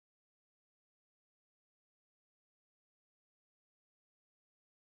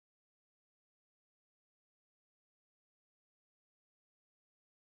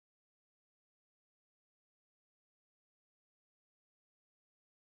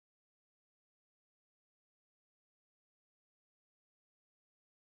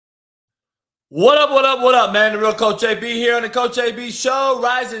What up, what up, what up, man? The real Coach AB here on the Coach AB Show.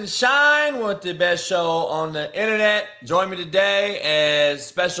 Rise and shine with the best show on the internet. Join me today as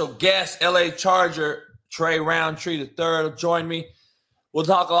special guest, LA Charger Trey Roundtree III. Join me. We'll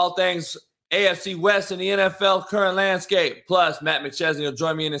talk all things AFC West and the NFL current landscape. Plus, Matt McChesney will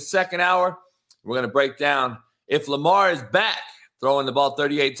join me in the second hour. We're going to break down if Lamar is back, throwing the ball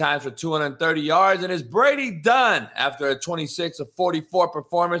 38 times for 230 yards. And is Brady done after a 26 of 44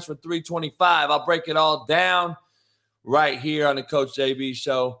 performance for 325? I'll break it all down right here on the Coach JB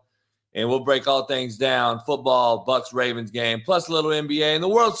Show. And we'll break all things down. Football, Bucks-Ravens game, plus a little NBA. And the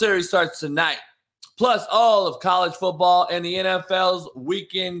World Series starts tonight. Plus all of college football and the NFL's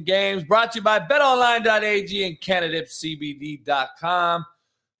weekend games. Brought to you by BetOnline.ag and CanadipCBD.com.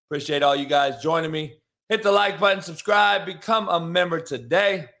 Appreciate all you guys joining me. Hit the like button, subscribe, become a member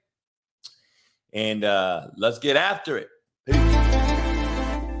today. And let's get after it. Peace.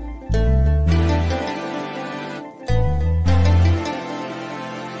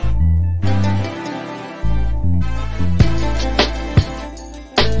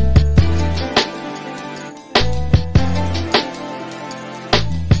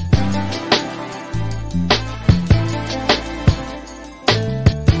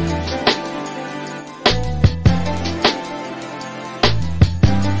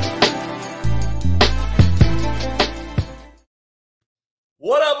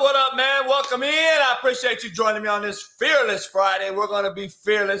 What up, man? Welcome in. I appreciate you joining me on this Fearless Friday. We're going to be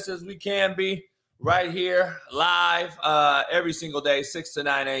fearless as we can be right here live every single day, 6 to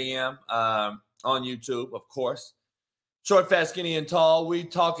 9 a.m. On YouTube, of course. Short, fat, skinny, and tall. We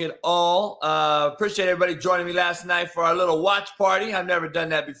talk it all. Appreciate everybody joining me last night for our little watch party. I've never done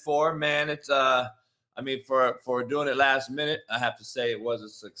that before, man. It's, for doing it last minute, I have to say it was a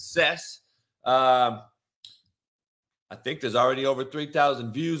success. I think there's already over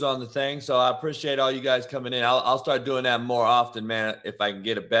 3,000 views on the thing, so I appreciate all you guys coming in. I'll start doing that more often, man, if I can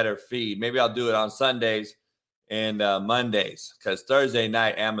get a better feed. Maybe I'll do it on Sundays and Mondays, because Thursday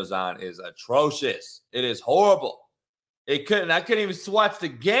night Amazon is atrocious. It is horrible. I couldn't even watch the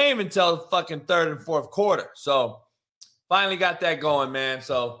game until the fucking third and fourth quarter. So finally got that going, man.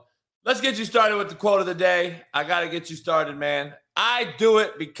 So let's get you started with the quote of the day. I got to get you started, man. I do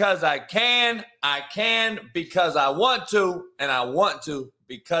it because I can because I want to, and I want to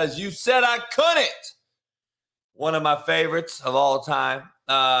because you said I couldn't. One of my favorites of all time.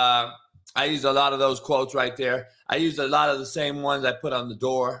 I use a lot of those quotes right there. I use a lot of the same ones I put on the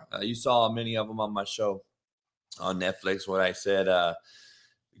door. You saw many of them on my show on Netflix where I said the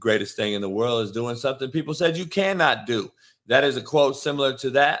greatest thing in the world is doing something people said you cannot do. That is a quote similar to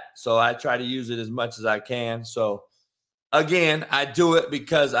that, so I try to use it as much as I can. So again, I do it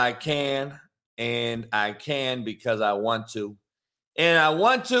because I can, and I can because I want to, and I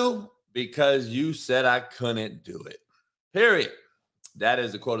want to because you said I couldn't do it. Period. That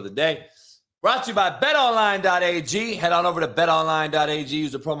is the quote of the day. Brought to you by BetOnline.ag. Head on over to BetOnline.ag.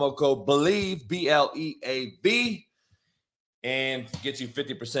 Use the promo code BELIEVE, BLEAV, and get you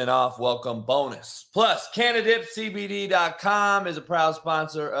 50% off welcome bonus. Plus, CanadipCBD.com is a proud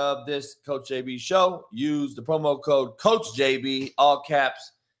sponsor of this Coach JB show. Use the promo code CoachJB, all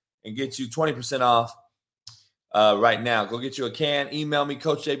caps, and get you 20% off right now. Go get you a can. Email me,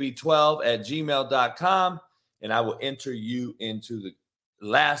 CoachJB12@gmail.com, and I will enter you into the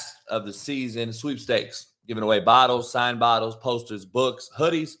last of the season sweepstakes, giving away bottles, signed bottles, posters, books,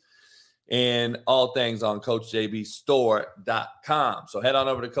 hoodies, and all things on CoachJBStore.com. So head on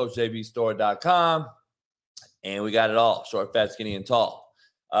over to CoachJBStore.com, and we got it all, short, fat, skinny, and tall.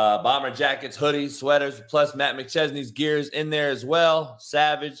 Bomber jackets, hoodies, sweaters, plus Matt McChesney's gears in there as well,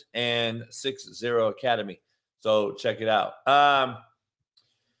 Savage and 6-0 Academy. So check it out.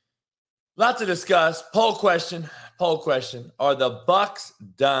 Lot to discuss. Poll question. Are the Bucks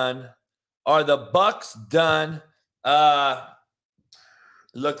done?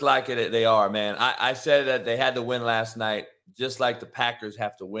 Look like it. They are, man. I said that they had to win last night, just like the Packers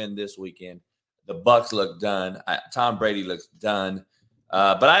have to win this weekend. The Bucks look done. Tom Brady looks done.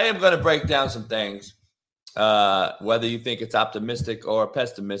 But I am going to break down some things, whether you think it's optimistic or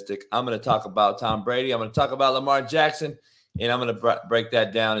pessimistic. I'm going to talk about Tom Brady. I'm going to talk about Lamar Jackson, and I'm going to break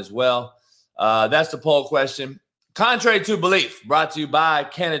that down as well. That's the poll question. Contrary to belief, brought to you by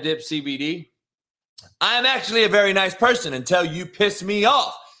Canadip CBD. I am actually a very nice person until you piss me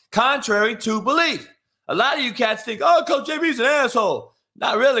off. Contrary to belief. A lot of you cats think, oh, Coach JB's an asshole.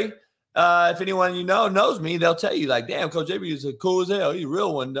 Not really. If anyone you know knows me, they'll tell you, like, damn, Coach JB is cool as hell. He's a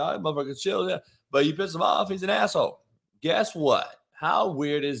real one, dog. Motherfucker chill there. But you piss him off, he's an asshole. Guess what? How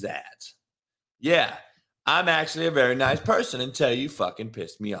weird is that? Yeah, I'm actually a very nice person until you fucking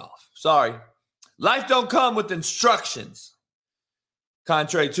pissed me off. Sorry. Life don't come with instructions,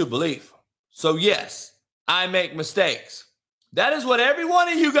 contrary to belief. So yes, I make mistakes. That is what every one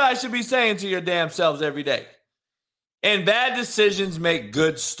of you guys should be saying to your damn selves every day. And bad decisions make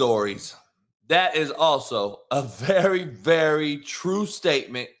good stories. That is also a very, very true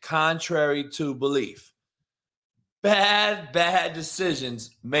statement, contrary to belief. Bad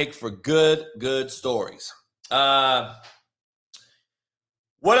decisions make for good stories.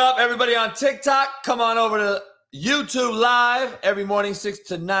 What up, everybody on TikTok? Come on over to YouTube Live every morning, 6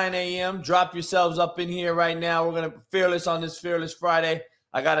 to 9 a.m. Drop yourselves up in here right now. We're going to Fearless on this Fearless Friday.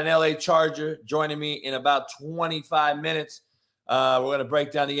 I got an LA Charger joining me in about 25 minutes. We're going to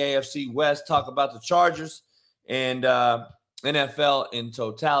break down the AFC West, talk about the Chargers and NFL in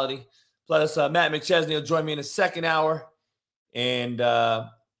totality. Plus, Matt McChesney will join me in the second hour, and we're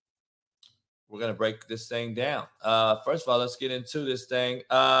going to break this thing down. First of all, let's get into this thing.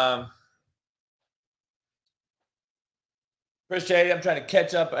 Appreciate it. I'm trying to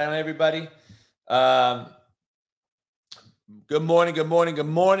catch up on everybody. Good morning,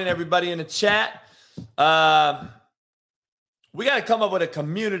 everybody in the chat. We got to come up with a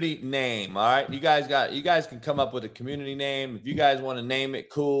community name, all right? You guys can come up with a community name. If you guys want to name it,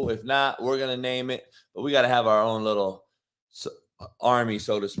 cool. If not, we're going to name it. But we got to have our own little army,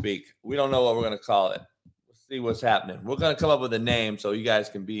 so to speak. We don't know what we're going to call it. We'll see what's happening. We're going to come up with a name so you guys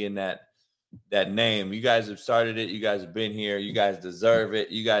can be in that name. You guys have started it. You guys have been here. You guys deserve it.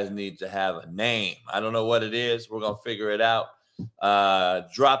 You guys need to have a name. I don't know what it is. We're going to figure it out.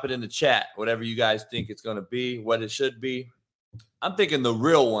 Drop it in the chat, whatever you guys think it's going to be, what it should be. I'm thinking the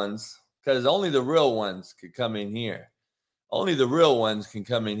real ones, because only the real ones could come in here. Only the real ones can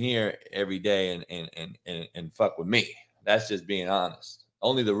come in here every day and fuck with me. That's just being honest.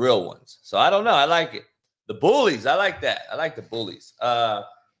 Only the real ones. So I don't know. I like it. The bullies. I like that. I like the bullies. Yeah,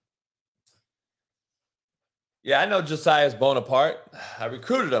 I know Josias Bonaparte. I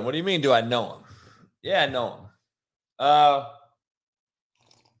recruited him. What do you mean, do I know him? Yeah, I know him.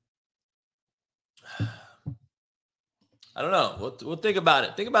 I don't know. We'll think about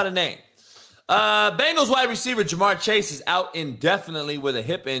it. Think about a name. Bengals wide receiver Ja'Marr Chase is out indefinitely with a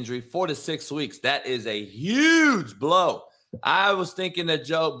hip injury, 4 to 6 weeks. That is a huge blow. I was thinking that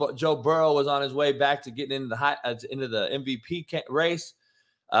Joe Burrow was on his way back to getting into the MVP race.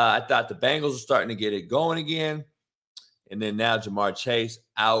 I thought the Bengals were starting to get it going again. And then now Ja'Marr Chase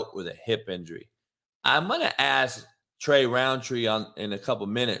out with a hip injury. I'm going to ask Trey Roundtree in a couple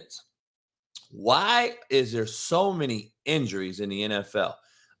minutes, why is there so many injuries in the NFL?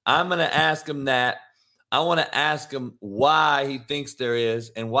 I'm going to ask him that. I want to ask him why he thinks there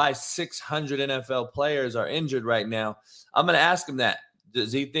is and why 600 NFL players are injured right now. I'm going to ask him that.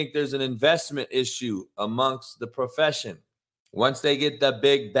 Does he think there's an investment issue amongst the profession? Once they get the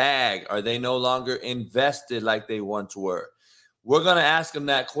big bag, are they no longer invested like they once were? We're going to ask him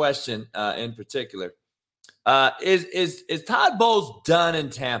that question in particular. Is Todd Bowles done in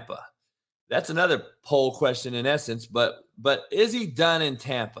Tampa? That's another poll question in essence, but is he done in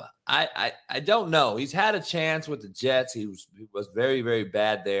Tampa? I don't know. He's had a chance with the Jets. He was very, very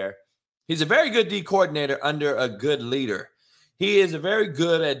bad there. He's a very good D coordinator under a good leader. He is a very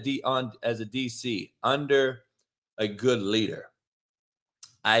good as a DC under a good leader.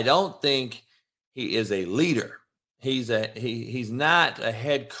 I don't think he is a leader. He's not a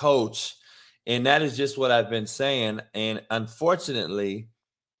head coach, and that is just what I've been saying. And unfortunately,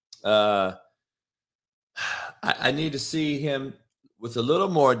 I need to see him with a little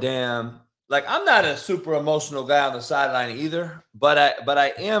more like, I'm not a super emotional guy on the sideline either, but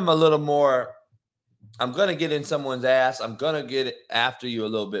I am a little more. I'm going to get in someone's ass. I'm going to get after you a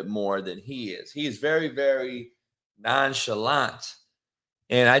little bit more than he is. He is very, very nonchalant.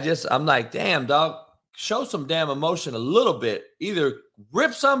 And I'm like, damn, dog, show some damn emotion a little bit. Either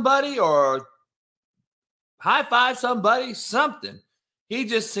rip somebody or high five somebody, something. He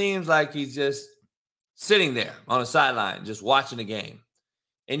just seems like he's just sitting there on the sideline, just watching the game.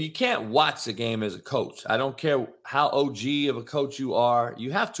 And you can't watch the game as a coach. I don't care how OG of a coach you are.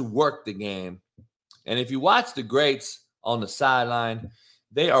 You have to work the game. And if you watch the greats on the sideline,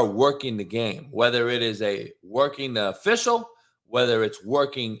 they are working the game, whether it is working the official, whether it's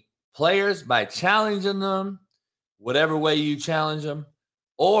working players by challenging them, whatever way you challenge them,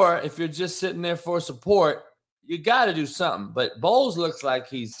 or if you're just sitting there for support, you got to do something. But Bowles looks like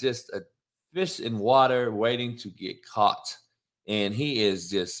he's just a fish in water waiting to get caught. And he is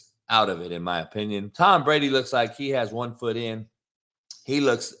just out of it, in my opinion. Tom Brady looks like he has one foot in. He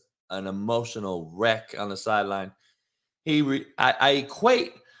looks an emotional wreck on the sideline. I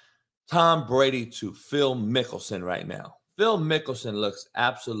equate Tom Brady to Phil Mickelson right now. Phil Mickelson looks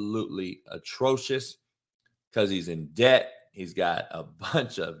absolutely atrocious because he's in debt. He's got a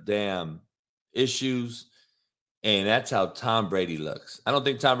bunch of damn issues. And that's how Tom Brady looks. I don't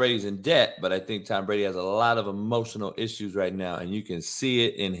think Tom Brady's in debt, but I think Tom Brady has a lot of emotional issues right now. And you can see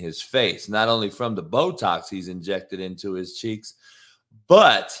it in his face, not only from the Botox he's injected into his cheeks,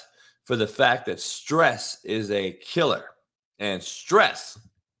 but for the fact that stress is a killer. And stress,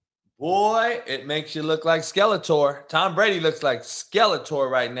 boy, it makes you look like Skeletor. Tom Brady looks like Skeletor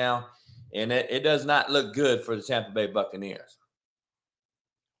right now. And it does not look good for the Tampa Bay Buccaneers.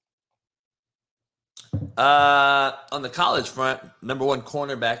 On the college front, number one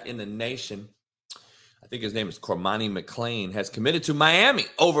cornerback in the nation, I think his name is Cormani McClain, has committed to Miami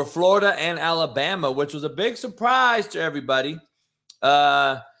over Florida and Alabama, which was a big surprise to everybody.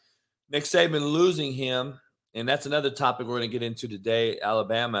 Nick Saban losing him, and that's another topic we're going to get into today.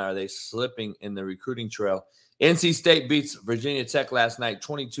 Alabama, are they slipping in the recruiting trail? NC State beats Virginia Tech last night,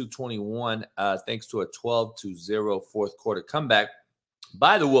 22-21, thanks to a 12-0 fourth quarter comeback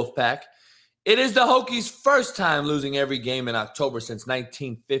by the Wolfpack. It is the Hokies' first time losing every game in October since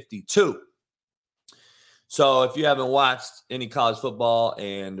 1952. So if you haven't watched any college football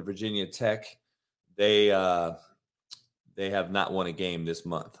and Virginia Tech, they have not won a game this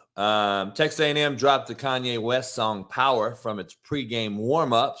month. Texas A&M dropped the Kanye West song Power from its pregame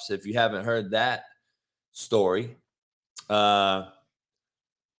warm-ups, if you haven't heard that story. Texas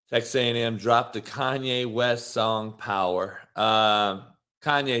A&M dropped the Kanye West song Power.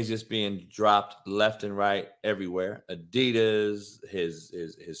 Kanye's just being dropped left and right everywhere. Adidas,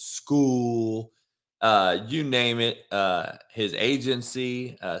 his school, you name it. His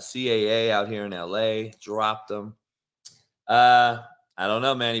agency, CAA out here in LA, dropped him. I don't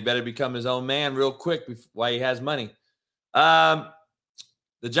know, man. He better become his own man real quick while he has money.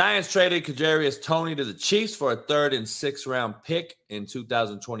 The Giants traded Kadarius Toney to the Chiefs for a 3rd and 6th round pick in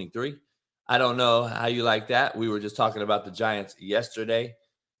 2023. I don't know how you like that. We were just talking about the Giants yesterday.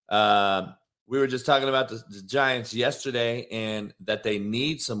 And that they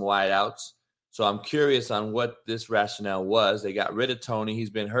need some wideouts. So I'm curious on what this rationale was. They got rid of Toney.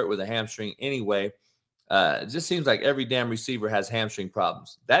 He's been hurt with a hamstring anyway. It just seems like every damn receiver has hamstring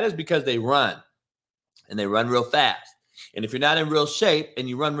problems. That is because they run, and they run real fast. And if you're not in real shape and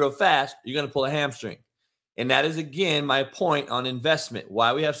you run real fast, you're going to pull a hamstring. And that is, again, my point on investment,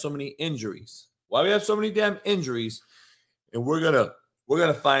 why we have so many injuries, why we have so many damn injuries. And we're going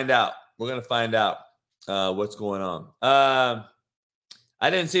to find out. We're going to find out what's going on. I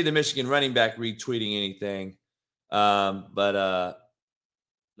didn't see the Michigan running back retweeting anything, but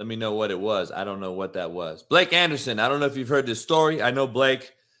let me know what it was. I don't know what that was. Blake Anderson. I don't know if you've heard this story. I know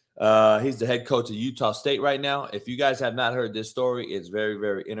Blake. He's the head coach of Utah State right now. If you guys have not heard this story, it's very,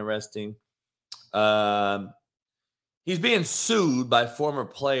 very interesting. He's being sued by former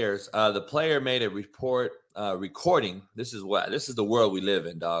players. The player made a recording. This is the world we live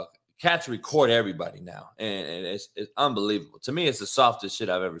in, dog. Cats record everybody now, and it's unbelievable. To me, it's the softest shit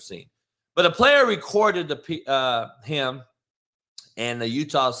I've ever seen. But a player recorded him and the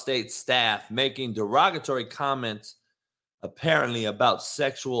Utah State staff making derogatory comments, apparently about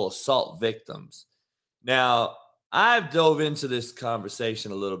sexual assault victims. Now, I've dove into this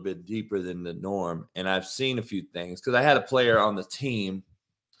conversation a little bit deeper than the norm, and I've seen a few things because I had a player on the team,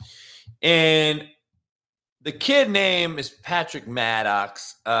 and the kid name is Patrick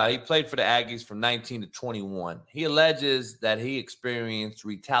Maddox. He played for the Aggies from 19 to 21. He alleges that he experienced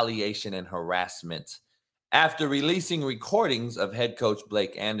retaliation and harassment after releasing recordings of head coach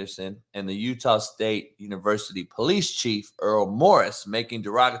Blake Anderson and the Utah State University police chief Earl Morris making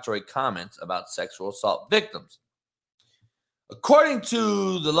derogatory comments about sexual assault victims. According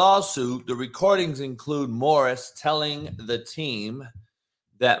to the lawsuit, the recordings include Morris telling the team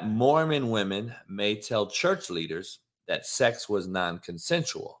that Mormon women may tell church leaders that sex was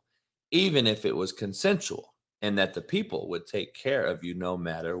non-consensual, even if it was consensual, and that the people would take care of you no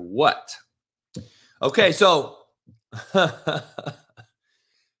matter what. Okay, so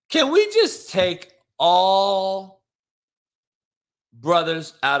can we just take all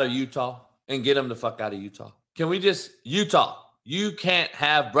brothers out of Utah and get them the fuck out of Utah? Can we just, Utah, you can't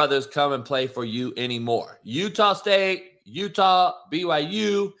have brothers come and play for you anymore. Utah State, Utah,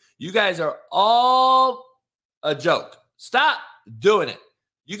 BYU, you guys are all a joke. Stop doing it.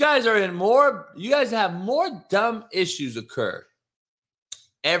 You guys have more dumb issues occur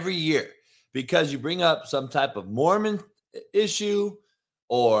every year because you bring up some type of Mormon issue,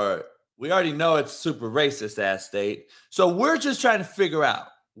 or we already know it's super racist ass state. So we're just trying to figure out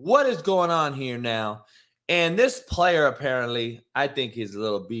what is going on here now. And this player, apparently, I think he's a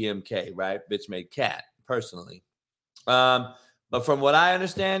little BMK, right? Bitch made cat, personally. But from what I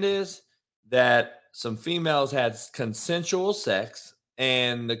understand is that some females had consensual sex,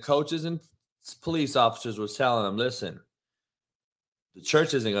 and the coaches and police officers were telling them, listen, the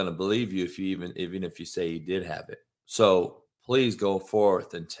church isn't going to believe you if you even if you say you did have it. So please go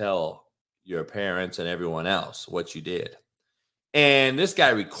forth and tell your parents and everyone else what you did. And this guy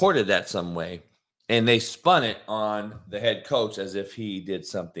recorded that some way, and they spun it on the head coach as if he did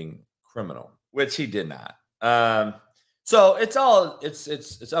something criminal, which he did not. So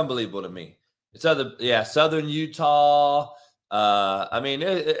it's unbelievable to me. It's Southern Utah.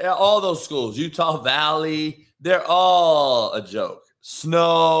 All those schools, Utah Valley, they're all a joke.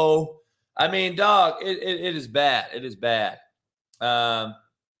 Snow. I mean, dog, it is bad. It is bad. I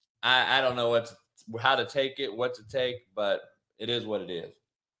don't know how to take it, what to take, but it is what it is.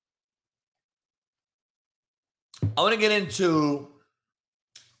 I want to get into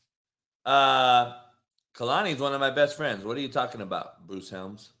Kalani is one of my best friends. What are you talking about, Bruce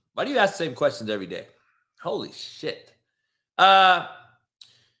Helms? Why do you ask the same questions every day? Holy shit.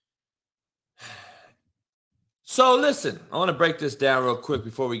 So listen, I want to break this down real quick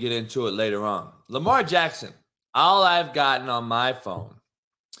before we get into it later on. Lamar Jackson, all I've gotten on my phone.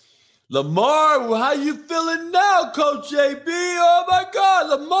 Lamar, how you feeling now, Coach JB? Oh my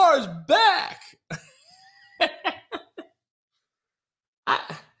God, Lamar's back.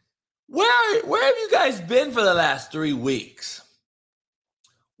 Where have you guys been for the last 3 weeks?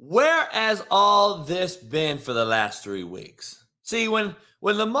 Where has all this been for the last 3 weeks? See, when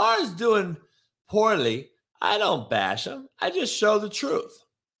Lamar's doing poorly, I don't bash him. I just show the truth.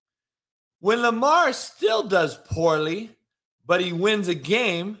 When Lamar still does poorly, but he wins a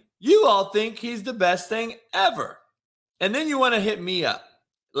game, you all think he's the best thing ever. And then you want to hit me up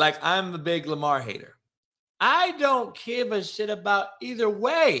like I'm the big Lamar hater. I don't give a shit about either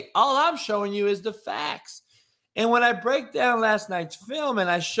way. All I'm showing you is the facts. And when I break down last night's film and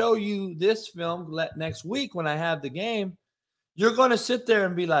I show you this film next week when I have the game, you're going to sit there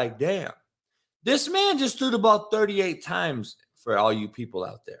and be like, damn, this man just threw the ball 38 times for all you people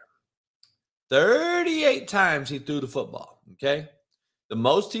out there. 38 times he threw the football, okay? The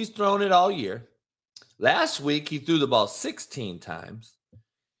most he's thrown it all year. Last week, he threw the ball 16 times.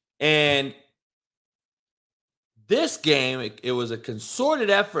 And this game, it was a concerted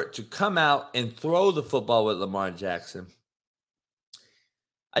effort to come out and throw the football with Lamar Jackson.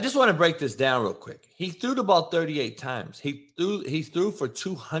 I just want to break this down real quick. He threw the ball 38 times. He threw for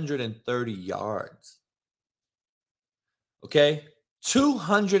 230 yards. Okay?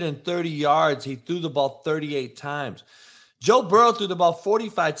 230 yards. He threw the ball 38 times. Joe Burrow threw the ball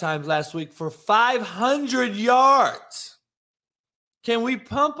 45 times last week for 500 yards. Can we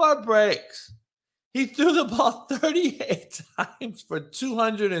pump our brakes? He threw the ball 38 times for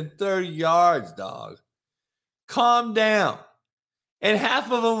 230 yards, dog. Calm down. And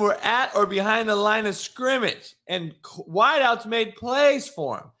half of them were at or behind the line of scrimmage. And wideouts made plays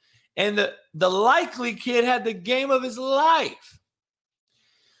for him. And the likely kid had the game of his life.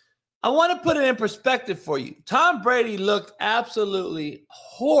 I want to put it in perspective for you. Tom Brady looked absolutely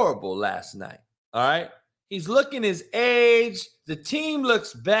horrible last night. All right? He's looking his age. The team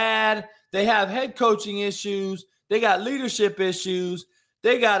looks bad. They have head coaching issues. They got leadership issues.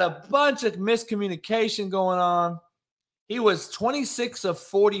 They got a bunch of miscommunication going on. He was 26 of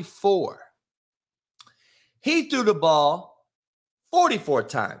 44. He threw the ball 44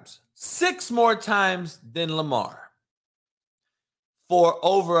 times, 6 more times than Lamar, for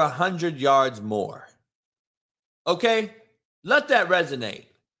over 100 yards more. Okay? Let that resonate.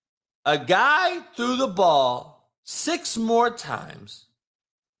 A guy threw the ball 6 more times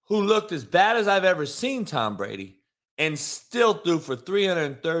who looked as bad as I've ever seen Tom Brady and still threw for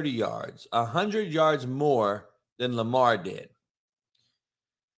 330 yards, 100 yards more than Lamar did.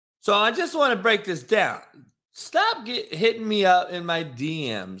 So I just want to break this down. Stop hitting me up in my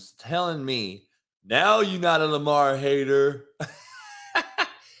DMs telling me, now you're not a Lamar hater.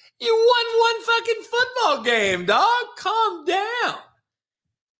 You won one fucking football game, dog. Calm down.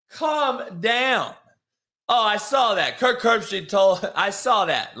 Calm down. Oh, I saw that. Kirk Herbstreit I saw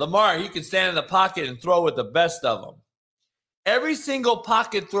that. Lamar, he can stand in the pocket and throw with the best of them. Every single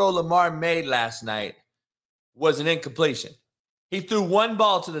pocket throw Lamar made last night was an incompletion. He threw one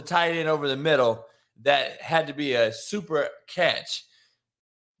ball to the tight end over the middle that had to be a super catch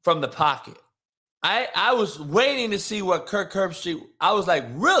from the pocket. I was waiting to see what Kirk Herbstreit, I was like,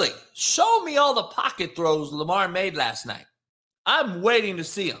 really? Show me all the pocket throws Lamar made last night. I'm waiting to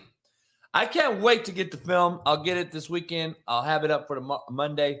see them. I can't wait to get the film. I'll get it this weekend. I'll have it up for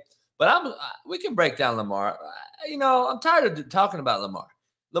Monday. But we can break down Lamar. I'm tired of talking about Lamar.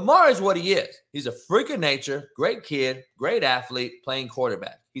 Lamar is what he is. He's a freak of nature, great kid, great athlete, playing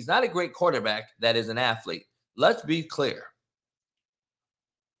quarterback. He's not a great quarterback that is an athlete. Let's be clear.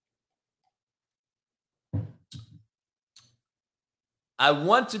 I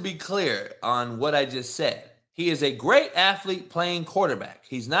want to be clear on what I just said. He is a great athlete playing quarterback.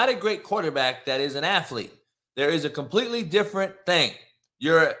 He's not a great quarterback that is an athlete. There is a completely different thing.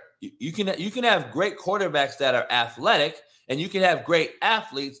 You can have great quarterbacks that are athletic, and you can have great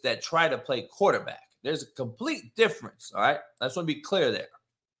athletes that try to play quarterback. There's a complete difference, all right? I just want to be clear there.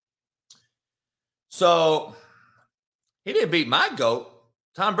 So he didn't beat my GOAT.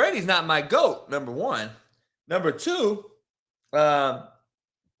 Tom Brady's not my GOAT, number one. Number two, I'm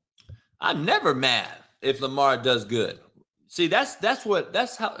never mad if Lamar does good. See, that's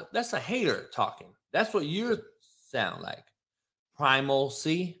a hater talking. That's what you sound like. Primal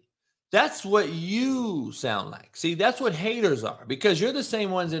C. That's what you sound like. See, that's what haters are, because you're the same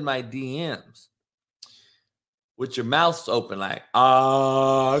ones in my DMs with your mouths open like,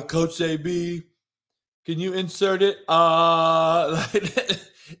 Coach AB, can you insert it?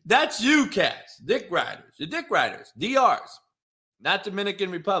 That's you, cats. Dick Riders. The Dick Riders. DRs. Not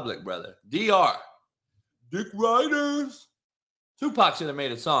Dominican Republic, brother. DR. Dick Riders. Tupac should have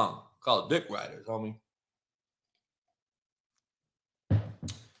made a song called Dick Riders, homie.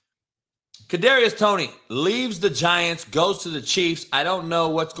 Kadarius Toney leaves the Giants, goes to the Chiefs. I don't know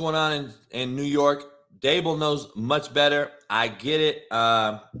what's going on in New York. Dable knows much better. I get it.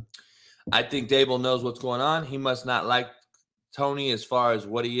 I think Dable knows what's going on. He must not like Toney as far as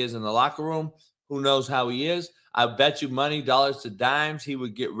what he is in the locker room. Who knows how he is? I bet you money, dollars to dimes, he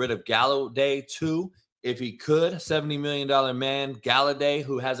would get rid of Galladay too if he could. $70 million man, Galladay,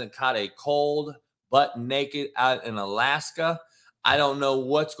 who hasn't caught a cold, butt naked out in Alaska. I don't know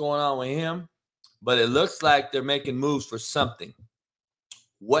what's going on with him, but it looks like they're making moves for something.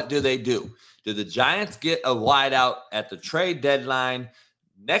 What do they do? Do the Giants get a wideout at the trade deadline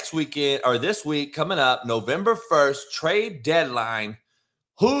next weekend or this week coming up, November 1st, trade deadline?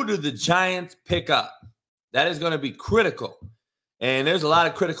 Who do the Giants pick up? That is going to be critical. And there's a lot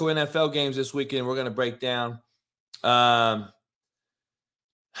of critical NFL games this weekend we're going to break down.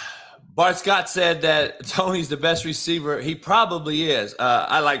 Bart Scott said that Toney's the best receiver. He probably is.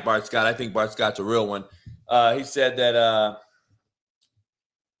 I like Bart Scott. I think Bart Scott's a real one. He said that,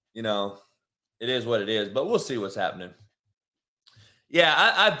 it is what it is, but we'll see what's happening.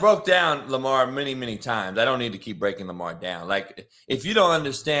 Yeah, I broke down Lamar many, many times. I don't need to keep breaking Lamar down. Like, if you don't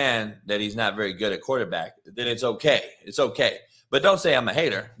understand that he's not very good at quarterback, then it's okay. It's okay. But don't say I'm a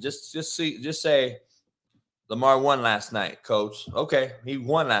hater. Just say Lamar won last night, coach. Okay, he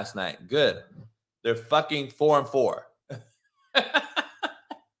won last night. Good. They're fucking 4-4.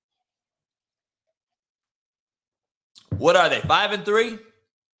 What are they? 5-3?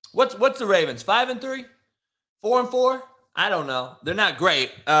 What's the Ravens? 5-3? 4-4? I don't know. They're not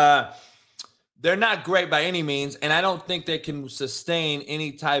great. They're not great by any means, and I don't think they can sustain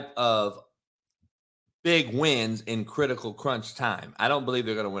any type of big wins in critical crunch time. I don't believe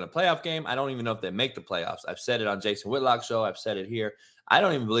they're going to win a playoff game. I don't even know if they make the playoffs. I've said it on Jason Whitlock's show. I've said it here. I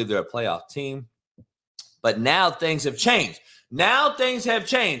don't even believe they're a playoff team. But now things have changed. I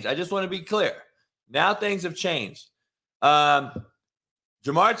just want to be clear. Now things have changed. Jamar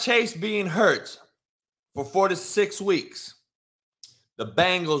Chase being hurt for 4 to 6 weeks. The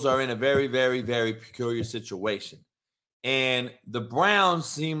Bengals are in a very, very, very peculiar situation. And the Browns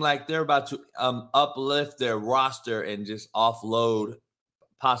seem like they're about to uplift their roster and just offload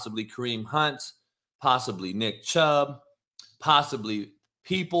possibly Kareem Hunt, possibly Nick Chubb, possibly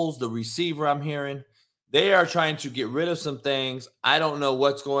Peoples, the receiver I'm hearing. They are trying to get rid of some things. I don't know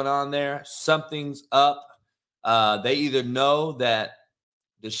what's going on there. Something's up. They either know that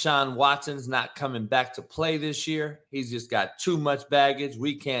Deshaun Watson's not coming back to play this year. He's just got too much baggage.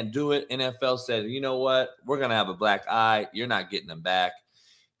 We can't do it. NFL said, you know what? We're going to have a black eye. You're not getting them back.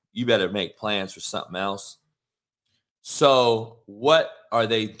 You better make plans for something else. So what are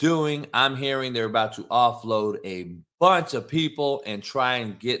they doing? I'm hearing they're about to offload a bunch of people and try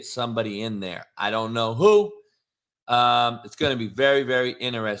and get somebody in there. I don't know who. It's going to be very, very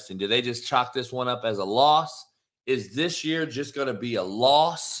interesting. Do they just chalk this one up as a loss? Is this year just going to be a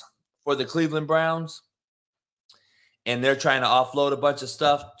loss for the Cleveland Browns? And they're trying to offload a bunch of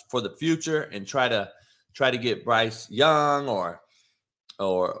stuff for the future and try to get Bryce Young or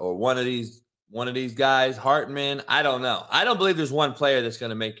one of these guys, Hartman. I don't know. I don't believe there's one player that's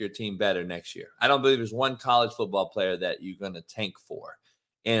going to make your team better next year. I don't believe there's one college football player that you're going to tank for.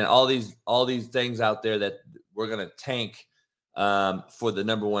 And all these things out there that we're going to tank for the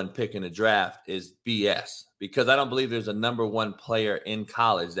number one pick in the draft is BS, because I don't believe there's a number one player in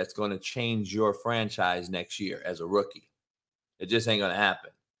college that's going to change your franchise next year as a rookie. It just ain't going to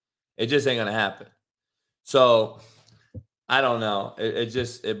happen. It just ain't going to happen. So I don't know.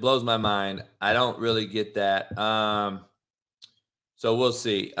 It blows my mind. I don't really get that. So we'll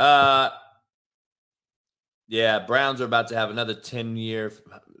see. Yeah, Browns are about to have another 10-year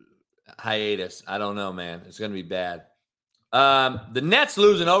hiatus. I don't know, man. It's going to be bad. The Nets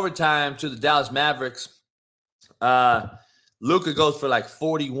lose in overtime to the Dallas Mavericks. Luka goes for like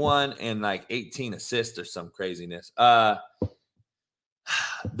 41 and like 18 assists or some craziness. The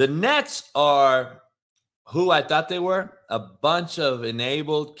Nets are who I thought they were, a bunch of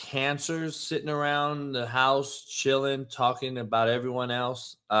enabled cancers sitting around the house, chilling, talking about everyone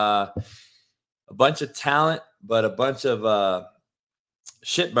else. A bunch of talent, but a bunch of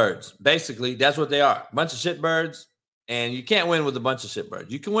shitbirds. Basically, that's what they are. A bunch of shitbirds. And you can't win with a bunch of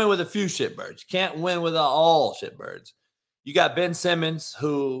shitbirds. You can win with a few shitbirds. You can't win with all shitbirds. You got Ben Simmons,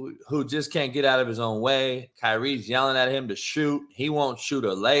 who just can't get out of his own way. Kyrie's yelling at him to shoot. He won't shoot a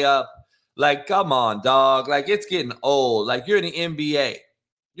layup. Like, come on, dog. Like, it's getting old. Like, you're in the NBA.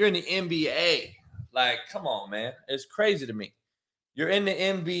 You're in the NBA. Like, come on, man. It's crazy to me. You're in the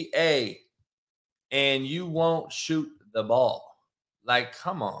NBA, and you won't shoot the ball. Like,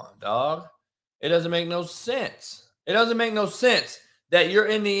 come on, dog. It doesn't make no sense. It doesn't make no sense that you're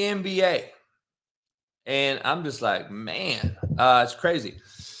in the NBA. And I'm just like, man, it's crazy.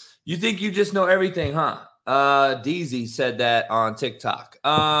 You think you just know everything, huh? DZ said that on TikTok.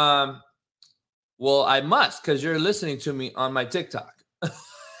 Well, I must, because you're listening to me on my TikTok.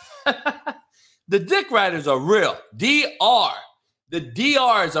 The dick riders are real. DR. The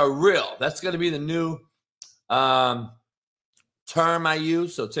DRs are real. That's going to be the new term I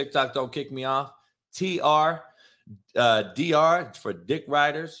use, so TikTok don't kick me off. TR. DR for dick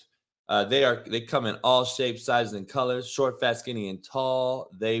riders. They come in all shapes, sizes, and colors. Short, fat, skinny, and tall.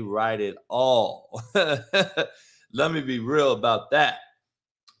 They ride it all. Let me be real about that.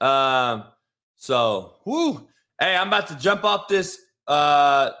 So, whoo. Hey, I'm about to jump off this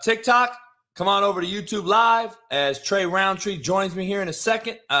TikTok. Come on over to YouTube Live as Trey Roundtree joins me here in a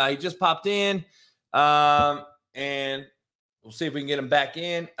second. He just popped in, and we'll see if we can get him back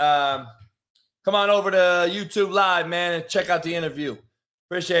in. Come on over to YouTube Live, man, and check out the interview.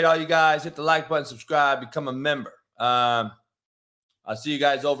 Appreciate all you guys. Hit the like button, subscribe, become a member. I'll see you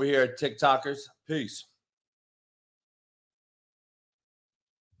guys over here at TikTokers. Peace.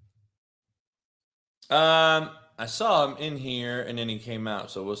 I saw him in here, and then he came out,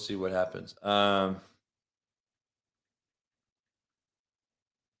 so we'll see what happens.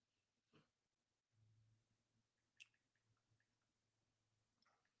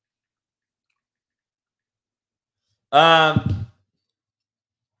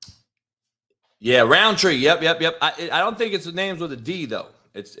 Yeah, Roundtree. Yep. I don't think it's the names with a D though.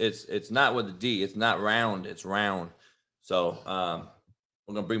 It's not with a D. It's not round. It's round. So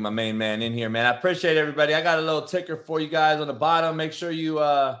we're gonna bring my main man in here, man. I appreciate everybody. I got a little ticker for you guys on the bottom. Make sure you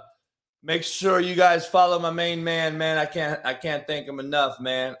guys follow my main man, man. I can't thank him enough,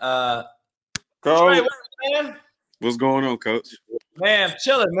 man. Coach, man? What's going on, Coach? Man,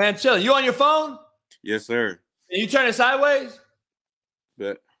 chilling, man. Chilling. You on your phone? Yes, sir. Can you turn it sideways?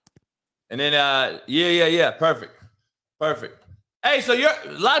 Bet. And then, yeah. Perfect. Hey, so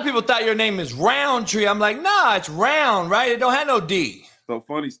a lot of people thought your name is Roundtree. I'm like, nah, it's round, right? It don't have no D. So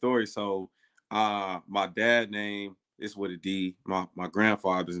funny story. So, my dad's name is with a D. My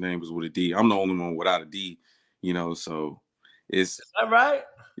grandfather's name is with a D. I'm the only one without a D, so it's. Is that right?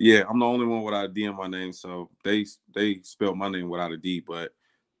 Yeah, I'm the only one without a D in my name. So they spelled my name without a D, but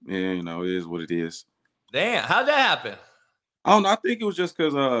yeah, it is what it is. Damn, how'd that happen? I don't know. I think it was just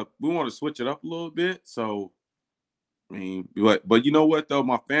because we want to switch it up a little bit. So, I mean, but you know what though?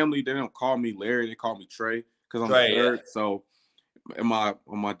 My family, they don't call me Larry. They call me Trey because I'm the third. Yeah. So, on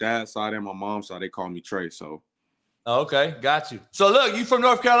my dad's side and my mom's side, they call me Trey. So, okay, got you. So, look, you from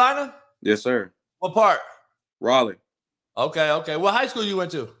North Carolina? Yes, sir. What part? Raleigh. Okay. What high school you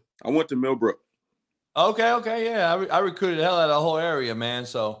went to? I went to Millbrook. Okay. Yeah, I recruited the hell out of the whole area, man.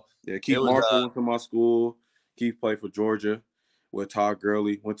 So yeah, Keith Marshall went to my school. Keith played for Georgia with Todd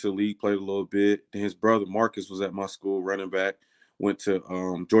Gurley. Went to the league, played a little bit. Then his brother Marcus was at my school, running back. Went to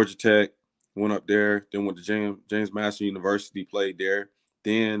Georgia Tech. Went up there. Then went to James Madison University. Played there.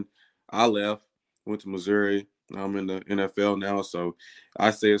 Then I left. Went to Missouri. I'm in the NFL now, so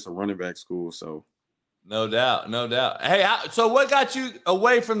I say it's a running back school. So. No doubt. Hey, so what got you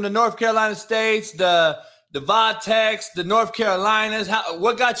away from the North Carolina States, the Vodtex, the North Carolinas?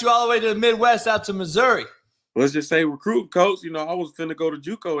 What got you all the way to the Midwest out to Missouri? let's just say recruiting coach. You know, I was finna go to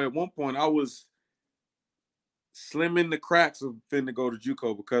JUCO at one point. I was slimming the cracks of finna go to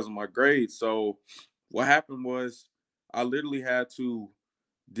JUCO because of my grades. So what happened was I literally had to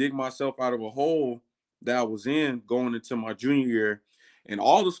dig myself out of a hole that I was in going into my junior year. And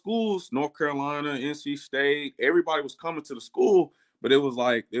all the schools, North Carolina, NC State, everybody was coming to the school, but it was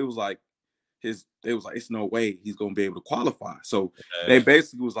like it's no way he's gonna be able to qualify. So they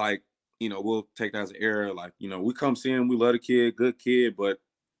basically was like, you know, we'll take that as an error. Like, you know, we come see him, we love the kid, good kid, but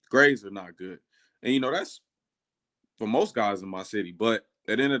grades are not good. And you know, that's for most guys in my city. But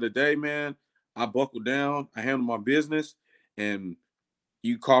at the end of the day, man, I buckled down, I handled my business, and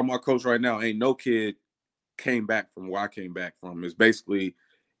you call my coach right now, ain't no kid came back from where I came back from. It's basically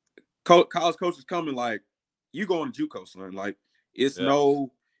college coaches coming like, you going to JUCO, son. Like, it's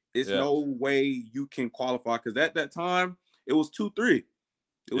no way you can qualify, because at that time it was 2-3.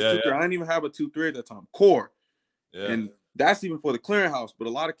 It was 2-3. I didn't even have a 2-3 at that time. Core. And that's even for the clearinghouse. But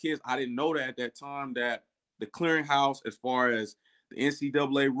a lot of kids, I didn't know that at that time, that the clearinghouse, as far as the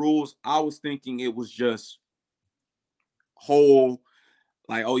NCAA rules, I was thinking it was just whole,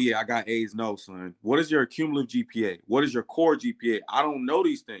 like, oh yeah, I got A's. No, son. What is your cumulative GPA? What is your core GPA? I don't know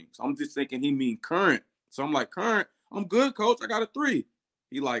these things. I'm just thinking he mean current. So I'm like, current? I'm good, coach. I got a 3.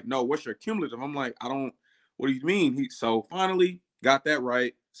 He like, no, what's your cumulative? I'm like, I don't, what do you mean? So finally got that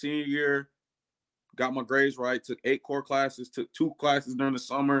right. Senior year, got my grades right, took 8 core classes, took 2 classes during the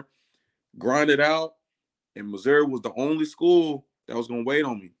summer, grinded out, and Missouri was the only school that was going to wait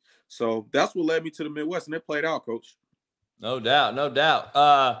on me. So that's what led me to the Midwest, and it played out, coach. No doubt, no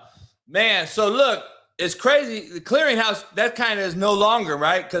doubt. Man, so look, it's crazy. The clearinghouse, that kind of is no longer,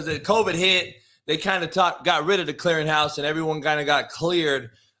 right? Because the COVID hit, they kind of got rid of the clearinghouse, and everyone kind of got cleared.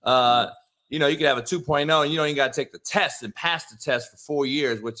 You know, you could have a 2.0, and you don't even got to take the test and pass the test for 4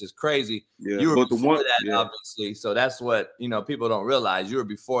 years, which is crazy. Yeah, you were before that, obviously. So that's what, you know, people don't realize. You were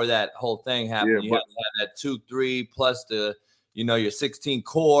before that whole thing happened. You had to have that 2-3 plus the, you know, your 16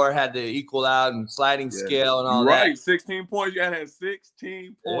 core had to equal out and sliding scale and all that. Right, 16 points. You had to have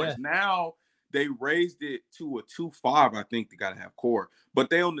 16 points. Now they raised it to a 2.5. I think they got to have core, but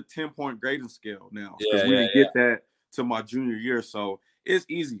they on the 10-point grading scale now, because we didn't get that to my junior year. So it's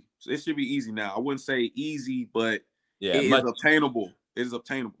easy. It should be easy now. I wouldn't say easy, but it is obtainable. It is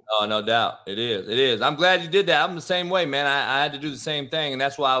obtainable. Oh, no doubt. It is. It is. I'm glad you did that. I'm the same way, man. I had to do the same thing, and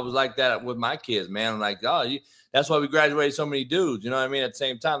that's why I was like that with my kids, man. I'm like, oh, that's why we graduated so many dudes. You know what I mean? At the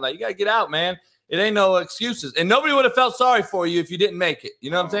same time, like, you got to get out, man. It ain't no excuses. And nobody would have felt sorry for you if you didn't make it.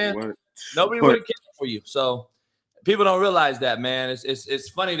 You know what I'm saying? Nobody would have cared for you. So people don't realize that, man. It's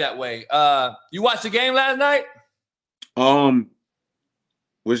funny that way. You watched the game last night?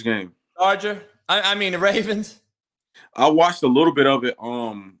 Which game? Charger. I mean the Ravens. I watched a little bit of it.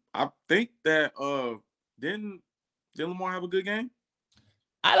 I think that didn't Lamar have a good game?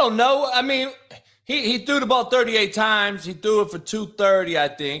 I don't know. I mean, he threw the ball 38 times. He threw it for 230, I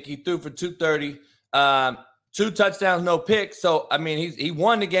think. He threw for 230. 2 touchdowns, no picks. So I mean, he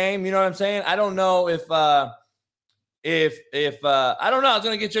won the game. You know what I'm saying? I don't know if I don't know. I was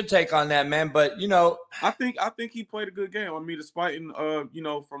gonna get your take on that, man. But you know, I think he played a good game. I mean, despite you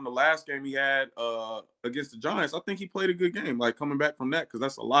know, from the last game he had against the Giants, I think he played a good game. Like, coming back from that, because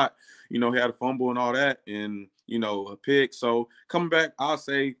that's a lot. You know, he had a fumble and all that, and you know, a pick. So coming back, I'll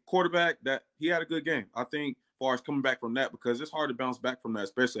say quarterback, that he had a good game. I think, as far as coming back from that, because it's hard to bounce back from that,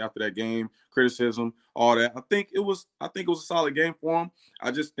 especially after that game, criticism, all that. I think it was a solid game for him.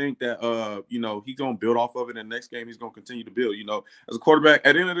 I just think that you know, he's gonna build off of it. In the next game, he's gonna continue to build. You know, as a quarterback,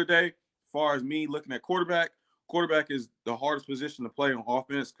 at the end of the day, as far as me looking at quarterback is the hardest position to play on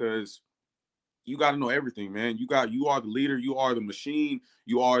offense, because you got to know everything, man. You are the leader, you are the machine,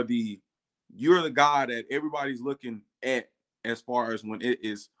 you're the guy that everybody's looking at as far as when it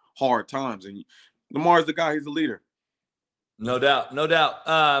is hard times. And Lamar's the guy, he's the leader. No doubt, no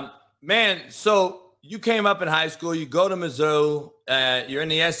doubt. Man, so you came up in high school, you go to Mizzou, you're in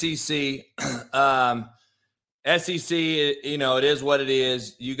the SEC. SEC, you know, it is what it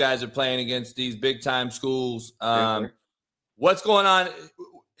is. You guys are playing against these big time schools. What's going on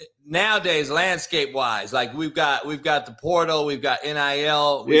nowadays, landscape wise? Like, we've got the portal, we've got NIL,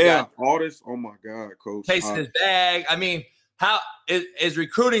 all this. Oh my God, coach, chasing his bag. I mean, how is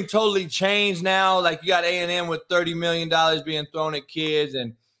recruiting totally changed now? Like, you got A&M with $30 million being thrown at kids,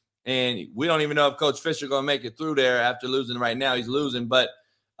 and we don't even know if Coach Fisher going to make it through there after losing right now. He's losing, but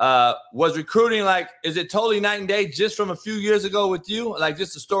was recruiting, like, is it totally night and day just from a few years ago with you? Like,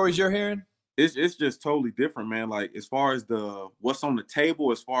 just the stories you're hearing? It's just totally different, man. Like, as far as what's on the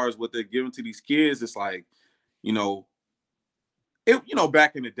table, as far as what they're giving to these kids, it's like, you know,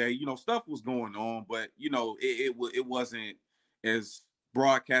 back in the day, stuff was going on, but it wasn't as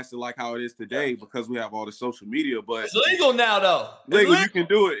broadcasted like how it is today because we have all the social media. But it's legal now, though. Legal, you can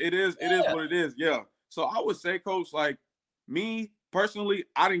do it. It is what it is. Yeah. So I would say, Coach, like me personally,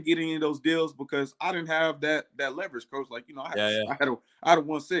 I didn't get any of those deals because I didn't have that leverage, Coach. Like, I had a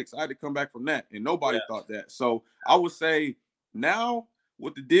 1-6. I had to come back from that, and nobody thought that. So I would say now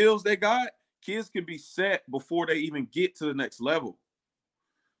with the deals they got, kids can be set before they even get to the next level.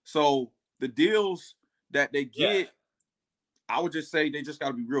 So the deals that they get, I would just say they just got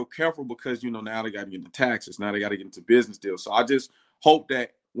to be real careful because, now they got to get into taxes. Now they got to get into business deals. So I just hope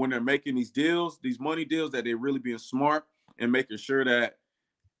that when they're making these deals, these money deals, that they're really being smart and making sure that,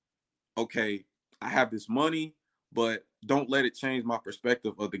 okay, I have this money, but don't let it change my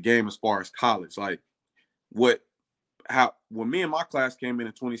perspective of the game as far as college. Like when me and my class came in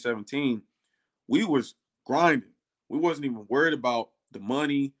 2017, we was grinding. We wasn't even worried about the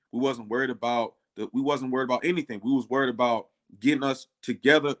money. We wasn't worried about anything. We was worried about getting us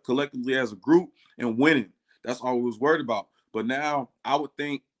together collectively as a group and winning. That's all we was worried about. But now I would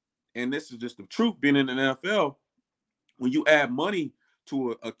think, and this is just the truth being in the NFL, when you add money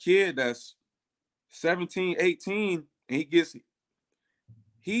to a kid that's 17, 18, and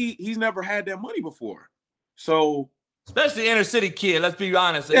he's never had that money before. So especially inner city kid, let's be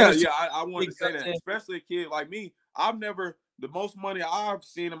honest. I wanted to say that. Especially a kid like me. The most money I've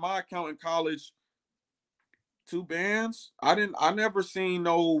seen in my account in college, 2 bands. I never seen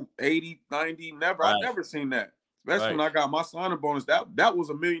no 80, 90, never. Right. I never seen that. Especially when I got my signing bonus. That was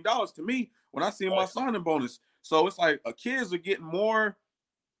 $1 million to me when I seen my signing bonus. So it's like kids are getting more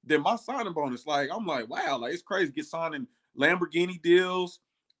than my signing bonus. Like, I'm like, wow, like it's crazy. Get signing Lamborghini deals.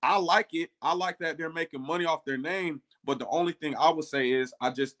 I like it. I like that they're making money off their name. But the only thing I would say is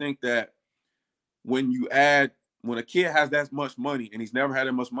I just think that when a kid has that much money and he's never had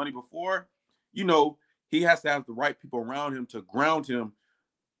that much money before, he has to have the right people around him to ground him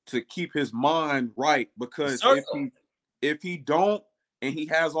to keep his mind right. Because if he don't and he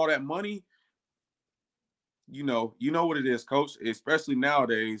has all that money, you know what it is, Coach, especially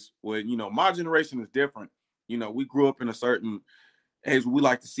nowadays when, my generation is different. We grew up in a certain age where we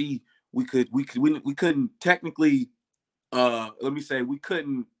like to see we couldn't technically we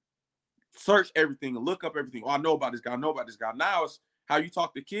couldn't search everything and look up everything. Oh, I know about this guy. Now it's how you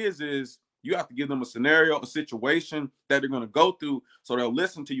talk to kids is you have to give them a scenario, a situation that they're going to go through so they'll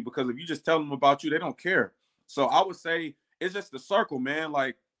listen to you, because if you just tell them about you, they don't care. So I would say it's just the circle, man.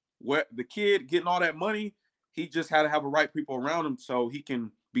 Like where the kid getting all that money, he just had to have the right people around him so he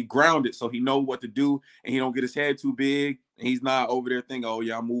can be grounded, so he know what to do and he don't get his head too big and he's not over there thinking, oh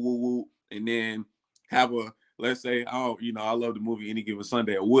yeah, I'm woo, and then have let's say, I love the movie Any Given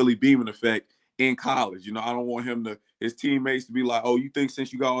Sunday, a Willie Beeman effect in college. I don't want his teammates to be like, oh, you think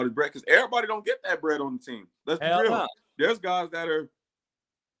since you got all this bread? Because everybody don't get that bread on the team. Let's be real. No. There's guys that are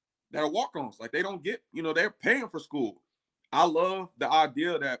walk-ons. Like they don't get, they're paying for school. I love the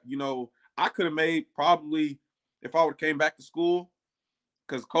idea that, I could have made probably, if I would have came back to school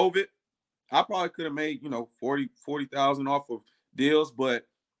because of COVID, I probably could have made, 40,000 off of deals. But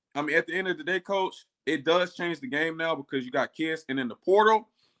I mean, at the end of the day, Coach, it does change the game now because you got kids, and in the portal,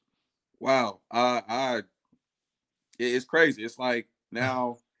 wow, it's crazy. It's like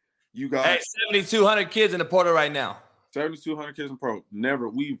now you got 7,200 kids in the portal right now. 7,200 kids in pro.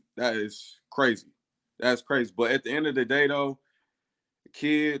 That is crazy. That's crazy. But at the end of the day, though, the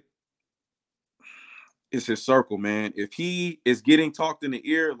kid is his circle, man. If he is getting talked in the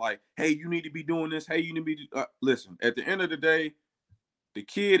ear, like, hey, you need to be doing this. Hey, you need to be listen. At the end of the day, the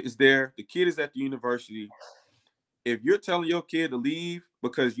kid is there. The kid is at the university. If you're telling your kid to leave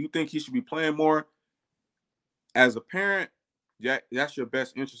because you think he should be playing more, as a parent, that's your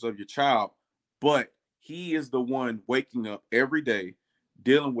best interest of your child. But he is the one waking up every day,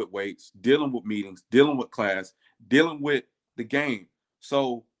 dealing with weights, dealing with meetings, dealing with class, dealing with the game.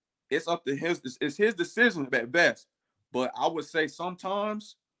 So it's up to it's his decision at best. But I would say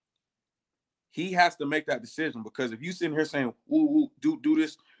sometimes he has to make that decision, because if you sitting here saying, "Woo, do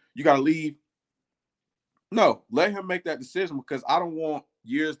this," you got to leave. No, let him make that decision, because I don't want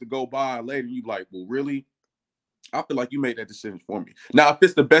years to go by later and you like, well, really? I feel like you made that decision for me. Now, if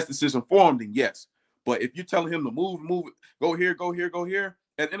it's the best decision for him, then yes. But if you're telling him to move, go here,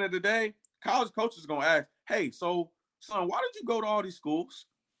 at the end of the day, college coaches are going to ask, hey, so, son, why did you go to all these schools?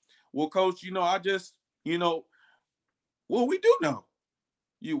 Well, Coach, I just, well, we do know.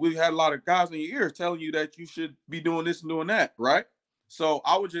 We had a lot of guys in your ear telling you that you should be doing this and doing that, right? So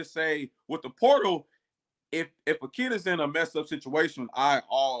I would just say with the portal, if a kid is in a messed up situation, I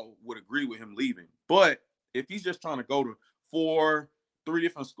all would agree with him leaving. But if he's just trying to go to 4, 3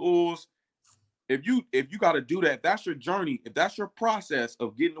 different schools. If you got to do that, if that's your journey, if that's your process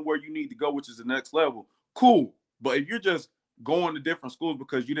of getting to where you need to go, which is the next level, cool. But if you're just going to different schools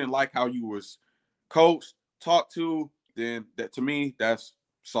because you didn't like how you was coached, talked to, then that, to me, that's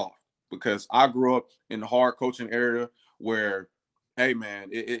soft. Because I grew up in the hard coaching area where, hey man,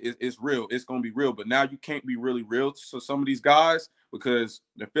 it's real. It's gonna be real. But now you can't be really real to some of these guys because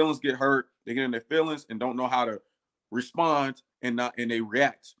their feelings get hurt. They get in their feelings and don't know how to respond and they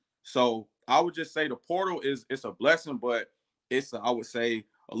react. So I would just say the portal it's a blessing, but it's I would say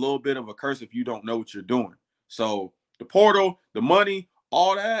a little bit of a curse if you don't know what you're doing. So the portal, the money,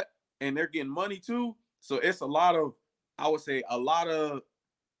 all that, and they're getting money too. So it's a lot of, I would say, a lot of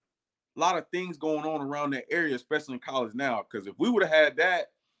things going on around that area, especially in college now. Because if we would have had that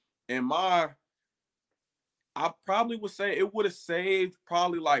I probably would say it would have saved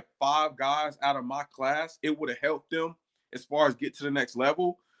probably like 5 guys out of my class. It would have helped them as far as get to the next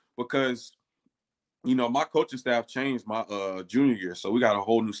level because, you know, my coaching staff changed my junior year. So we got a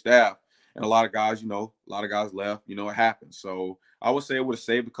whole new staff and a lot of guys, left, it happened. So I would say it would have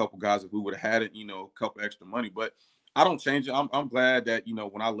saved a couple guys if we would have had it, a couple extra money, but I don't change it. I'm glad that,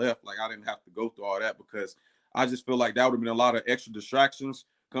 when I left, like I didn't have to go through all that because I just feel like that would have been a lot of extra distractions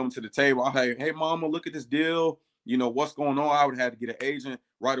coming to the table. Hey, mama, look at this deal. What's going on? I would have had to get an agent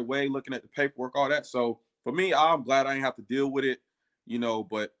right away, looking at the paperwork, all that. So for me, I'm glad I didn't have to deal with it,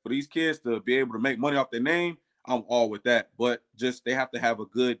 but for these kids to be able to make money off their name, I'm all with that. But just they have to have a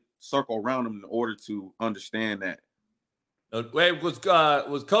good circle around them in order to understand that. Wait, was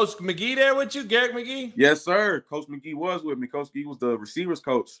Coach McGee there with you, Garrick McGee? Yes, sir. Coach McGee was with me. Coach McGee was the receivers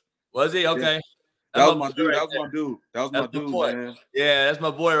coach. Was he? Okay. Yeah. That was my dude. That was my dude, man. Yeah, that's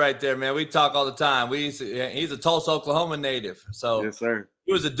my boy right there, man. We talk all the time. He's a Tulsa, Oklahoma native. So yes, sir.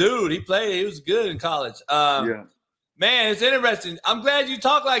 He was a dude. He was good in college. Yeah. Man, it's interesting. I'm glad you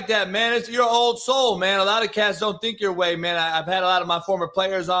talk like that, man. You're an old soul, man. A lot of cats don't think your way, man. I've had a lot of my former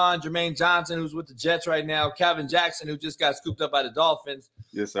players on. Jermaine Johnson, who's with the Jets right now. Calvin Jackson, who just got scooped up by the Dolphins.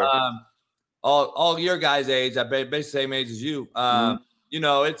 Yes, sir. All your guys' age. I bet basically same age as you.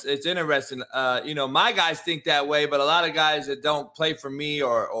 It's interesting. My guys think that way, but a lot of guys that don't play for me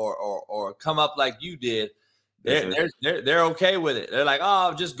or come up like you did, they're okay with it. They're like,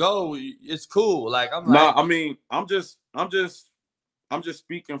 oh, just go. It's cool. Like I'm like, no, I mean, I'm just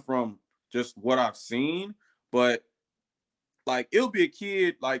speaking from just what I've seen, but like it'll be a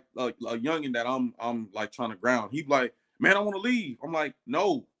kid like a youngin that I'm like trying to ground. He'd be like, man, I want to leave. I'm like,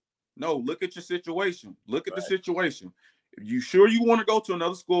 no, look at your situation. Look at the situation. If you sure you want to go to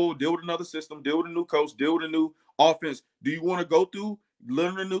another school, deal with another system, deal with a new coach, deal with a new offense, do you want to go through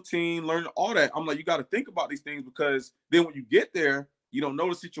learn a new team, learn all that? I'm like, you got to think about these things because then when you get there, you don't know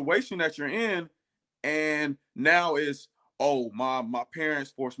the situation that you're in. And now it's, oh, my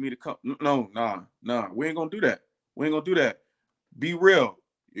parents forced me to come. No, nah. We ain't going to do that. We ain't going to do that. Be real.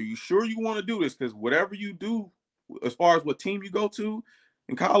 Are you sure you want to do this? Because whatever you do, as far as what team you go to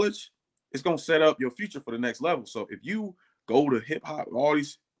in college, it's going to set up your future for the next level. So if you go to hip and hop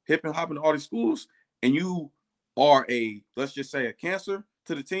in all these schools and you are let's just say a cancer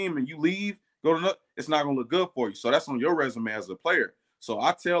to the team and you leave, go to another, it's not going to look good for you. So that's on your resume as a player. So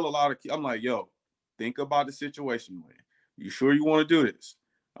I tell a lot of kids, I'm like, yo, think about the situation, man. You sure you want to do this?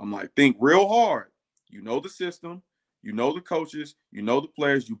 I'm like, think real hard. You know the system, you know the coaches, you know the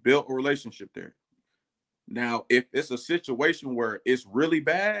players, you built a relationship there. Now, if it's a situation where it's really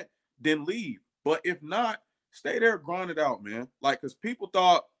bad, then leave. But if not, stay there, grind it out, man. Like, because people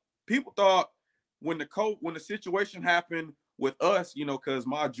thought when the situation happened with us, because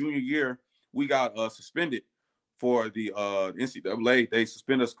my junior year, we got suspended for the NCAA. They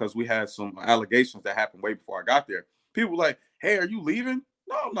suspended us because we had some allegations that happened way before I got there. People were like, hey, are you leaving?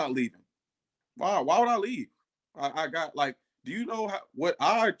 No, I'm not leaving. Why would I leave? I got like, do you know what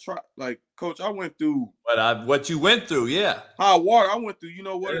I tried? Like, Coach, I went through what you went through, yeah. Hot water. I went through,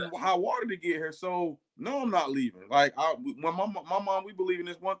 hot water to get here. So no, I'm not leaving. Like, my mom, we believe in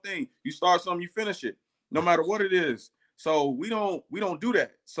this one thing: you start something, you finish it, no matter what it is. So we don't do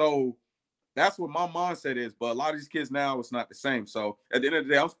that. So that's what my mindset is. But a lot of these kids now, it's not the same. So at the end of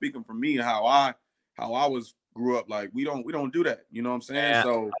the day, I'm speaking for me and how I grew up. Like, we don't do that. You know what I'm saying? Yeah.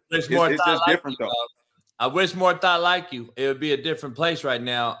 So it's just different though. I wish more thought like you. It would be a different place right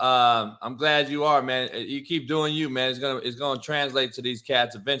now. I'm glad you are, man. You keep doing you, man. It's gonna translate to these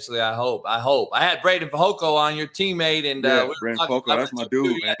cats eventually. I hope. I had Braden Fehoko on, your teammate, and Braden Fehoko, that's my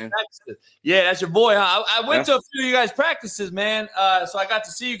dude, man. Yeah, that's your boy, huh? I went to a few of you guys' practices, man. So I got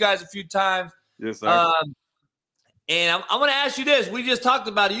to see you guys a few times. Yes, sir. And I'm going to ask you this. We just talked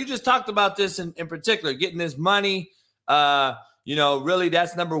about it. You just talked about this in particular, getting this money. Really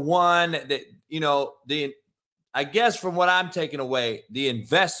that's number one. That, I guess from what I'm taking away, the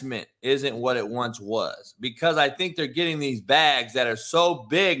investment isn't what it once was, because I think they're getting these bags that are so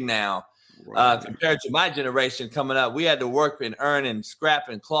big now. Right. Compared to my generation coming up, we had to work and earn and scrap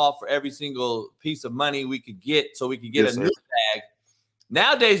and claw for every single piece of money we could get so we could get a new bag.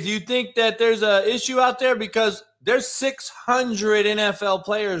 Nowadays, do you think that there's an issue out there? Because there's 600 NFL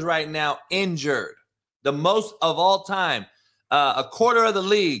players right now injured, the most of all time, a quarter of the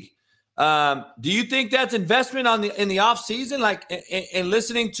league. Do you think that's investment in the off season, like in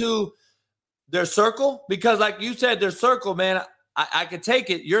listening to their circle? Because like you said, their circle, man, I could take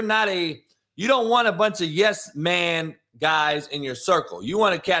it. You don't want a bunch of yes man guys in your circle. You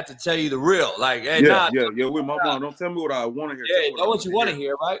want a cat to tell you the real, like, hey, with my mom. Don't tell me what I want to hear. Yeah, know what you want to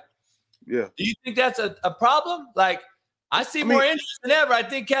hear, right? Yeah. Do you think that's a problem? Like, I see more interest than ever. I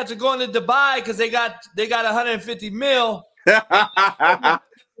think cats are going to Dubai because they got 150 mil.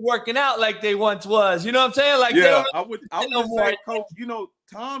 Working out like they once was. You know what I'm saying? Like, yeah, I would say, Coach,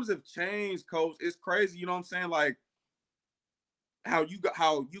 times have changed, Coach. It's crazy, you know what I'm saying? Like, how you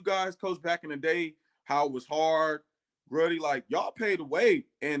guys coach back in the day, how it was hard, really, like, y'all paid the way.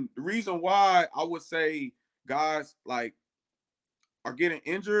 And the reason why I would say guys like are getting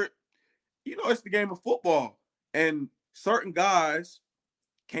injured, it's the game of football. And certain guys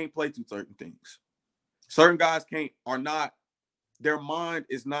can't play through certain things. Certain guys their mind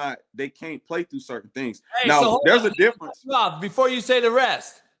is not, they can't play through certain things. Hey, now, so there's a difference. Before you say the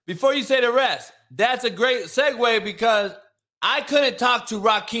rest, that's a great segue, because I couldn't talk to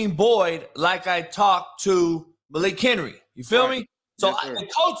Raheem Boyd like I talked to Malik Henry. You feel me? So yes, the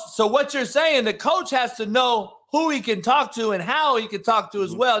coach. So what you're saying, the coach has to know who he can talk to and how he can talk to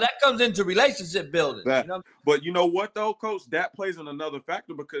as well. That comes into relationship building. But you know what, though, Coach? That plays in another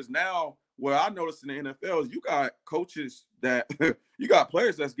factor, because now what I noticed in the NFL is you got coaches that you got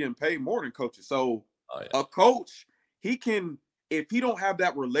players that's getting paid more than coaches. So a coach, he can, if he don't have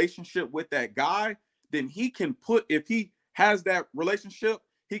that relationship with that guy, then he can if he has that relationship,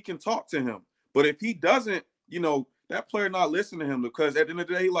 he can talk to him. But if he doesn't, that player not listening to him, because at the end of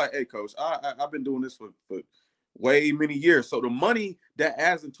the day, he like, hey, Coach, I've been doing this for way many years. So the money that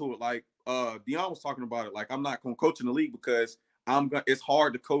adds into it, like Dion was talking about it, like, I'm not going to coach in the league because it's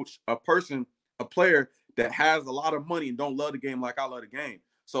hard to coach a player that has a lot of money and don't love the game like I love the game.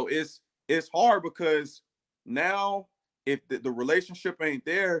 So it's hard, because now if the relationship ain't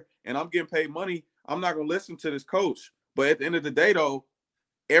there and I'm getting paid money, I'm not going to listen to this coach. But at the end of the day, though,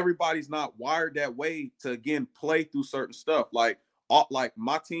 everybody's not wired that way to, again, play through certain stuff. Like my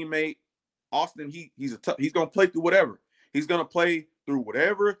teammate, Austin, he's going to play through whatever. He's going to play through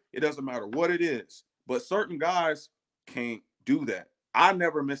whatever. It doesn't matter what it is. But certain guys can't do that. I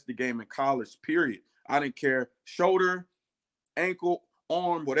never missed a game in college, period. I didn't care. Shoulder, ankle,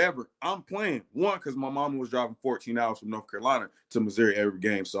 arm, whatever. I'm playing. One, because my mama was driving 14 hours from North Carolina to Missouri every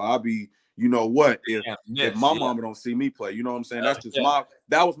game. So I'll be, if my mama don't see me play, you know what I'm saying? That's just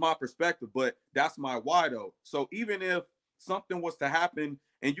that was my perspective, but that's my why, though. So even if something was to happen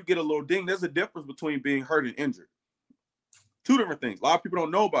and you get a little ding, there's a difference between being hurt and injured. Two different things. A lot of people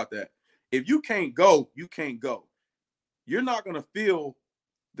don't know about that. If you can't go, you can't go. You're not going to feel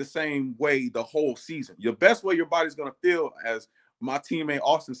the same way the whole season. Your best way your body's going to feel, as my teammate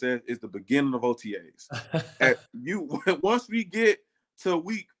Austin said, is the beginning of OTAs. Once we get to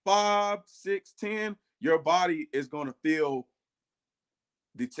week 5, 6, 10, your body is going to feel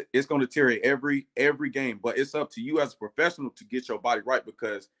it's going to deteriorate every game. But it's up to you as a professional to get your body right,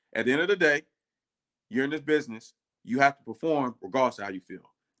 because at the end of the day, you're in this business. You have to perform regardless of how you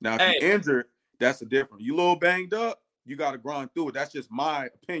feel. Now, if you're injured, that's a different. You a little banged up, you got to grind through it. That's just my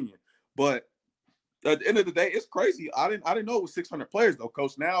opinion. But at the end of the day, it's crazy. I didn't know it was 600 players, though,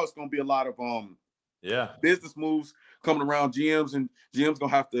 Coach. Now it's going to be a lot of business moves coming around. GMs going to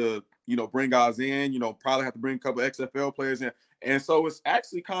have to, bring guys in, probably have to bring a couple of XFL players in. And so it's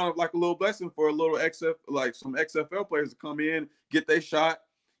actually kind of like a little blessing for a little some XFL players to come in, get their shot,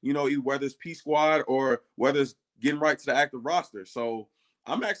 whether it's P squad or whether it's getting right to the active roster. So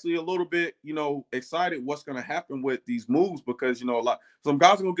I'm actually a little bit, excited what's going to happen with these moves, because, some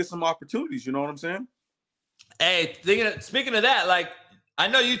guys are going to get some opportunities. You know what I'm saying? Hey, speaking of that, like, I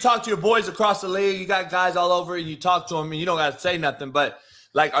know you talk to your boys across the league. You got guys all over, and you talk to them, and you don't got to say nothing. But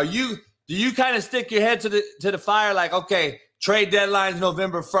like, do you kind of stick your head to the fire? Like, okay, trade deadline's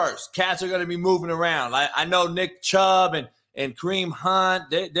November 1st. Cats are going to be moving around. I know Nick Chubb and Kareem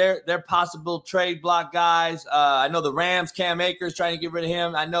Hunt, they're possible trade block guys. I know the Rams, Cam Akers, trying to get rid of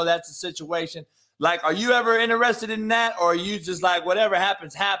him. I know that's a situation. Like, are you ever interested in that, or are you just like, whatever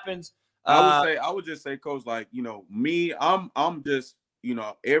happens, happens? I would just say, Coach, like, you know, me, I'm just, you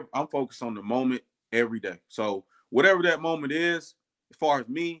know, I'm focused on the moment every day. So whatever that moment is, as far as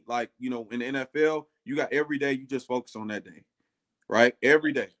me, like, you know, in the NFL, you got every day, you just focus on that day, right?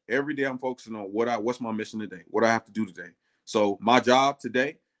 Every day I'm focusing on what's my mission today, what I have to do today. So my job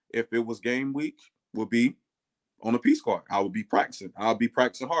today, if it was game week, would be on a P squad. I would be practicing. I'll be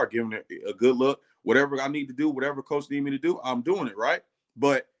practicing hard, giving it a good look. Whatever I need to do, whatever coach need me to do, I'm doing it, right?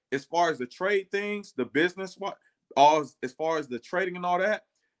 But as far as the trade things, the business, as far as the trading and all that,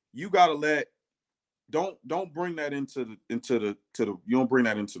 you gotta don't bring that into the you don't bring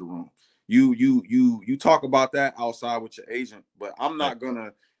that into the room. You talk about that outside with your agent, but I'm not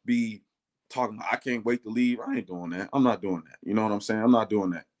gonna be talking about, I can't wait to leave. I ain't doing that. I'm not doing that. You know what I'm saying? I'm not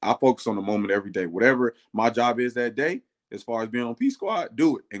doing that. I focus on the moment every day. Whatever my job is that day, as far as being on P squad,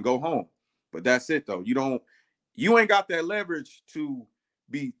 do it and go home. But that's it though. You ain't got that leverage to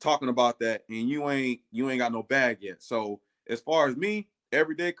be talking about that, and you ain't got no bag yet. So as far as me,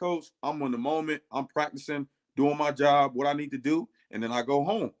 every day, Coach, I'm on the moment. I'm practicing, doing my job, what I need to do, and then I go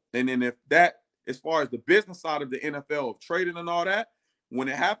home. And then if that, as far as the business side of the NFL of trading and all that, when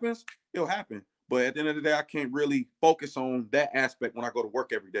it happens, it'll happen. But at the end of the day, I can't really focus on that aspect when I go to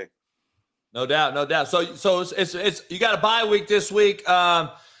work every day. No doubt, no doubt. So it's you got a bye week this week.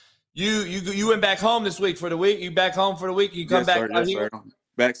 You went back home this week for the week. You back home for the week. You come back out here. Sir.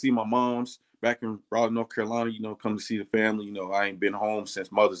 Back see my mom's back in Raleigh, North Carolina. You know, come to see the family. You know, I ain't been home since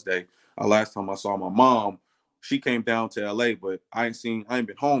Mother's Day. Last time I saw my mom, she came down to LA, but I ain't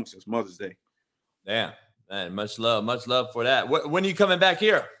been home since Mother's Day. Damn, man, much love for that. When are you coming back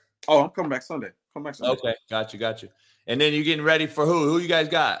here? Oh, I'm coming back Sunday. Okay, got you. And then you getting ready for who? Who you guys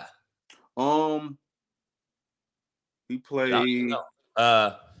got? We play. You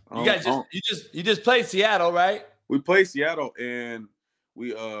guys just played Seattle, right? We played Seattle, and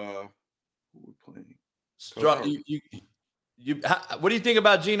we playing. Strong. What do you think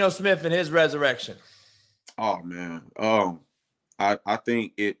about Geno Smith and his resurrection? Oh man, I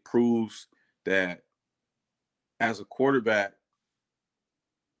think it proves that as a quarterback,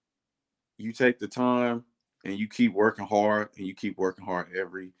 you take the time and you keep working hard,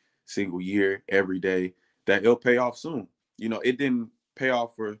 every single year, every day, that it'll pay off soon. You know, it didn't pay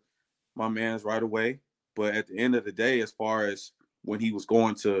off for my man's right away, but at the end of the day, as far as when he was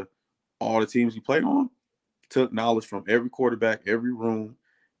going to all the teams he played on, took knowledge from every quarterback, every room,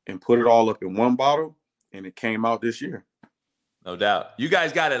 and put it all up in one bottle, and it came out this year. No doubt. You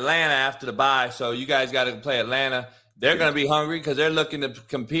guys got Atlanta after the bye, so you guys got to play Atlanta. They're going to be hungry because they're looking to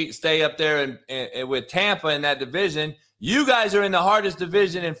compete, stay up there and with Tampa in that division. You guys are in the hardest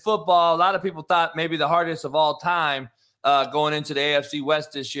division in football. A lot of people thought maybe the hardest of all time going into the AFC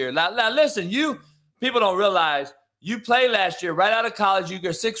West this year. Now listen, people don't realize you played last year right out of college. You got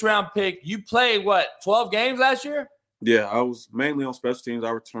a 6th-round pick. You played, 12 games last year? Yeah, I was mainly on special teams. I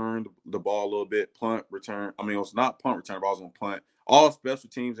returned the ball a little bit, punt return. I mean, it was not punt return, but I was on punt. All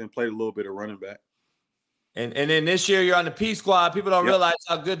special teams, and played a little bit of running back. And then this year you're on the P squad. People don't realize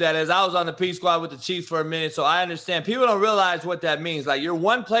how good that is. I was on the P squad with the Chiefs for a minute, so I understand. People don't realize what that means. Like, you're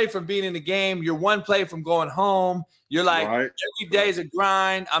one play from being in the game. You're one play from going home. You're like, every day is a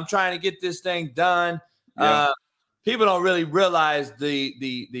grind. I'm trying to get this thing done. Yeah. People don't really realize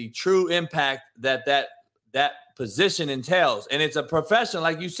the true impact that position entails. And it's a profession.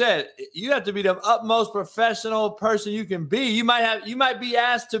 Like you said, you have to be the utmost professional person you can be. You might be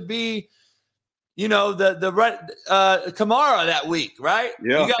asked to be, the Kamara that week, right?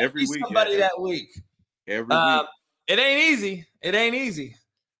 Yeah, you got every week. Somebody that week. Every week. It ain't easy.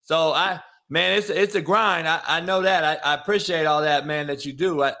 So it's a grind. I know that. I appreciate all that, man, that you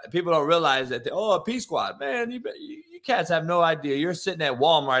do. People don't realize that. A P squad, man. You cats have no idea. You're sitting at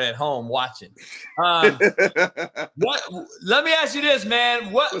Walmart at home watching. Let me ask you this,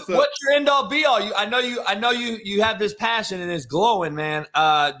 man. What's your end all be all? I know you have this passion and it's glowing, man.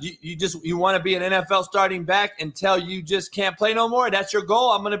 You want to be an NFL starting back until you just can't play no more. That's your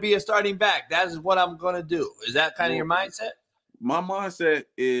goal. I'm going to be a starting back. That is what I'm going to do. Is that kind of your mindset? My mindset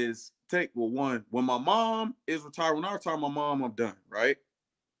is when my mom is retired. When I retire my mom, I'm done, right?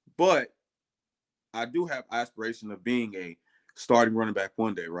 But I do have aspiration of being a starting running back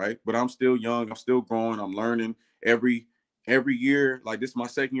one day, right? But I'm still young. I'm still growing. I'm learning every year. Like, this is my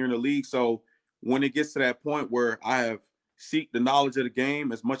 2nd year in the league. So when it gets to that point where I have seek the knowledge of the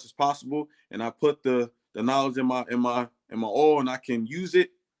game as much as possible, and I put the knowledge in my oil, and I can use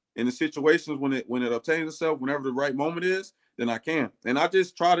it in the situations when it obtains itself, whenever the right moment is, then I can. And I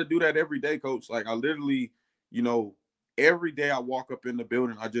just try to do that every day, Coach. Like, I literally, every day I walk up in the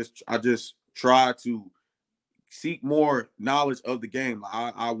building, I just try to seek more knowledge of the game.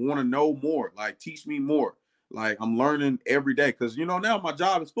 I want to know more. Like, teach me more. Like, I'm learning every day because, you know, now my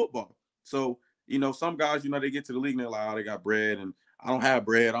job is football. So, you know, some guys, you know, they get to the league and they're like, oh, they got bread and I don't have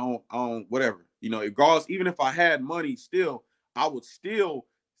bread. I don't, whatever. You know, regardless, even if I had money still, I would still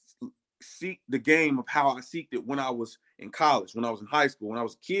seek the game of how I seeked it when I was in college, when I was in high school, when I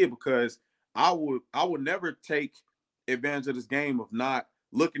was a kid, because I would never take advantage of this game of not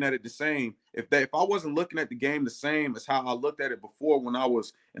looking at it the same. If I wasn't looking at the game the same as how I looked at it before when I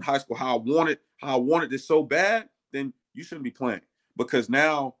was in high school, how I wanted this so bad, then you shouldn't be playing, because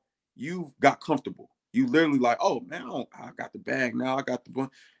now you've got comfortable. You literally like, oh man, I got the bag now. I got the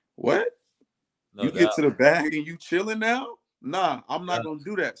what? No you doubt. Get to the bag and you chilling now? Nah, I'm not gonna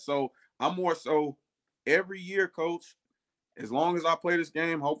do that. So I'm more so every year, coach, as long as I play this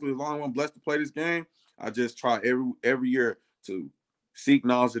game, hopefully as long as I'm blessed to play this game, I just try every year to seek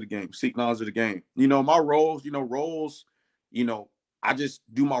knowledge of the game, You know, my roles, I just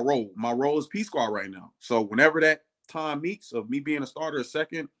do my role. My role is P Squad right now. So whenever that time meets of me being a starter, a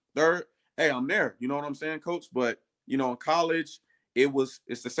second, third, hey, I'm there. You know what I'm saying, coach? But, you know, in college,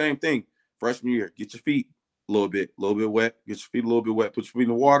 it's the same thing. Freshman year, get your feet a little bit wet, get your feet a little bit wet, put your feet in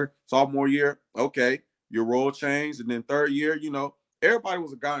the water. Sophomore year, okay, your role changed. And then third year, you know, everybody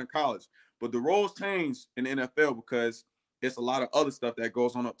was a guy in college. But the roles changed in the NFL because it's a lot of other stuff that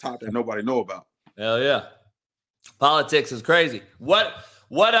goes on up top that nobody know about. Hell yeah. Politics is crazy. What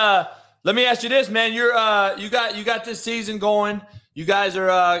let me ask you this, man. You got this season going. You guys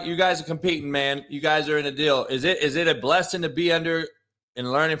are competing, man. You guys are in a deal. Is it a blessing to be under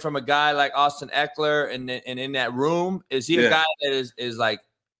and learning from a guy like Austin Ekeler and in that room? Is he a guy that is like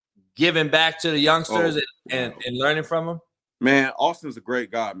giving back to the youngsters and learning from them? Man, Austin's a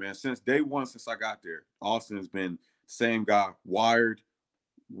great guy, man. Since day one, since I got there, Austin has been the same guy, wired,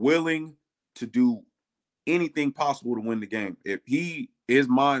 willing to do anything possible to win the game. If his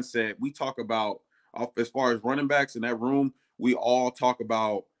mindset, we talk about, as far as running backs in that room, we all talk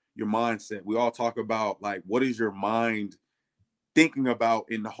about your mindset. We all talk about, like, what is your mind thinking about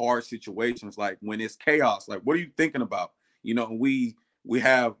in the hard situations? Like when it's chaos, like, what are you thinking about? You know, we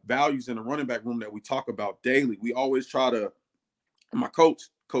have values in the running back room that we talk about daily. We always try to, my coach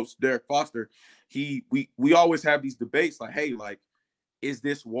Derek Foster, we always have these debates like, hey, like, is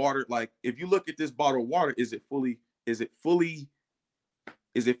this water, like, if you look at this bottle of water, is it fully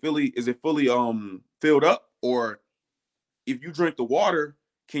filled up? Or if you drink the water,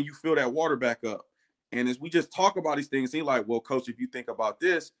 can you fill that water back up? And as we just talk about these things, he's like, well, coach, if you think about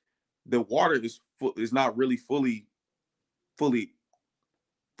this, the water is not really fully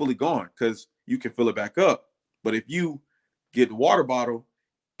gone, because you can fill it back up. But if you get the water bottle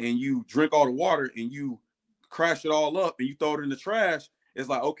and you drink all the water and you crash it all up and you throw it in the trash, it's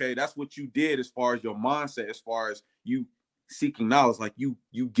like, okay, that's what you did as far as your mindset, as far as you seeking knowledge, like you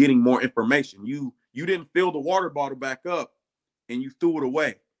getting more information. You didn't fill the water bottle back up and you threw it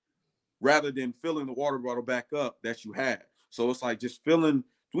away, rather than filling the water bottle back up that you had. So it's like just filling.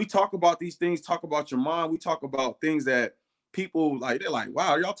 We talk about these things, talk about your mind. We talk about things that people like, they're like,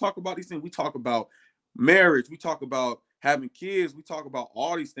 wow, y'all talk about these things. We talk about marriage. We talk about having kids. We talk about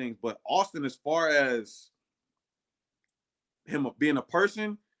all these things. But Austin, as far as him being a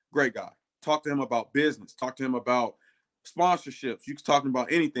person, great guy. Talk to him about business. Talk to him about sponsorships. You can talk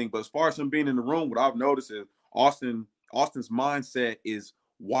about anything. But as far as him being in the room, what I've noticed is Austin's mindset is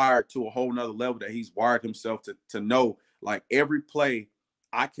wired to a whole nother level, that he's wired himself to know, like, every play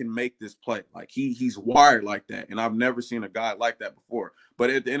I can make this play. Like he's wired like that. And I've never seen a guy like that before. But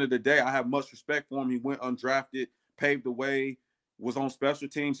at the end of the day, I have much respect for him. He went undrafted, paved the way, was on special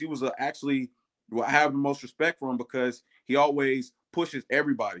teams. He was I have the most respect for him because he always pushes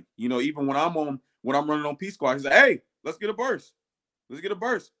everybody. You know, even when I'm running on P Squad, he's like, hey, let's get a burst. But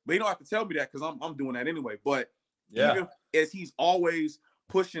he don't have to tell me that because I'm doing that anyway. But even as he's always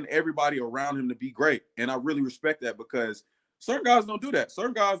pushing everybody around him to be great. And I really respect that, because certain guys don't do that.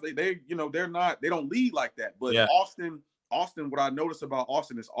 Certain guys, they don't lead like that. But Austin, what I notice about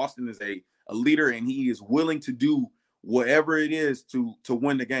Austin is a leader, and he is willing to do whatever it is to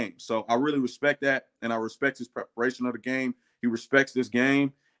win the game. So I really respect that, and I respect his preparation of the game. He respects this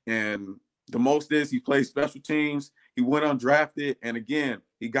game, and the most is he plays special teams. He went undrafted, and again,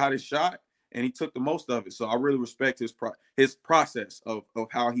 he got his shot, and he took the most of it. So I really respect his process of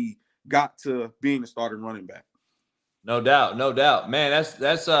how he got to being a starting running back. No doubt, man.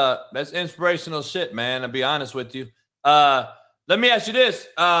 That's inspirational shit, man. I'll be honest with you. Let me ask you this: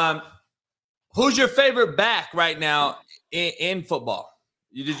 who's your favorite back right now in football?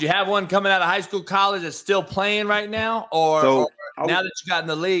 Did you have one coming out of high school, college that's still playing right now, or now that you got in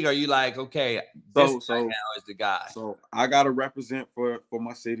the league, are you like, okay, this guy now is the guy? So I got to represent for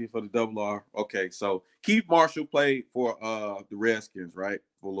my city, for the Double R. Okay, so Keith Marshall played for the Redskins, right,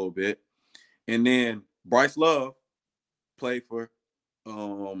 for a little bit. And then Bryce Love played for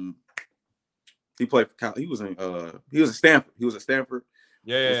he was at Stanford. He was at Stanford.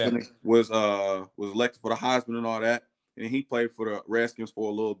 Was elected for the Heisman and all that. And he played for the Redskins for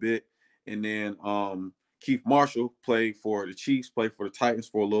a little bit. And then Keith Marshall played for the Chiefs, played for the Titans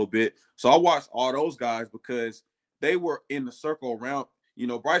for a little bit. So I watched all those guys because they were in the circle around.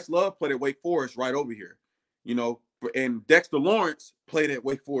 Bryce Love played at Wake Forest right over here. And Dexter Lawrence played at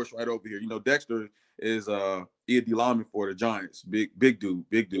Wake Forest right over here. Dexter is D lineman for the Giants. Big dude.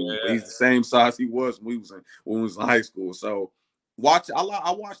 Yeah. He's the same size he was when we was in high school. So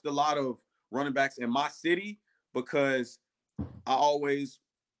I watched a lot of running backs in my city because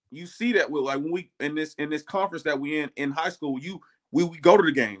you see that when we in this conference that we in high school, we go to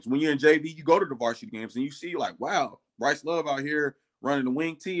the games. When you're in JV, you go to the varsity games and you see like, wow, Bryce Love out here running the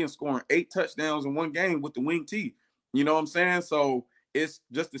wing T and scoring 8 touchdowns in one game with the wing T. You know what I'm saying? So it's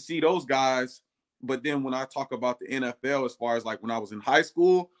just to see those guys. But then when I talk about the NFL, as far as like when I was in high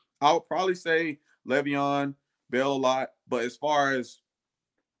school, I would probably say Le'Veon Bell a lot. But as far as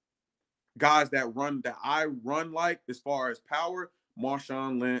guys that I run like, as far as power,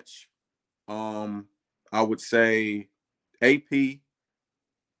 Marshawn Lynch, I would say AP,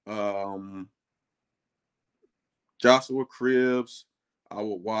 Joshua Cribbs, I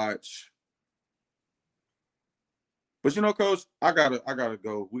would watch. But Coach, I gotta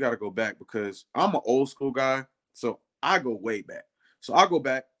go. We gotta go back because I'm an old school guy, so I go way back. So I go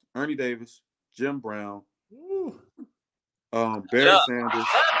back, Ernie Davis, Jim Brown, Barry Sanders,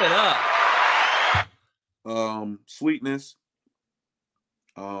 Sweetness.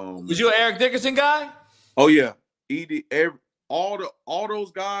 Was you an Eric Dickerson guy? Oh yeah, all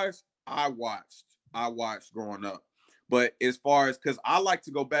those guys I watched growing up. But as far as because I like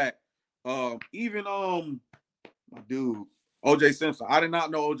to go back, even my dude OJ Simpson. I did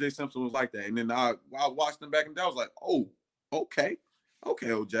not know OJ Simpson was like that, and then I watched him back in the day. I was like, oh, okay,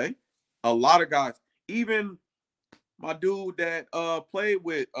 OJ. A lot of guys, even my dude that played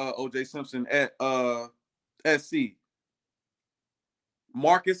with OJ Simpson at SC.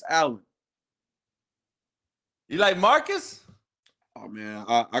 Marcus Allen. You like Marcus? Oh man,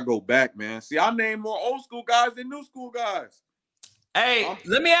 I go back, man. See, I name more old school guys than new school guys. Hey,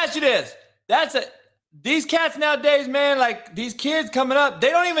 let me ask you this. These cats nowadays, man, like these kids coming up,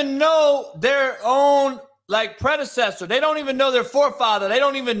 they don't even know their own like predecessor. They don't even know their forefather. They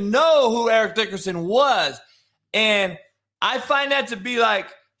don't even know who Eric Dickerson was. And I find that to be like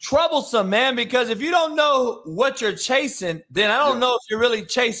troublesome, man, because if you don't know what you're chasing, then I don't know if you're really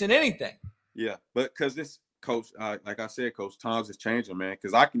chasing anything. Yeah, but because this coach, like I said, Coach, times is changing, man,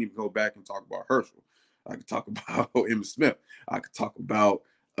 because I can even go back and talk about Herschel. I could talk about Emmitt Smith. I could talk about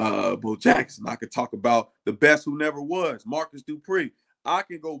Bo Jackson. I could talk about the best who never was, Marcus Dupree. I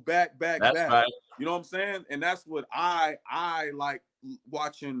can go back. Right. You know what I'm saying? And that's what I like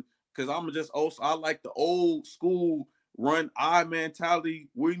watching because I'm just also I like the old school run eye mentality.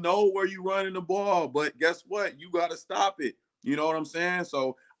 We know where you running the ball, but guess what? You got to stop it. You know what I'm saying?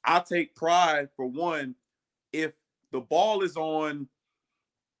 So I take pride for one, if the ball is on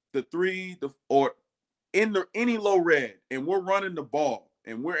the 3, or in any low red, and we're running the ball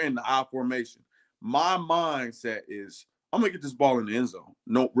and we're in the I formation, my mindset is I'm gonna get this ball in the end zone.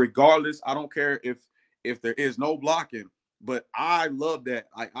 No, regardless, I don't care if there is no blocking. But I love that.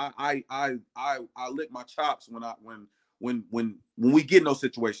 I lick my chops when we get in those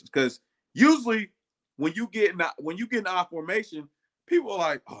situations, because usually when you get in I formation, people are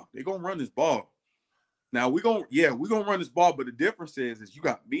like, oh, they're gonna run this ball. Now we're gonna run this ball, but the difference is you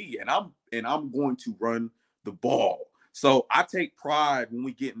got me and I'm going to run the ball. So I take pride when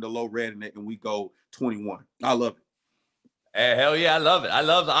we get in the low red and we go 21. I love it. Hey, hell yeah, I love it. I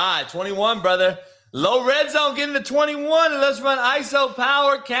love the 21, brother. Low red zone, get into 21, and let's run ISO,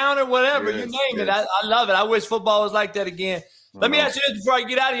 power, counter, whatever. You name it. I love it. I wish football was like that again. Let me ask you this before I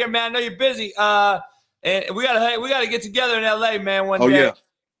get out of here, man. I know you're busy. And we gotta get together in LA, man, one day.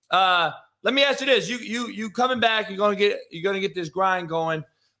 Yeah. Let me ask you this. You coming back, you're gonna get this grind going.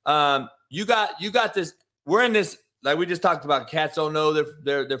 You got this. We're in this, like we just talked about, cats don't know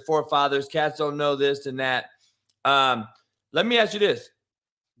their forefathers, cats don't know this and that. Let me ask you this.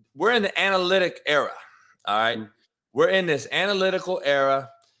 We're in the analytic era, all right? Mm-hmm. We're in this analytical era.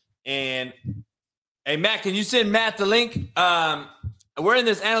 And, hey, Matt, can you send Matt the link? We're in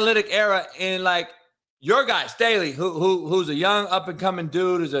this analytic era, and, like, your guy, Staley, who's a young up-and-coming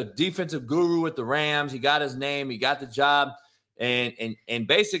dude, who's a defensive guru with the Rams. He got his name. He got the job. And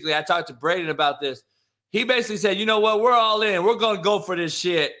basically, I talked to Braden about this. He basically said, you know what, we're all in. We're going to go for this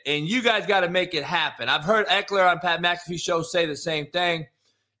shit, and you guys got to make it happen. I've heard Eckler on Pat McAfee's show say the same thing.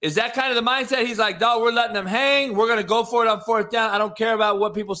 Is that kind of the mindset? He's like, dog, we're letting them hang. We're going to go for it on fourth down. I don't care about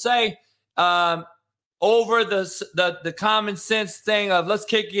what people say. Over the common sense thing of let's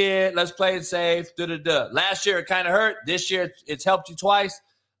kick it, let's play it safe, Last year, it kind of hurt. This year, it's helped you twice.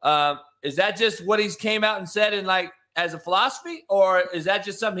 Is that just what he's came out and said in like as a philosophy, or is that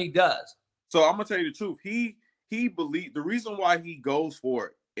just something he does? So I'm gonna tell you the truth. He believes the reason why he goes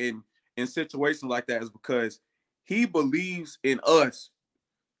for it in situations like that is because he believes in us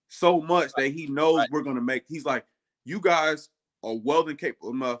so much that he knows we're gonna make. He's like, you guys are well and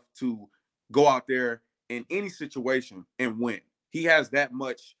capable enough to go out there in any situation and win. He has that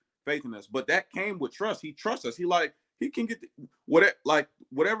much faith in us, but that came with trust. He trusts us. He can get whatever.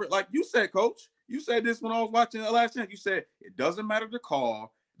 Like you said, Coach. You said this when I was watching the last chance. You said it doesn't matter the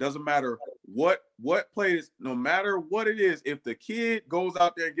call. Doesn't matter what plays, no matter what it is, if the kid goes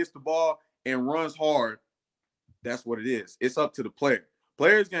out there and gets the ball and runs hard, that's what it is. It's up to the player.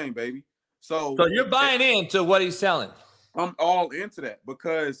 Player's game, baby. So you're buying into what he's selling. I'm all into that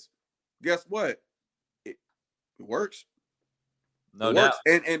because guess what? It works. No doubt.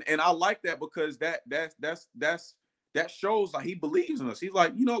 And I like that because that shows like he believes in us. He's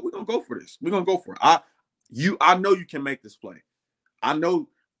like, you know, we're gonna go for this. We're gonna go for it. I know you can make this play. I know.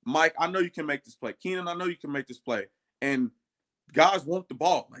 Mike, I know you can make this play. Keenan, I know you can make this play. And guys want the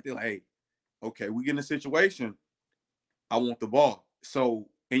ball. Like they're like, hey, okay, we get in a situation. I want the ball. So,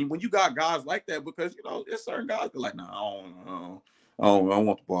 and when you got guys like that, because you know, there's certain guys that are like, no, I don't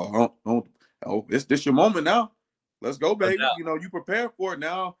want the ball. This your moment now. Let's go, baby. You know, you prepare for it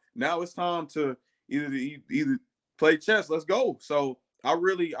now. Now it's time to either play chess. Let's go. So I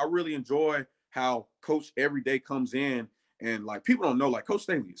really enjoy how Coach every day comes in. And like people don't know, like Coach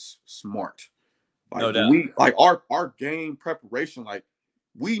Staley is smart. Like no doubt. We like our game preparation, like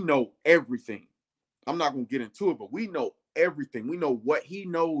we know everything. I'm not gonna get into it, but we know everything. We know what he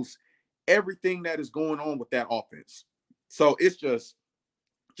knows, everything that is going on with that offense. So it's just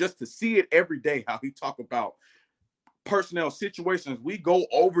to see it every day, how he talk about personnel situations. We go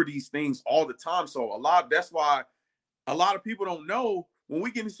over these things all the time. So that's why a lot of people don't know when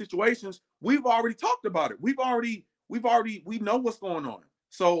we get in situations, we've already talked about it. We know what's going on.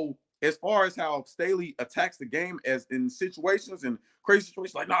 So as far as how Staley attacks the game as in situations and crazy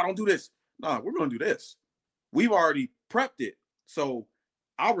situations, like, no, don't do this. No, we're going to do this. We've already prepped it. So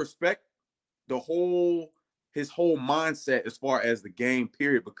I respect his whole mindset as far as the game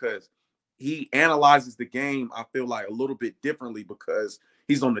period, because he analyzes the game, I feel like, a little bit differently because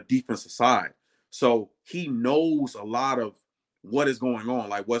he's on the defensive side. So he knows a lot of what is going on.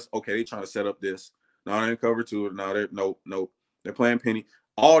 Like they're trying to set up this. No, they didn't cover two. No, they're playing penny.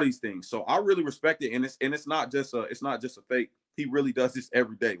 All these things. So I really respect it, and it's not just a fake. He really does this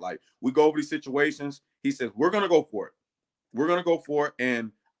every day. Like we go over these situations. He says we're gonna go for it. We're gonna go for it,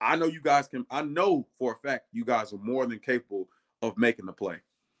 and I know you guys can. I know for a fact you guys are more than capable of making the play.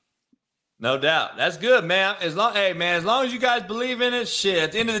 No doubt. That's good, man. As long as you guys believe in it, shit.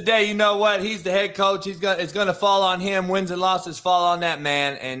 At the end of the day, you know what? He's the head coach. It's gonna fall on him. Wins and losses fall on that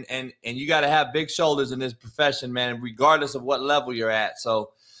man. And you got to have big shoulders in this profession, man, regardless of what level you're at.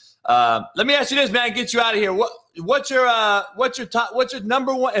 So, let me ask you this, man. Get you out of here. What's your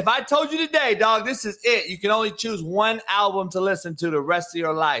number one? If I told you today, dog, this is it. You can only choose one album to listen to the rest of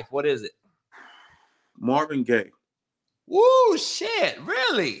your life. What is it? Marvin Gaye. Woo, shit!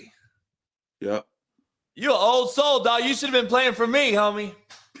 Really? Yep. You an old soul, dog. You should have been playing for me, homie.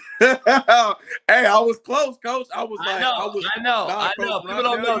 Hey, I was close, Coach. I know. People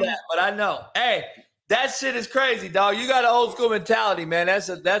don't know that, but I know. Hey, that shit is crazy, dog. You got an old school mentality, man.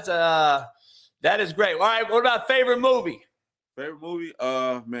 That is great. All right, what about favorite movie? Favorite movie?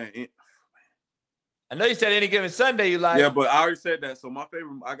 Man. I know you said Any Given Sunday you like. Yeah, but I already said that. So my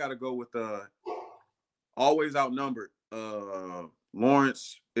favorite, I got to go with Always Outnumbered.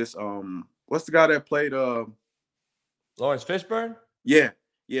 Lawrence is what's the guy that played Lawrence Fishburne? Yeah.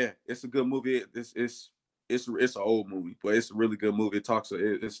 It's a good movie. It's an old movie, but it's a really good movie.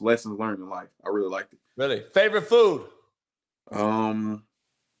 It's lessons learned in life. I really liked it. Really? Favorite food?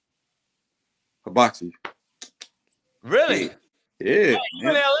 Hibachi. Really? Yeah. You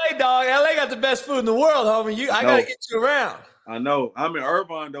in LA, dog. LA got the best food in the world, homie. I gotta get you around. I know. I'm in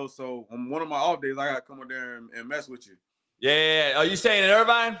Irvine though, so on one of my off days, I gotta come over there and mess with you. Yeah. Are you staying in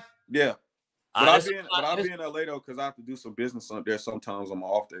Irvine? Yeah. But I'll be in LA though, because I have to do some business up there sometimes on my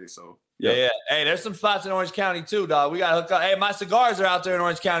off day. So yeah. Hey, there's some spots in Orange County too, dog. We gotta hook up. Hey, my cigars are out there in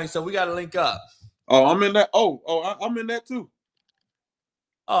Orange County, so we gotta link up. Oh, I'm in that. I'm in that too.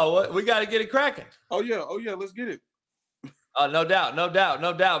 Oh, we got to get it cracking. Oh yeah, let's get it. No doubt,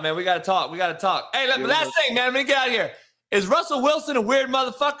 man. We got to talk. Hey, last thing, man. Let me get out of here. Is Russell Wilson a weird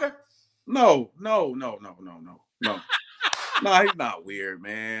motherfucker? No. No, he's not weird,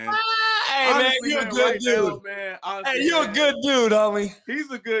 man. Hey, honestly, man, you're a good dude. Man. Honestly, hey, you're a good dude, homie. He's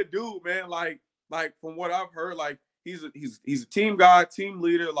a good dude, man. Like from what I've heard, like he's a team guy, team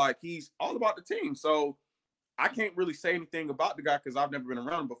leader. Like he's all about the team. So I can't really say anything about the guy because I've never been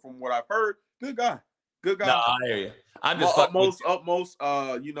around him. But from what I've heard, good guy. No, I hear you. I'm just utmost.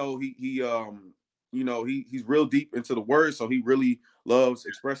 He's real deep into the word, so he really loves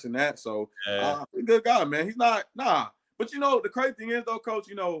expressing that. So he's a good guy, man. He's not But the crazy thing is though, Coach,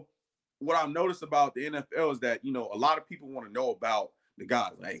 what I've noticed about the NFL is that, a lot of people want to know about the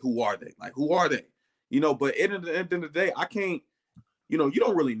guys. Like, who are they? But at the end of the day, I can't, you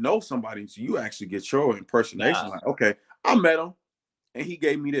don't really know somebody until you actually get your impersonation. Like, okay, I met him and he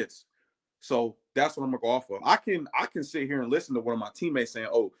gave me this. So that's what I'm gonna go off of. I can sit here and listen to one of my teammates saying,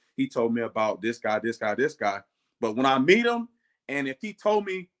 oh, he told me about this guy. But when I meet him, and if he told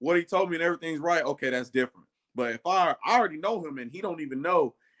me what he told me and everything's right, okay, that's different. But if I already know him and he don't even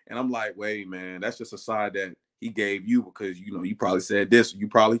know, and I'm like, wait, man, that's just a side that he gave you because, you probably said this, or you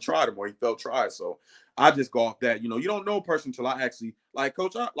probably tried him or he felt tried. So I just go off that. You don't know a person until I actually, like,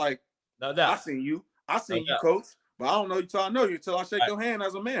 Coach, no doubt. I seen you, Coach. But I don't know you till I know you, until I shake your hand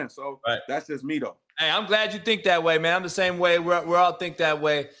as a man. So that's just me, though. Hey, I'm glad you think that way, man. I'm the same way. We're all think that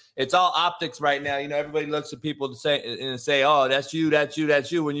way. It's all optics right now. Everybody looks at people to say, oh, that's you.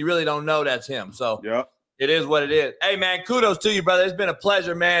 When you really don't know that's him. So it is what it is. Hey, man, kudos to you, brother. It's been a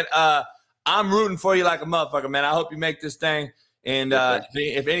pleasure, man. I'm rooting for you like a motherfucker, man. I hope you make this thing. And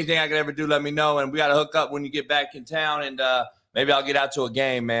if anything I can ever do, let me know. And we got to hook up when you get back in town. And maybe I'll get out to a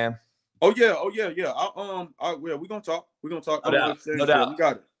game, man. Oh yeah. We're gonna talk. No doubt. We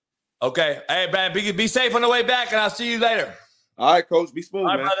got it. Okay. Hey, man, be safe on the way back, and I'll see you later. All right, Coach. Be smooth, all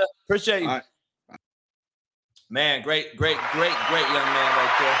right, man. Brother. Appreciate you. All right. Man, great young man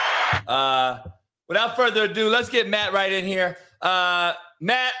right there. Without further ado, let's get Matt right in here.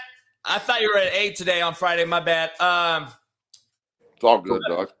 Matt, I thought you were at 8 today on Friday. My bad. It's all good,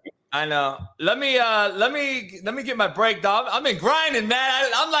 dog. I know. Let me get my break, dog. I've been grinding,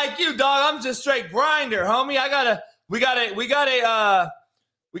 man. I'm like you, dog. I'm just straight grinder, homie. We got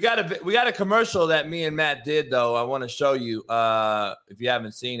a commercial that me and Matt did, though. I want to show you if you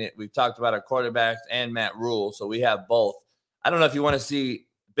haven't seen it. We've talked about our quarterbacks and Matt Rule, so we have both. I don't know if you want to see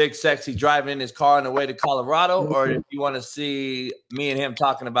Big Sexy driving in his car on the way to Colorado, or if you want to see me and him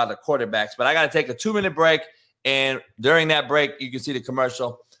talking about the quarterbacks. But I got to take a 2-minute break, and during that break, you can see the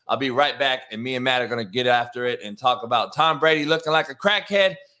commercial. I'll be right back, and me and Matt are going to get after it and talk about Tom Brady looking like a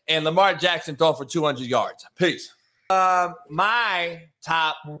crackhead and Lamar Jackson throwing for 200 yards. Peace. My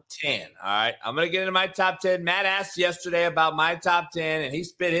top 10. All right. I'm going to get into my top 10. Matt asked yesterday about my top 10, and he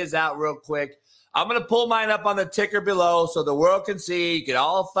spit his out real quick. I'm going to pull mine up on the ticker below so the world can see. You can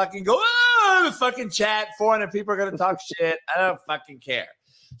all fucking go, fucking chat. 400 people are going to talk shit. I don't fucking care.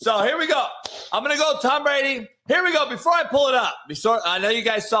 So here we go. I'm going to go Tom Brady. Here we go. Before I pull it up, I know you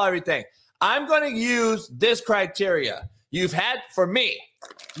guys saw everything. I'm going to use this criteria. You've had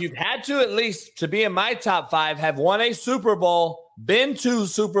to at least, to be in my top 5, have won a Super Bowl, been to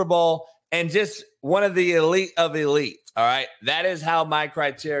Super Bowl, and just one of the elite of elite. All right. That is how my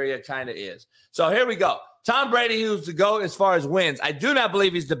criteria kind of is. So here we go. Tom Brady, who's the GOAT as far as wins. I do not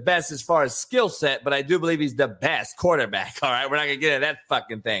believe he's the best as far as skill set, but I do believe he's the best quarterback. All right. We're not going to get into that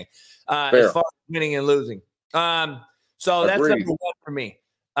fucking thing as far as winning and losing. So that's number 1 for me.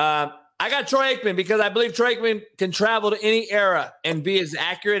 I got Troy Aikman because I believe Troy Aikman can travel to any era and be as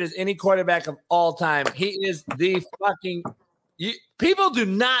accurate as any quarterback of all time. He is the fucking people do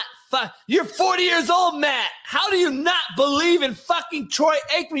not You're 40 years old, Matt. How do you not believe in fucking Troy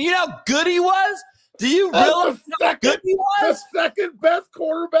Aikman? You know how good he was? Do you realize how good he was? The second best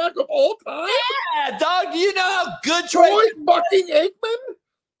quarterback of all time? Yeah, dog. Do you know how good Troy fucking Aikman?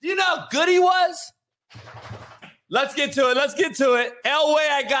 Do you know how good he was? Let's get to it. Elway,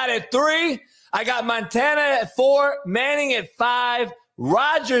 I got at 3. I got Montana at 4. Manning at 5.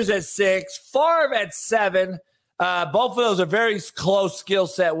 Rodgers at 6. Favre at 7. Both of those are very close skill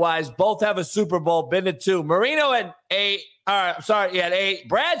set wise. Both have a Super Bowl. Been to 2. Marino at 8. At 8.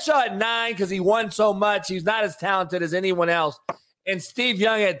 Bradshaw at 9 because he won so much. He's not as talented as anyone else. And Steve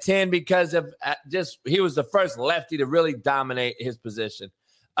Young at 10 because of he was the first lefty to really dominate his position.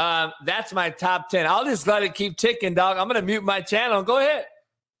 That's my top 10. I'll just let it keep ticking, dog. I'm going to mute my channel. Go ahead.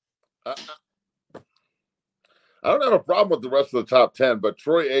 I don't have a problem with the rest of the top 10, but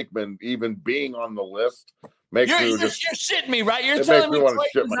Troy Aikman even being on the list Makes You're me just shitting me, right? You're it telling makes me me wanna Troy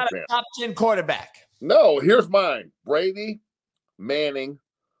shit Aikman's my not a pants. top 10 quarterback. no. Here's mine: Brady, Manning,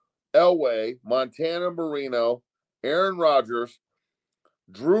 Elway, Montana Marino, Aaron Rodgers,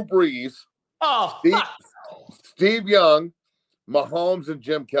 Drew Brees, Oh, Steve, fuck. Steve Young, Mahomes, and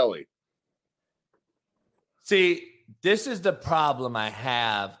Jim Kelly. See, this is the problem I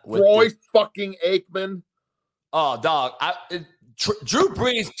have with Troy this. fucking Aikman. Oh, dog. Drew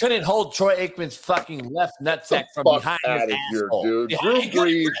Brees couldn't hold Troy Aikman's fucking left nutsack from Fuck behind out his of here, asshole. dude. Yeah, Drew he couldn't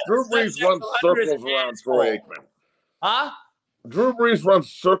Brees put his nutsack runs under his circles around Troy asshole. Aikman. Huh? Drew Brees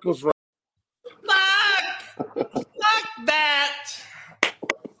runs circles around. Fuck that.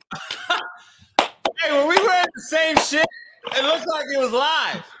 Hey, when we were in the same shit, it looked like it was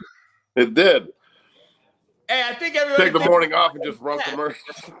live. It did. Hey, I think everybody Take the thinks- morning off and just run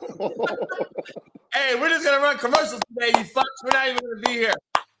commercials. Hey, we're just gonna run commercials today, you fucks. We're not even gonna be here.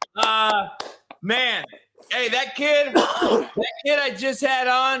 Man. Hey, that kid I just had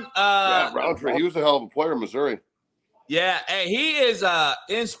on. Yeah, Roundtree. He was a hell of a player in Missouri. Yeah, hey, he is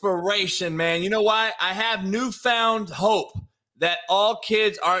inspiration, man. You know why? I have newfound hope that all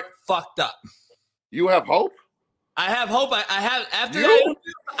kids aren't fucked up. You have hope? I have hope. I have after You? that.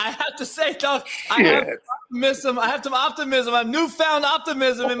 I have to say, dog. I have Shit. optimism. I have some optimism. I have newfound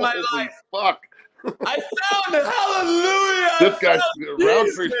optimism in my Holy life. fuck. I found it. Hallelujah. This I guy, found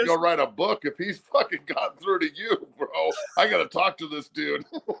Roundtree, Jesus. should go write a book if he's fucking gotten through to you, bro. I got to talk to this dude.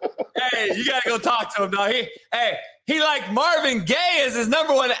 Hey, you gotta go talk to him, dog. He like Marvin Gaye is his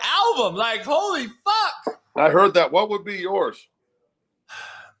number one album. Like, holy fuck. I heard that. What would be yours?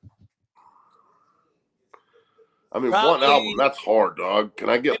 I mean, Probably one album, that's hard, dog. Can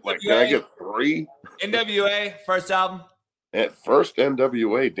I get three? NWA, first album. At first,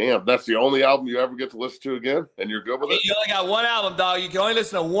 NWA, damn. That's the only album you ever get to listen to again? And you're good with it? You only got one album, dog. You can only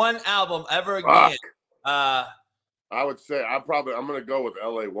listen to one album ever again. Fuck. I would say I'm going to go with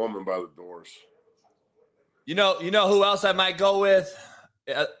LA Woman by the Doors. You know who else I might go with?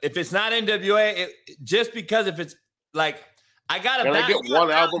 If it's not NWA, just because if it's like, I got to. Can I get one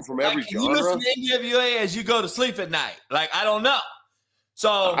album from every genre? You listen to NWA as you go to sleep at night. Like, I don't know. So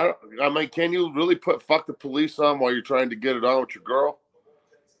I mean, can you really put "Fuck the Police" on while you're trying to get it on with your girl?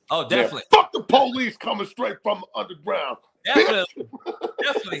 Oh, definitely. Yeah, fuck the police coming straight from the underground. Definitely.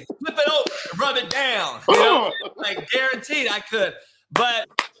 Definitely. Flip it over, rub it down. You know? Like, guaranteed I could. But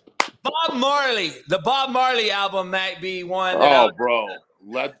Bob Marley, the Bob Marley album might be one. Bro.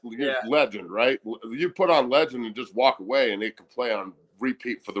 Legend, right? You put on Legend and just walk away and it can play on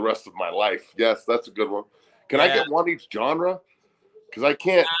repeat for the rest of my life. Yes, that's a good one. Can I get one each genre? Because I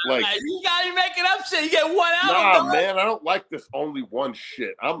can't, you got to make it up shit. You get one album. Nah, man, I don't like this only one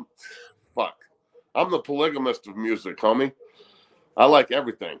shit. I'm the polygamist of music, homie. I like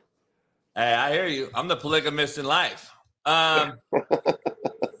everything. Hey, I hear you. I'm the polygamist in life.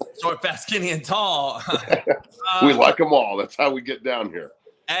 Short, fast, skinny, and tall. We like them all. That's how we get down here.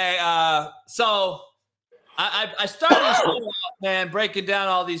 Hey, so I started the show off, man, breaking down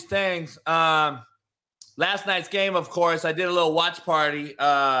all these things. Last night's game, of course, I did a little watch party,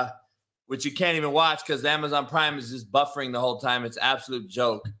 which you can't even watch because Amazon Prime is just buffering the whole time. It's an absolute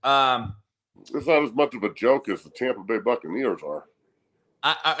joke. It's not as much of a joke as the Tampa Bay Buccaneers are.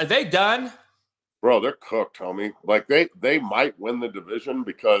 Are they done? Bro, they're cooked, homie. Like, they might win the division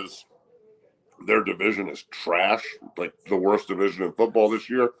because their division is trash, like the worst division in football this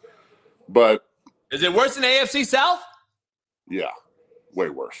year. But is it worse than AFC South? Yeah, way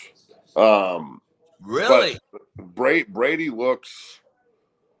worse. Really? Brady looks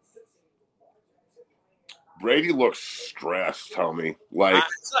stressed, homie. Like,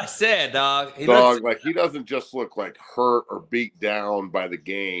 that's what I said, dog. He doesn't just look like hurt or beat down by the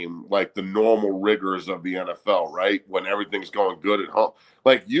game, like the normal rigors of the NFL, right? When everything's going good at home.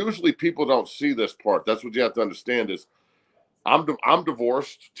 Like, usually people don't see this part. That's what you have to understand is I'm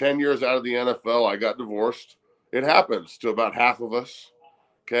divorced, 10 years out of the NFL. I got divorced. It happens to about half of us.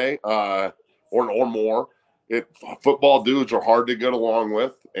 Okay. Or more. Football dudes are hard to get along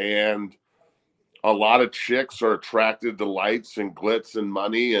with, and a lot of chicks are attracted to lights and glitz and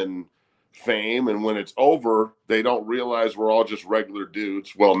money and fame. And when it's over, they don't realize we're all just regular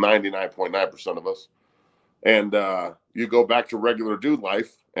dudes. Well, 99.9% of us. And you go back to regular dude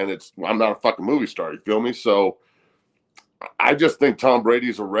life, and I'm not a fucking movie star. You feel me? So I just think Tom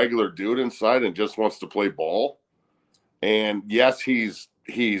Brady's a regular dude inside and just wants to play ball. And yes, he's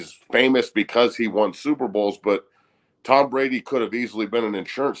famous because he won Super Bowls, but Tom Brady could have easily been an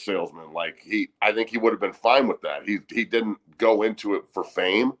insurance salesman. Like, I think he would have been fine with that. He didn't go into it for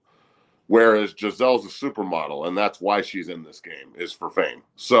fame, whereas Gisele's a supermodel, and that's why she's in this game, is for fame.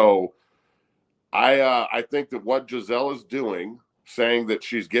 So I think that what Gisele is doing, saying that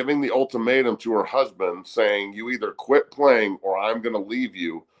she's giving the ultimatum to her husband, saying you either quit playing or I'm going to leave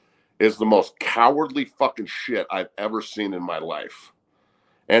you, is the most cowardly fucking shit I've ever seen in my life.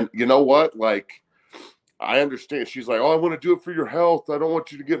 And you know what? Like, I understand. She's like, oh, I want to do it for your health. I don't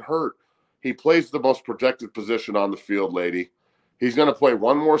want you to get hurt. He plays the most protected position on the field, lady. He's going to play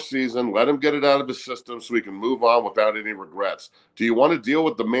one more season. Let him get it out of his system so he can move on without any regrets. Do you want to deal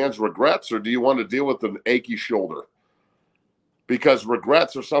with the man's regrets or do you want to deal with an achy shoulder? Because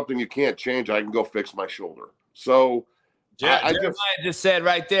regrets are something you can't change. I can go fix my shoulder. So Jeremiah just said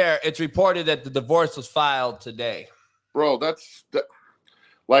right there, it's reported that the divorce was filed today. Bro,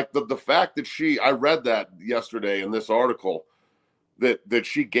 like the fact that I read that yesterday in this article, that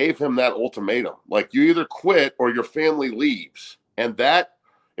she gave him that ultimatum. Like, you either quit or your family leaves. And that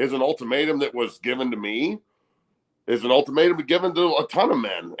is an ultimatum that was given to me, is an ultimatum given to a ton of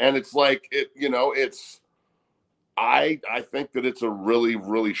men. And it's like, I think that it's a really,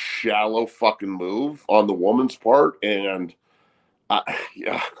 really shallow fucking move on the woman's part. And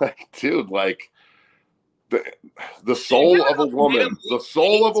dude, like the soul of a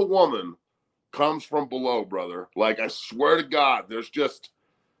woman comes from below, brother. Like, I swear to God, there's just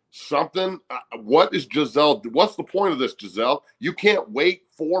something. What is Gisele? What's the point of this, Gisele? You can't wait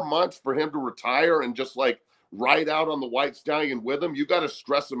 4 months for him to retire and just like ride out on the white stallion with him. You got to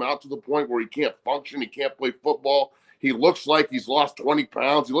stress him out to the point where he can't function. He can't play football. He looks like he's lost 20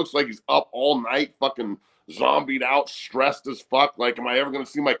 pounds. He looks like he's up all night, fucking zombied out, stressed as fuck. Like, am I ever going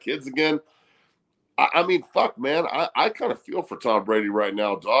to see my kids again? I mean, fuck, man. I kind of feel for Tom Brady right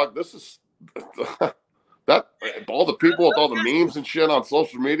now, dog. This is that all the people with all the memes and shit on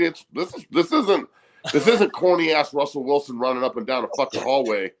social media. This isn't corny ass Russell Wilson running up and down a fucking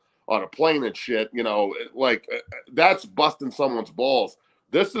hallway on a plane and shit. You know, like that's busting someone's balls.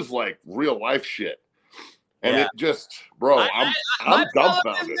 This is like real life shit. And it just, bro, I'm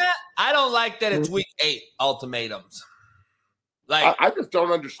dumbfounded. I don't like that it's week 8 ultimatums. Like, I just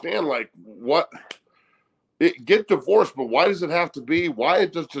don't understand, like, what get divorced, but why does it have to be? Why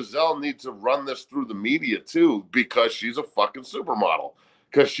does Gisele need to run this through the media too? Because she's a fucking supermodel.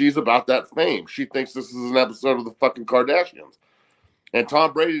 Because she's about that fame. She thinks this is an episode of the fucking Kardashians. And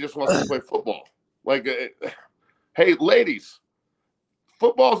Tom Brady just wants to play football. Like, hey, ladies,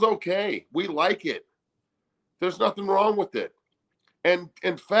 football's okay. We like it. There's nothing wrong with it. And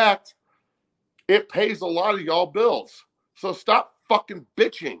in fact, it pays a lot of y'all bills. So stop fucking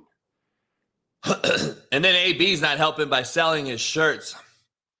bitching. And then AB's not helping by selling his shirts.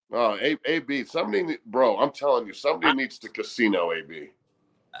 Oh, AB, somebody, bro, I'm telling you, somebody needs to casino AB.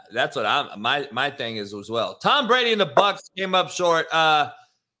 That's what my thing is as well. Tom Brady and the Bucs came up short.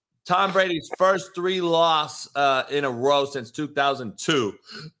 Tom Brady's first 3 loss in a row since 2002.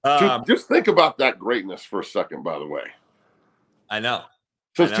 Just think about that greatness for a second, by the way. I know.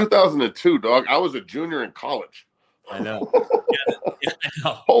 Since 2002, dog. I was a junior in college. I know. Yeah, I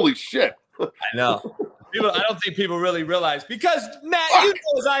know. Holy shit. I know. I don't think people really realize, because Matt, you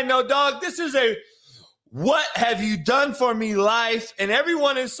know as I know, dog, this is a what have you done for me life, and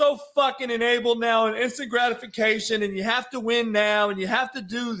everyone is so fucking enabled now and instant gratification, and you have to win now, and you have to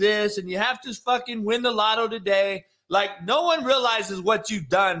do this, and you have to fucking win the lotto today. Like, no one realizes what you've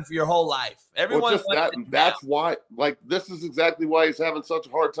done for your whole life. Everyone, that's why, like, this is exactly why he's having such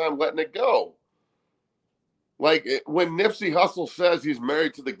a hard time letting it go. Like, when Nipsey Hussle says he's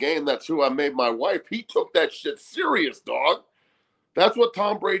married to the game, that's who I made my wife, he took that shit serious, dog. That's what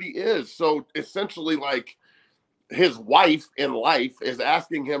Tom Brady is. So, essentially, like, his wife in life is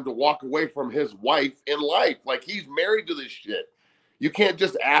asking him to walk away from his wife in life. Like, he's married to this shit. You can't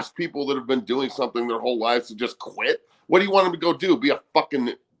just ask people that have been doing something their whole lives to just quit. What do you want him to go do? Be a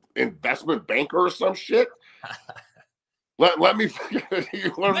fucking investment banker or some shit? Let me.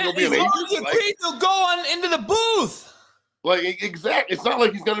 You want him to go be an agent? He'll go on into the booth. Like, exactly. It's not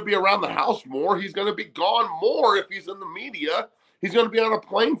like he's going to be around the house more. He's going to be gone more if he's in the media. He's going to be on a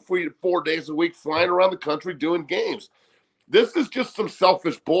plane for 4 days a week, flying around the country doing games. This is just some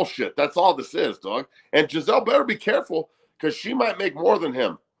selfish bullshit. That's all this is, dog. And Gisele better be careful, because she might make more than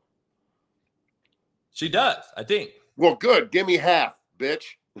him. She does, I think. Well, good. Give me half, bitch.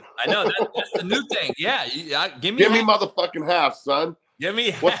 I know. That's the new thing. Yeah. Give me motherfucking half, son. Give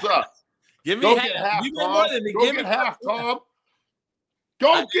me half. What's up? Give me half. Go get half, Tom.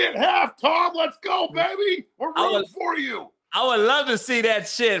 Go get half, Tom. Let's go, baby. We're rooting for you. I would love to see that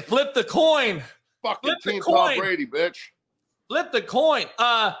shit. Flip the coin. Fucking Team Tom Brady, bitch. Flip the coin.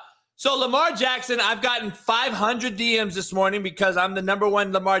 So Lamar Jackson, I've gotten 500 DMs this morning because I'm the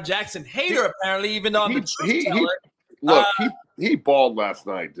 #1 Lamar Jackson hater, apparently, even though I'm the truth teller. Look, he balled last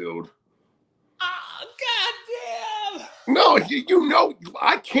night, dude. No, you know,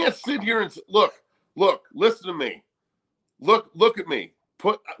 I can't sit here and look, listen to me. Look at me.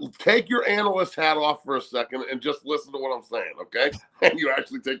 Take your analyst hat off for a second and just listen to what I'm saying, okay? And you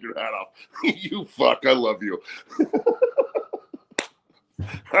actually take your hat off. You fuck, I love you.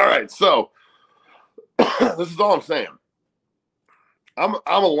 All right, so this is all I'm saying. I'm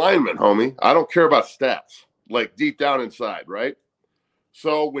a lineman, homie. I don't care about stats, like deep down inside, right?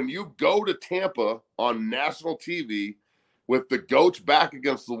 So when you go to Tampa on national TV with the GOAT's back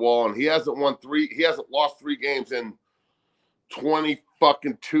against the wall, and he hasn't lost 3 games in 20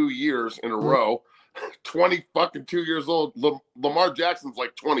 fucking 2 years in a row. 20 fucking 2 years old. Lamar Jackson's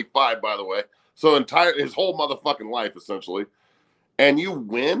like 25, by the way. So his whole motherfucking life, essentially. And you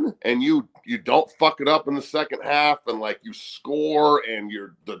win, and you don't fuck it up in the second half, and like you score, and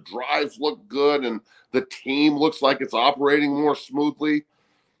the drives look good, and the team looks like it's operating more smoothly.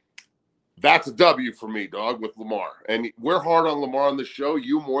 That's a W for me, dog, with Lamar. And we're hard on Lamar on this show,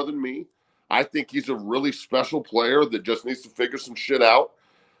 you more than me. I think he's a really special player that just needs to figure some shit out.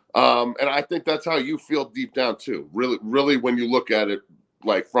 And I think that's how you feel deep down too. Really, really, when you look at it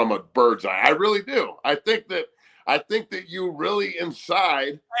like from a bird's eye, I really do. I think that you really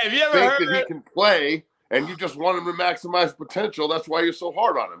inside Have you ever think heard that he can play, and you just want him to maximize potential. That's why you're so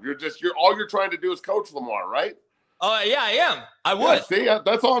hard on him. All you're trying to do is coach Lamar, right? Oh yeah, I am. I would. Yeah, see,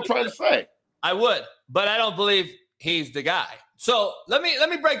 that's all I'm trying to say. I would, but I don't believe he's the guy. So let me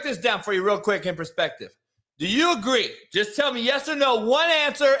break this down for you real quick in perspective. Do you agree? Just tell me yes or no, one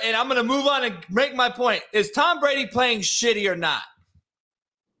answer, and I'm going to move on and make my point. Is Tom Brady playing shitty or not?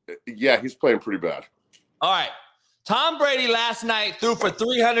 Yeah, he's playing pretty bad. All right. Tom Brady last night threw for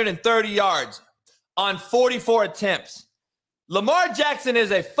 330 yards on 44 attempts. Lamar Jackson is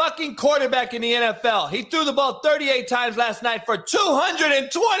a fucking quarterback in the NFL. He threw the ball 38 times last night for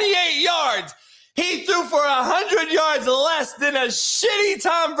 228 yards. He threw for 100 yards less than a shitty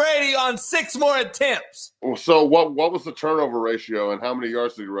Tom Brady on 6 more attempts. So what was the turnover ratio, and how many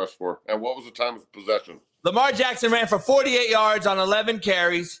yards did he rush for? And what was the time of possession? Lamar Jackson ran for 48 yards on 11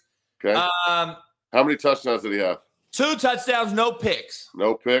 carries. Okay. How many touchdowns did he have? 2 touchdowns, no picks.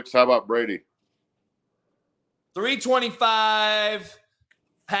 No picks. How about Brady? 325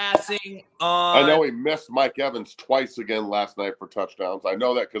 passing on. I know he missed Mike Evans twice again last night for touchdowns. I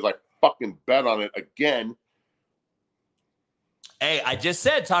know that because I fucking bet on it again. Hey, I just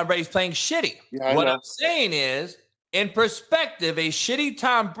said Tom Brady's playing shitty. Yeah, what I'm saying is, in perspective, a shitty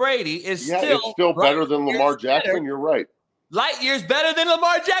Tom Brady is still better than Lamar Jackson. Better. You're right. Light years better than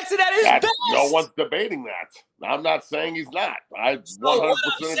Lamar Jackson at his best. No one's debating that. I'm not saying he's not. I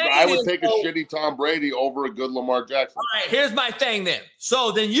 100%. I would take a shitty Tom Brady over a good Lamar Jackson. All right, here's my thing then.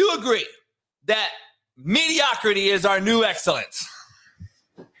 So then you agree that mediocrity is our new excellence.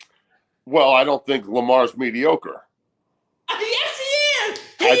 Well, I don't think Lamar's mediocre. Yes,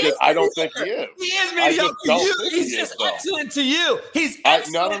 he is. I don't think he is. He is mediocre to you. He's just excellent to you. He's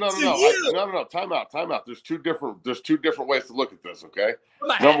excellent to you. No. Time out. There's two different ways to look at this. Okay.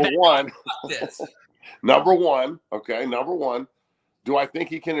 Number one. Do I think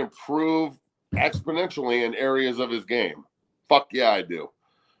he can improve exponentially in areas of his game? Fuck yeah, I do.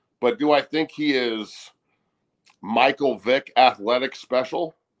 But do I think he is Michael Vick athletic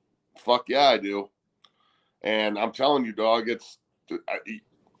special? Fuck yeah, I do. And I'm telling you, dog,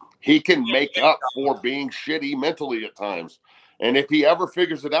 he can make up for being shitty mentally at times. And if he ever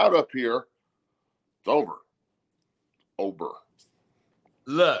figures it out up here, it's over.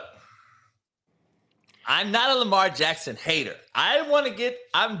 Look, I'm not a Lamar Jackson hater.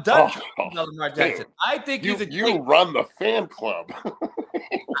 I'm done with Lamar Jackson. I think you run the fan club.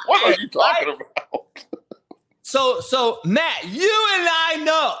 What are you talking about? So Matt, you and I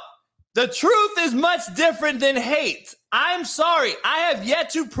know the truth is much different than hate. I'm sorry. I have yet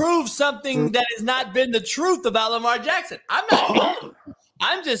to prove something that has not been the truth about Lamar Jackson.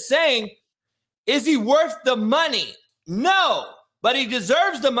 I'm just saying, is he worth the money? No, but he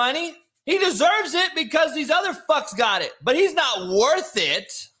deserves the money. He deserves it because these other fucks got it, but he's not worth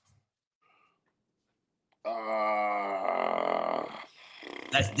it.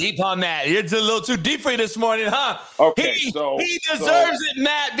 That's deep, huh, Matt? It's a little too deep for you this morning, huh? Okay, he deserves it,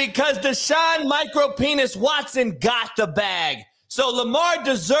 Matt, because Deshaun Micropenis Watson got the bag. So Lamar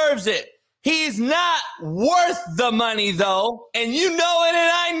deserves it. He's not worth the money, though, and you know it,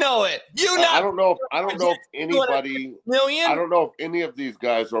 and I know it. I don't know if any of these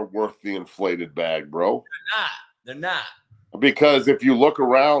guys are worth the inflated bag, bro. They're not. Because if you look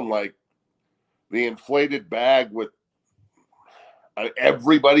around, like the inflated bag with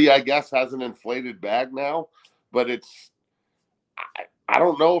everybody, I guess, has an inflated bag now, but I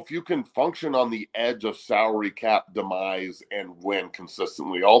don't know if you can function on the edge of salary cap demise and win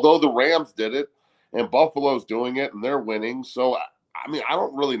consistently. Although the Rams did it and Buffalo's doing it and they're winning. So, I mean, I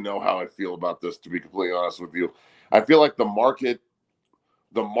don't really know how I feel about this, to be completely honest with you. I feel like the market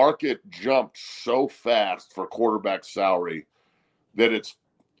jumped so fast for quarterback salary that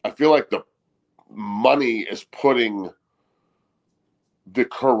I feel like the money is putting the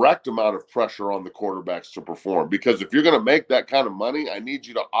correct amount of pressure on the quarterbacks to perform. Because if you're going to make that kind of money, I need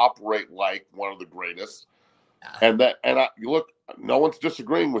you to operate like one of the greatest. And look, no one's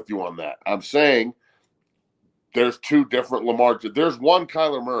disagreeing with you on that. I'm saying there's two different Lamar. There's one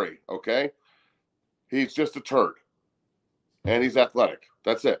Kyler Murray, okay? He's just a turd. And he's athletic.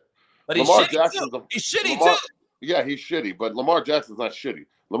 That's it. But Lamar he's shitty too. Yeah, he's shitty, but Lamar Jackson's not shitty.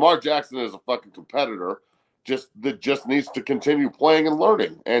 Lamar Jackson is a fucking competitor that just needs to continue playing and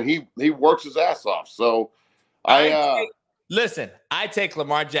learning, and he works his ass off. So I take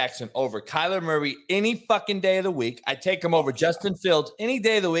Lamar Jackson over Kyler Murray any fucking day of the week. I take him over Justin Fields any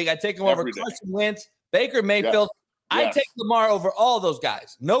day of the week. I take him over Carson Wentz, Baker Mayfield. Yes. I take Lamar over all those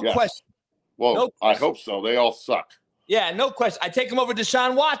guys. No question. Well, no question. I hope so. They all suck. Yeah, no question. I take him over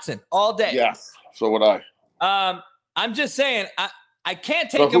Deshaun Watson all day. Yes. So would I. I'm just saying I can't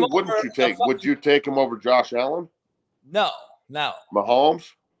take him over. Wouldn't you take? Would you take him over Josh Allen? No.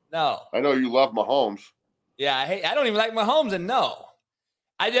 Mahomes? No. I know you love Mahomes. Yeah, I don't even like Mahomes, and no.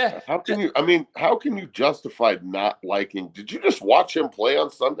 How can you justify not liking? Did you just watch him play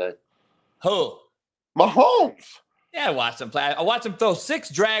on Sunday? Who? Mahomes. Yeah, I watched him play. I watched him throw 6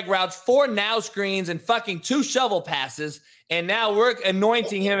 drag routes, 4 now screens, and fucking 2 shovel passes. And now we're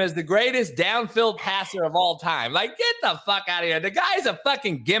anointing him as the greatest downfield passer of all time. Like, get the fuck out of here. The guy's a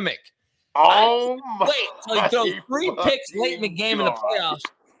fucking gimmick. Oh, my wait till he throws 3 picks late in the game in the playoffs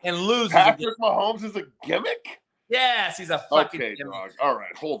and loses. Patrick Mahomes is a gimmick? Yes, he's a fucking gimmick. Dog. All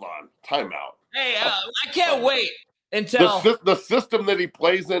right, hold on. Time out. Hey, I can't wait until the system that he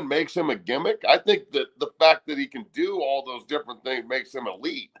plays in makes him a gimmick. I think that the fact that he can do all those different things makes him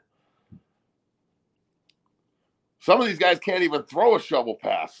elite. Some of these guys can't even throw a shovel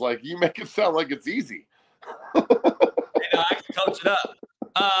pass. Like, you make it sound like it's easy. I can coach it up.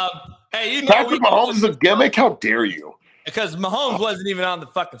 Hey, Patrick Mahomes is a gimmick? How dare you? Because Mahomes wasn't even on the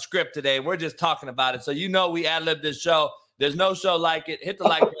fucking script today. We're just talking about it. So we ad-libbed this show. There's no show like it. Hit the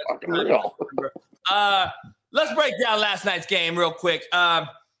like button. Let's break down last night's game real quick.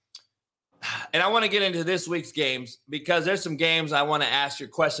 And I want to get into this week's games because there's some games I want to ask your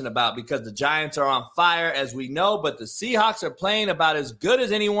question about because the Giants are on fire, as we know, but the Seahawks are playing about as good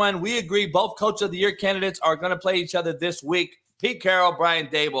as anyone. We agree both Coach of the Year candidates are going to play each other this week. Pete Carroll, Brian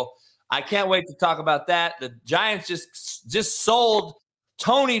Dable. I can't wait to talk about that. The Giants just sold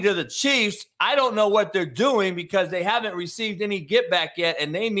Tony to the Chiefs. I don't know what they're doing because they haven't received any get back yet,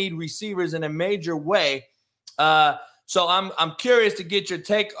 and they need receivers in a major way. So I'm curious to get your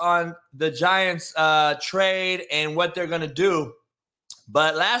take on the Giants trade and what they're going to do.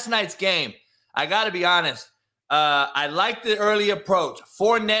 But last night's game, I got to be honest, I like the early approach.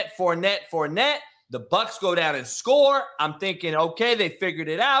 Fournette. The Bucks go down and score. I'm thinking, okay, they figured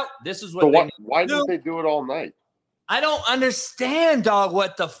it out. This is what why didn't they do it all night? I don't understand, dog,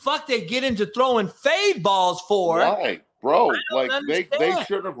 what the fuck they get into throwing fade balls for. Right. Bro, like they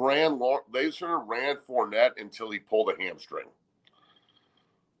should have ran Fournette until he pulled a hamstring.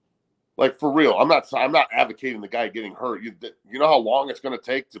 Like, for real, I'm not advocating the guy getting hurt. You know how long it's going to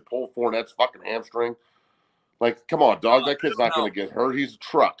take to pull Fournette's fucking hamstring? Like, come on, dog, that kid's not going to get hurt. He's a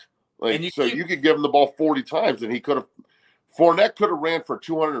truck. Like, you could give him the ball 40 times, and Fournette could have ran for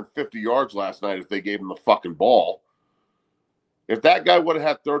 250 yards last night if they gave him the fucking ball. If that guy would have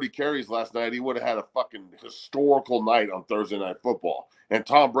had 30 carries last night, he would have had a fucking historical night on Thursday Night Football. And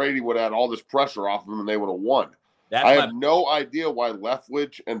Tom Brady would have had all this pressure off him, and they would have won. I have no idea why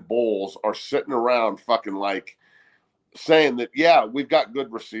Leftwich and Bowles are sitting around fucking like saying that, yeah, we've got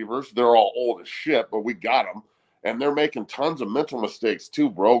good receivers. They're all old as shit, but we got them. And they're making tons of mental mistakes too,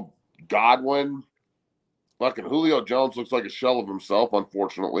 bro. Godwin, fucking Julio Jones looks like a shell of himself,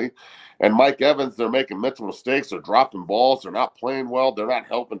 unfortunately. And Mike Evans, they're making mental mistakes. They're dropping balls. They're not playing well. They're not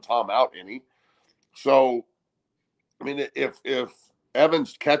helping Tom out any. So, I mean, if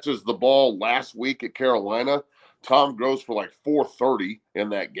Evans catches the ball last week at Carolina, Tom goes for like 430 in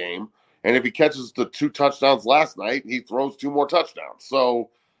that game. And if he catches the 2 touchdowns last night, he throws 2 more touchdowns.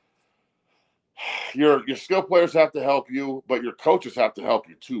 So your skill players have to help you, but your coaches have to help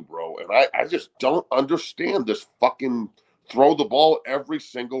you too, bro. And I just don't understand this fucking throw the ball every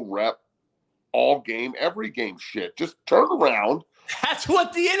single rep, all game, every game shit. Just turn around. That's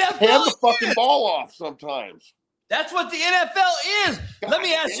what the NFL hand the fucking ball off sometimes. That's what the NFL is. Let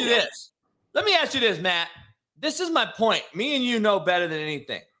me ask you this, Matt. This is my point. Me and you know better than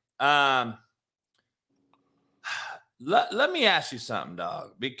anything. Let me ask you something,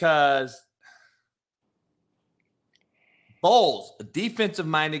 dog, because Bowles, a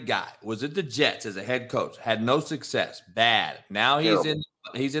defensive-minded guy, was at the Jets as a head coach, had no success, bad. Now he's in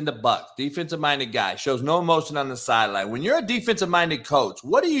the Bucs. Defensive-minded guy, shows no emotion on the sideline. When you're a defensive-minded coach,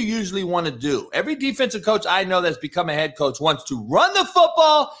 what do you usually want to do? Every defensive coach I know that's become a head coach wants to run the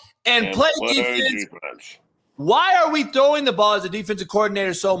football and play defense. Why are we throwing the ball as a defensive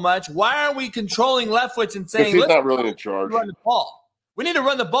coordinator so much? Why aren't we controlling Leftwich and saying, he's not really in charge? Run the ball. We need to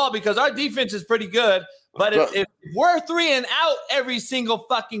run the ball because our defense is pretty good. But if we're 3 and out every single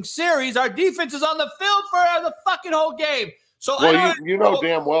fucking series, our defense is on the field for the fucking whole game. So you know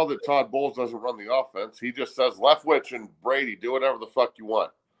damn well that Todd Bowles doesn't run the offense. He just says, Leftwich and Brady, do whatever the fuck you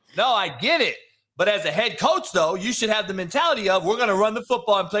want. No, I get it. But as a head coach, though, you should have the mentality of we're going to run the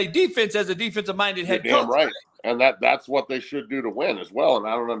football and play defense as a defensive-minded head coach. Damn right. And that's what they should do to win as well, and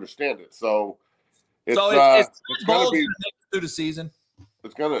I don't understand it. So it's going to be through the season.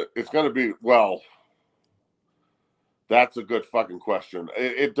 It's gonna be, well, that's a good fucking question.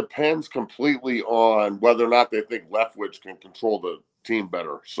 It depends completely on whether or not they think Leftwich can control the team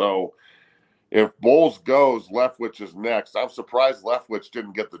better. So if Bowles goes, Leftwich is next. I'm surprised Leftwich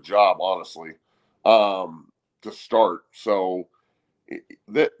didn't get the job, honestly, to start. So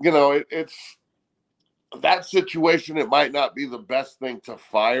it's that situation. It might not be the best thing to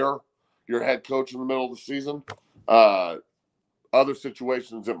fire your head coach in the middle of the season. Other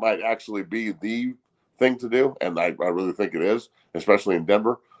situations, it might actually be the thing to do, and I really think it is, especially in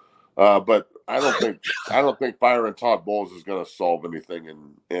Denver. But I don't think firing Todd Bowles is going to solve anything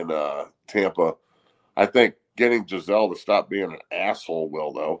in Tampa. I think getting Giselle to stop being an asshole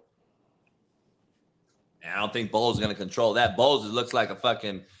will, though. I don't think Bowles is going to control that. Bowles looks like a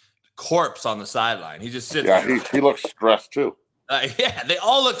fucking corpse on the sideline. He just sits. Yeah, he looks stressed too. Yeah, they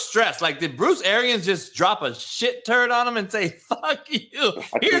all look stressed. Like, did Bruce Arians just drop a shit turd on him and say, fuck you?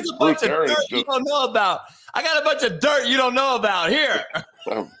 Here's a bunch of dirt you don't know about. I got a bunch of dirt you don't know about. Here.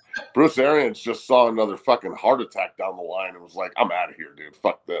 Bruce Arians just saw another fucking heart attack down the line and was like, I'm out of here, dude.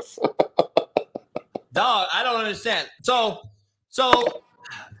 Fuck this. Dog, I don't understand. So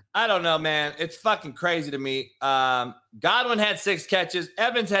I don't know, man. It's fucking crazy to me. Godwin had 6 catches.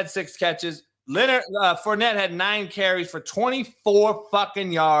 Evans had 6 catches. Fournette had 9 carries for 24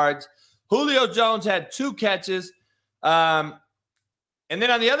 fucking yards. Julio Jones had 2 catches. And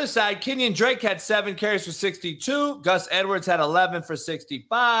then on the other side, Kenyon Drake had 7 carries for 62. Gus Edwards had 11 for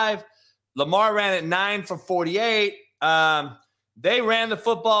 65. Lamar ran at 9 for 48. They ran the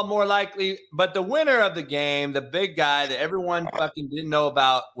football more likely, but the winner of the game, the big guy that everyone fucking didn't know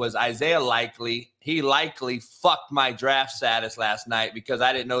about, was Isaiah Likely. He likely fucked my draft status last night because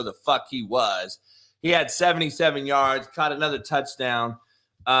I didn't know the fuck he was. He had 77 yards, caught another touchdown.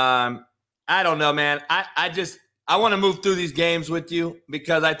 I don't know, man. I want to move through these games with you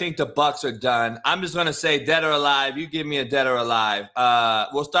because I think the Bucs are done. I'm just going to say dead or alive. You give me a dead or alive.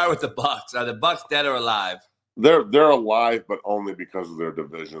 We'll start with the Bucs. Are the Bucs dead or alive? They're alive, but only because of their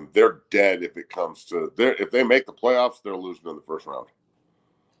division. They're dead if it comes to if they make the playoffs, they're losing in the first round.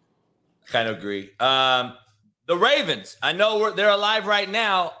 Kind of agree. The Ravens. I know they're alive right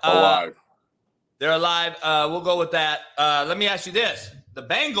now. Alive. They're alive. We'll go with that. Let me ask you this: the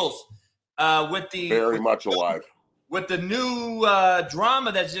Bengals, very much alive. With the new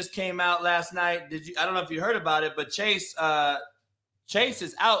drama that just came out last night. I don't know if you heard about it, but Chase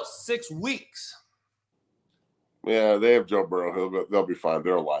is out 6 weeks. Yeah, they have Joe Burrow. They'll be fine.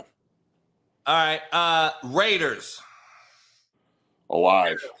 They're alive. All right. Raiders.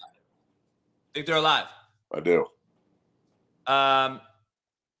 Alive. Think they're alive? I do.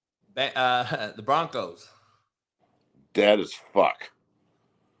 The Broncos. Dead as fuck.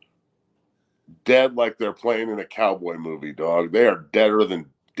 Dead like they're playing in a cowboy movie, dog. They are deader than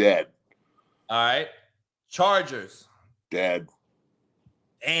dead. All right. Chargers. Dead.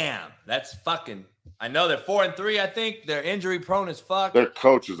 Damn, that's fucking. I know they're 4-3. I think they're injury prone as fuck. Their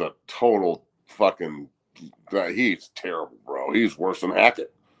coach is a total fucking. He's terrible, bro. He's worse than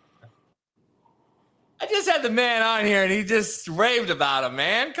Hackett. I just had the man on here and he just raved about him,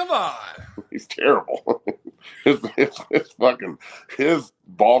 man. Come on. He's terrible. his fucking his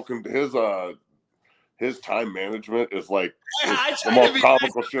time management is like the most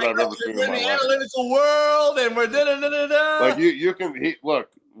comical shit I've ever seen in my life. We're in the analytical world and we're da-da-da-da-da. Like you can look.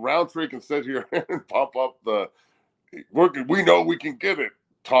 Roundtree can sit here and pump up we know we can get it.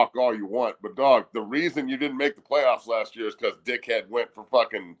 Talk all you want, but dog, the reason you didn't make the playoffs last year is because Dickhead went for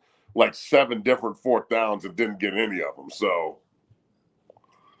fucking like 7 different 4th downs and didn't get any of them. So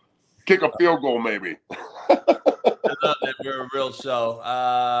kick a field goal, maybe. I love that we're a real show.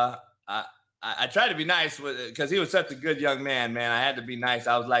 I tried to be nice because he was such a good young man, man. I had to be nice.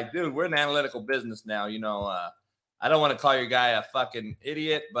 I was like, dude, we're in the analytical business now. I don't want to call your guy a fucking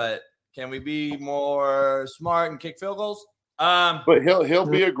idiot, but can we be more smart and kick field goals? But he'll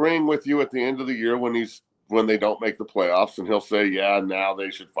be agreeing with you at the end of the year when they don't make the playoffs, and he'll say, yeah, now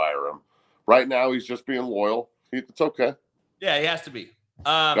they should fire him. Right now, he's just being loyal. It's okay. Yeah, he has to be.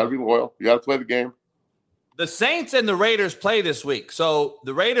 Gotta be loyal. You gotta play the game. The Saints and the Raiders play this week. So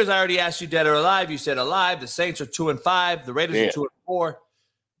the Raiders, I already asked you dead or alive. You said alive. The Saints are 2-5. The Raiders are 2-4.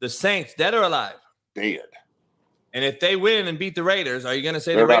 The Saints, dead or alive? Dead. And if they win and beat the Raiders, are you going to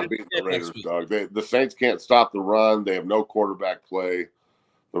say they're the not Raiders? Beating the Raiders, dog. The Saints can't stop the run. They have no quarterback play.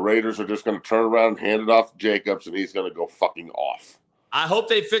 The Raiders are just going to turn around and hand it off to Jacobs, and he's going to go fucking off. I hope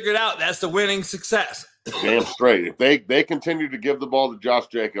they figured out that's the winning success. Damn straight. If they continue to give the ball to Josh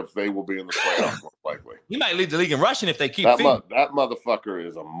Jacobs, they will be in the playoffs most likely. He might lead the league in rushing if they keep that motherfucker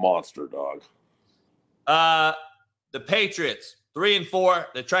is a monster, dog. The Patriots 3-4.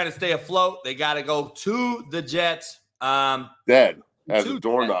 They're trying to stay afloat. They got to go to the Jets. Dead as a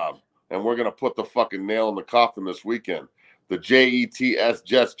doorknob, and we're gonna put the fucking nail in the coffin this weekend. The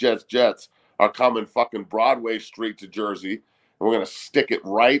Jets Jets are coming fucking Broadway Street to Jersey, and we're gonna stick it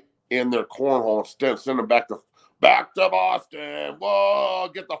right in their cornhole and send them back to Boston. Whoa,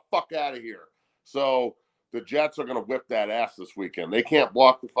 get the fuck out of here. So the Jets are gonna whip that ass this weekend. They can't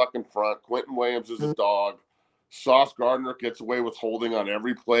block the fucking front. Quentin Williams is a dog. Sauce Gardner gets away with holding on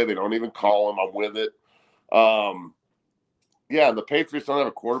every play. They don't even call him. I'm with it. Yeah, the Patriots don't have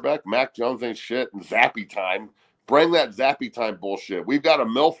a quarterback. Mac Jones ain't shit. And Zappy time. Bring that Zappy time bullshit. We've got a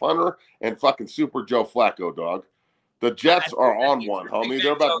MILF Hunter and fucking Super Joe Flacco, dog. The Jets are on one, homie.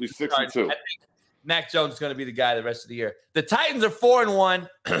 They're about to be 6-2. Mac Jones is going to be the guy the rest of the year. The Titans are 4-1.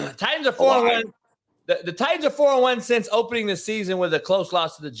 Titans are 4-1. The Titans are 4-1 since opening the season with a close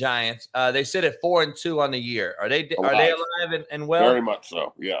loss to the Giants. They sit at 4-2 on the year. Are they alive and well? Very much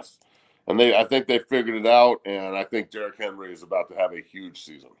so, yes. And I think they figured it out, and I think Derrick Henry is about to have a huge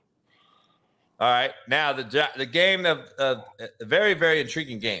season. All right, now the game of a very, very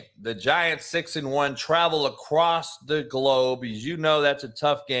intriguing game. The Giants 6-1 travel across the globe. As you know, that's a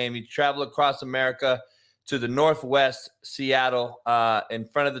tough game. You travel across America to the Northwest, Seattle, in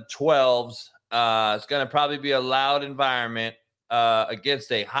front of the 12s. It's going to probably be a loud environment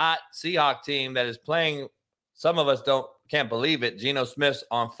against a hot Seahawks team that is playing. Some of us can't believe it. Geno Smith's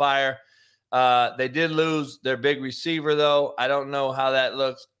on fire. They did lose their big receiver, though. I don't know how that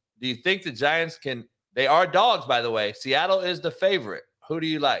looks. Do you think the Giants can – they are dogs, by the way. Seattle is the favorite. Who do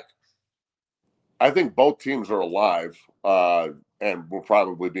you like? I think both teams are alive and will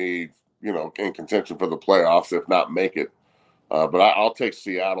probably be, in contention for the playoffs, if not make it. But I'll take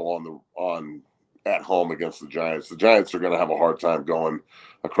Seattle at home against the Giants. The Giants are going to have a hard time going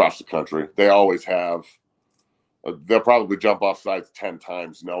across the country. They always have. They'll probably jump off sides 10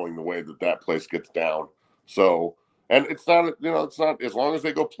 times knowing the way that place gets down. So, and it's not, as long as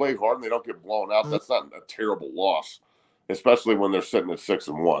they go play hard and they don't get blown out, that's not a terrible loss, especially when they're sitting at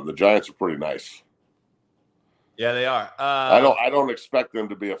 6-1. The Giants are pretty nice. Yeah, they are. I don't expect them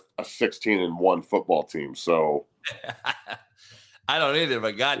to be a 16-1 football team. So I don't either,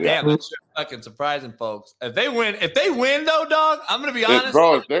 but goddamn, it's sure fucking surprising, folks. If they win though, dog, I'm gonna be honest,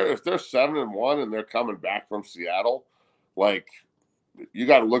 bro. If they're 7-1 and they're coming back from Seattle, like you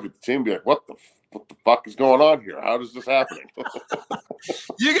got to look at the team and be like, what the fuck is going on here? How is this happening?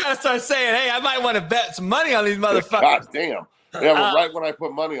 You got to start saying, hey, I might want to bet some money on these motherfuckers. God damn. Yeah, but right when I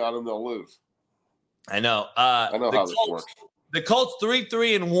put money on them, they'll lose. I know. I know how this works. The Colts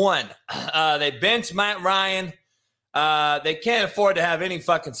 3-1. They benched Matt Ryan. They can't afford to have any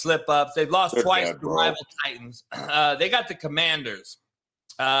fucking slip ups. They've lost twice to rival Titans. They got the Commanders.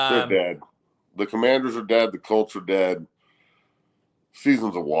 They're dead. The Commanders are dead. The Colts are dead.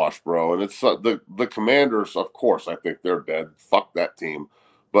 Season's a wash, bro. And it's the Commanders, of course, I think they're dead. Fuck that team.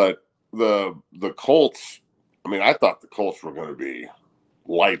 But the Colts, I mean, I thought the Colts were going to be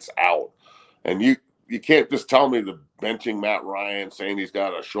lights out. And you can't just tell me the benching Matt Ryan, saying he's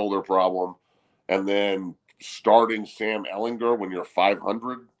got a shoulder problem, and then starting Sam Ehlinger when you're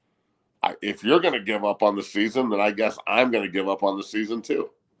 500. If you're going to give up on the season, then I guess I'm going to give up on the season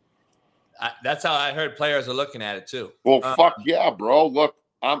too. That's how I heard players are looking at it too. Well, fuck yeah, bro. Look,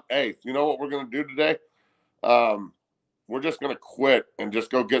 hey, you know what we're going to do today? We're just going to quit and just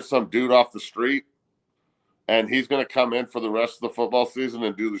go get some dude off the street, and he's going to come in for the rest of the football season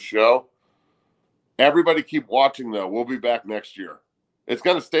and do the show. Everybody keep watching, though. We'll be back next year. It's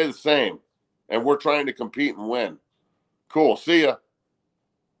going to stay the same. And we're trying to compete and win. Cool. See ya.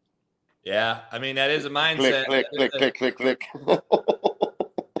 Yeah. I mean, that is a mindset. Click.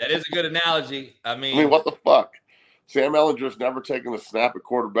 That is a good analogy. I mean, what the fuck? Sam Ellinger's never taken a snap at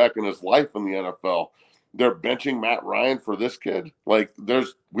quarterback in his life in the NFL. They're benching Matt Ryan for this kid. Like,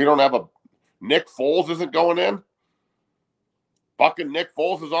 we don't have Nick Foles isn't going in. Fucking Nick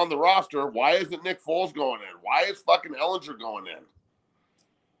Foles is on the roster. Why isn't Nick Foles going in? Why is fucking Ellinger going in?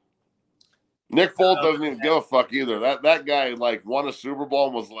 Nick Foles doesn't even give a fuck either. That guy like won a Super Bowl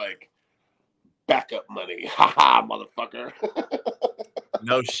and was like, backup money. Ha ha, motherfucker.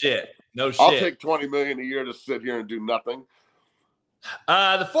 No shit. I'll take $20 million a year to sit here and do nothing.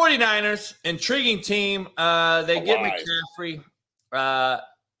 The 49ers, intriguing team. They get McCaffrey.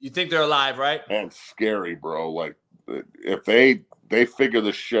 You think they're alive, right? And scary, bro. Like, if they figure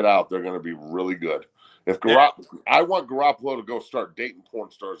this shit out, they're going to be really good. I want Garoppolo to go start dating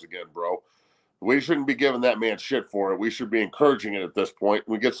porn stars again, bro. We shouldn't be giving that man shit for it. We should be encouraging it at this point.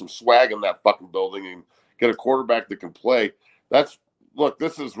 We get some swag in that fucking building and get a quarterback that can play. Look,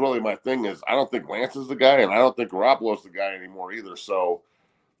 this is really my thing is I don't think Lance is the guy, and I don't think Garoppolo's the guy anymore either. So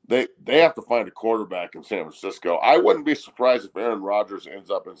they have to find a quarterback in San Francisco. I wouldn't be surprised if Aaron Rodgers ends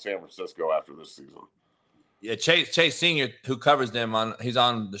up in San Francisco after this season. Yeah, Chase Senior, who covers them he's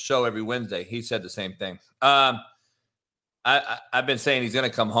on the show every Wednesday. He said the same thing. I've been saying he's going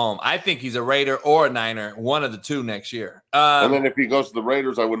to come home. I think he's a Raider or a Niner, one of the two next year. And then if he goes to the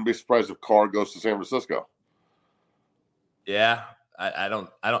Raiders, I wouldn't be surprised if Carr goes to San Francisco. Yeah,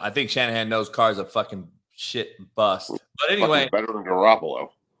 I think Shanahan knows Carr's a fucking shit bust. But anyway, better than Garoppolo.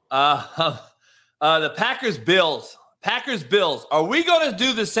 The Packers Bills. Are we going to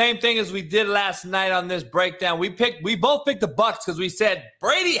do the same thing as we did last night on this breakdown? We both picked the Bucs because we said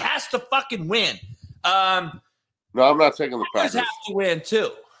Brady has to fucking win. No, I'm not taking the Packers. Have to win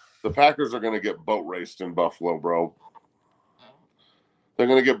too. The Packers are going to get boat raced in Buffalo, bro. They're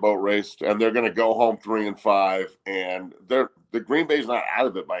going to get boat raced, and they're going to go home 3-5. And the Green Bay's not out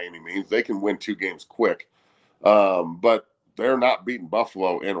of it by any means. They can win 2 games quick, but they're not beating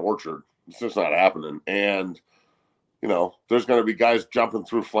Buffalo in Orchard. It's just not happening. And there's going to be guys jumping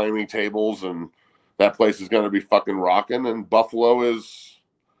through flaming tables, and that place is going to be fucking rocking. And Buffalo's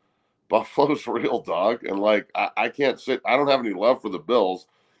real, dog. And like, I can't sit. I don't have any love for the Bills.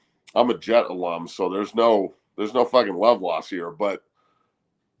 I'm a Jet alum, so there's no fucking love loss here. But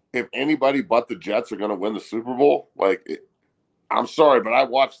if anybody but the Jets are going to win the Super Bowl, I'm sorry, but I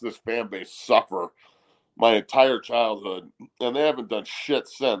watched this fan base suffer my entire childhood, and they haven't done shit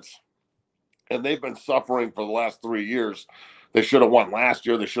since. And they've been suffering for the last 3 years. They should have won last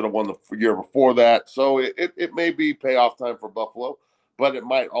year. They should have won the year before that. So it may be payoff time for Buffalo, but it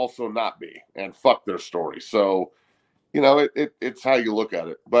might also not be, and fuck their story. So, it's how you look at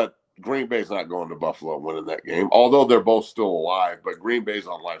it. But Green Bay's not going to Buffalo winning that game, although they're both still alive, but Green Bay's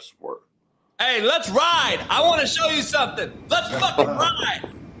on life support. Hey, let's ride. I want to show you something. Let's fucking ride.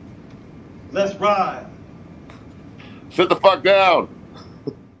 Let's ride. Sit the fuck down.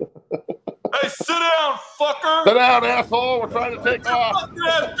 Hey, sit down, fucker. Sit down, asshole. We're trying to take off.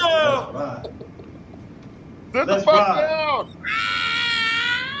 Let's ride. Sit the fuck down.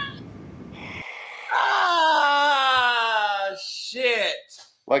 Shit.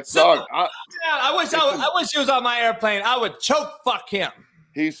 Like, dog. I wish he was on my airplane. I would choke fuck him.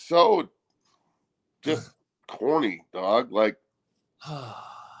 He's so just corny, dog. Like,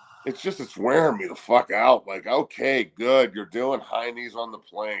 it's wearing me the fuck out. Like, okay, good. You're doing high knees on the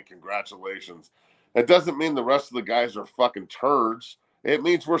plane. Congratulations. It doesn't mean the rest of the guys are fucking turds. It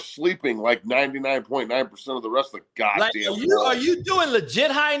means we're sleeping like 99.9% of the rest of the goddamn world. Are you doing legit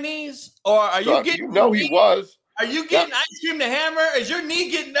high knees? Or are you getting... he was. Are you getting ice cream to hammer? Is your knee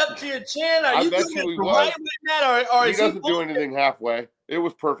getting up to your chin? Are you doing it right like that? Or he doesn't do anything halfway. It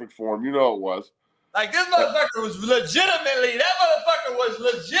was perfect for him. You know it was. Like, this motherfucker was legitimately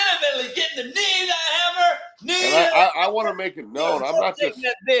getting the knee to hammer. And I want to make it known.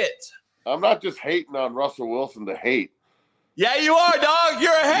 I'm not just hating on Russell Wilson to hate. Yeah, you are, dog.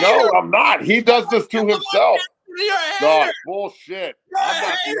 You're a hater. No, I'm not. He does this to himself. You're a hater. Dog, bullshit. You're a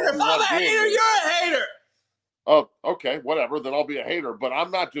hater. If I'm a hater, you're a hater. Oh, okay, whatever. Then I'll be a hater. But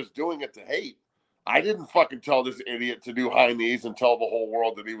I'm not just doing it to hate. I didn't fucking tell this idiot to do high knees and tell the whole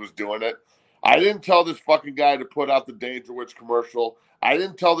world that he was doing it. I didn't tell this fucking guy to put out the Danger Witch commercial. I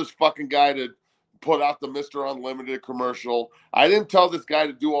didn't tell this fucking guy to put out the Mr. Unlimited commercial. I didn't tell this guy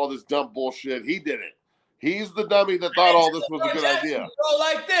to do all this dumb bullshit. He did it. He's the dummy that thought all this was a good idea. Throw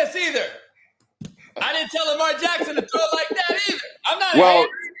like this either. I didn't tell Lamar Jackson to throw like that either. I'm not a hater.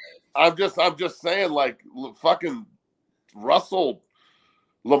 I'm just saying, like, fucking Russell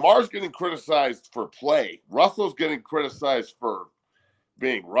Lamar's getting criticized for play. Russell's getting criticized for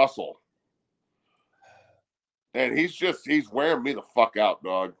being Russell. And he's wearing me the fuck out,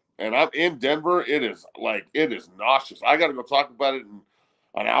 dog. And I'm in Denver. It is nauseous. I got to go talk about it in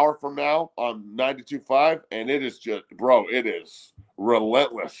an hour from now on 92.5. And it is just, bro, it is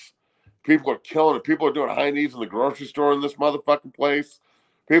relentless. People are killing it. People are doing high knees in the grocery store in this motherfucking place.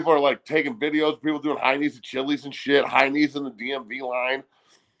 People are like taking videos. People doing high knees at Chili's and shit. High knees in the DMV line.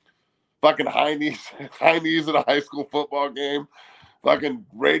 Fucking high knees at a high school football game. Fucking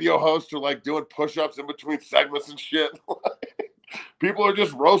radio hosts are like doing push-ups in between segments and shit. People are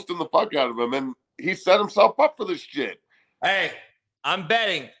just roasting the fuck out of him, and he set himself up for this shit. Hey, I'm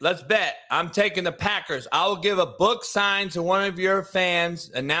betting. Let's bet. I'm taking the Packers. I will give a book signed to one of your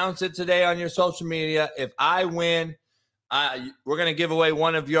fans. Announce it today on your social media. If I win, we're going to give away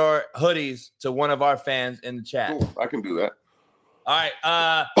one of your hoodies to one of our fans in the chat. Cool. I can do that. All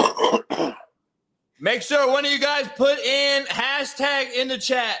right. Make sure one of you guys put in hashtag in the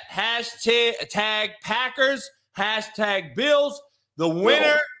chat. Hashtag Packers. Hashtag Bills. The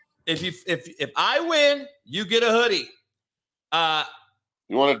winner, if I win, you get a hoodie.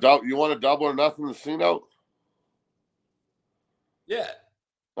 You want to double or nothing to see note? Yeah.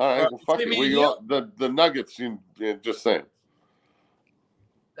 All right. Well, fuck it. The Nuggets. Just saying.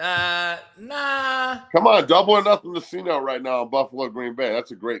 Nah. Come on, double or nothing to see note right now on Buffalo Green Bay. That's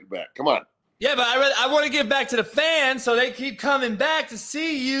a great bet. Come on. Yeah, but I want to give back to the fans so they keep coming back to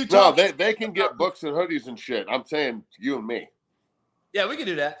see you. No, they can get books and hoodies and shit. I'm saying you and me. Yeah, we can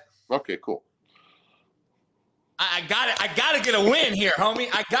do that. Okay, cool. I got it. I got to get a win here, homie.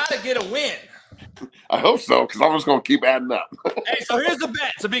 I got to get a win. I hope so, because I'm just going to keep adding up. Hey, so here's the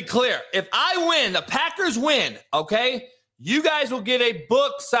bet, to be clear. If I win, the Packers win, okay, you guys will get a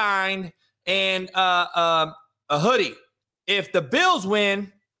book signed and a hoodie. If the Bills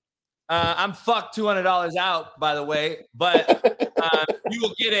win, I'm fucked $200 out, by the way, but you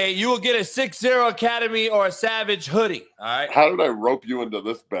will get a 6-0 Academy or a Savage hoodie. All right. How did I rope you into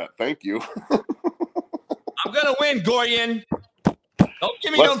this bet? Thank you. I'm gonna win, Gorian. Don't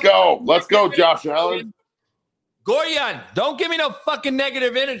give me Let's go, Josh Allen. Gorian, don't give me no fucking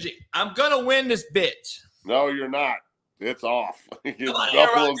negative energy. I'm gonna win this bitch. No, you're not. It's off.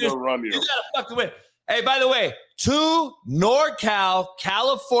 Buffalo's gonna run you. You gotta fucking win. Hey, by the way, 2 NorCal,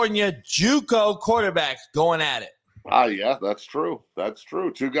 California JUCO quarterbacks going at it. Yeah, that's true. That's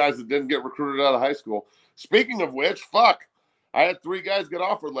true. 2 guys that didn't get recruited out of high school. Speaking of which, I had 3 guys get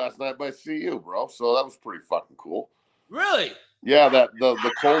offered last night by CU, bro. So that was pretty fucking cool. Really? Yeah, the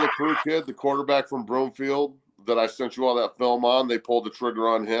Cole LaCrue kid, the quarterback from Broomfield that I sent you all that film on, they pulled the trigger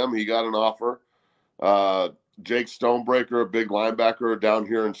on him. He got an offer. Jake Stonebreaker, a big linebacker down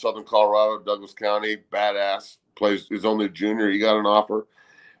here in Southern Colorado, Douglas County, badass, is only a junior. He got an offer.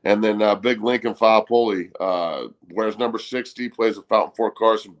 And then big Lincoln Faopoli, wears number 60, plays at Fountain Fort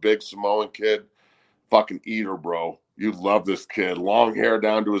Carson, big Samoan kid, fucking eater, bro. You love this kid. Long hair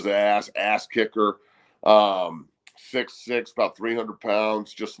down to his ass kicker, 6'6", about 300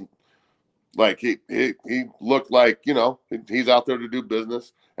 pounds. Just like he looked like, he's out there to do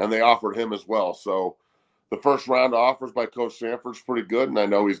business, and they offered him as well. So the first round of offers by Coach Sanford's pretty good, and I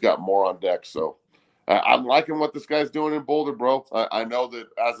know he's got more on deck. So I'm liking what this guy's doing in Boulder, bro. I know that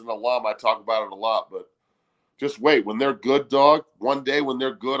as an alum, I talk about it a lot, but just wait. When they're good, dog, one day when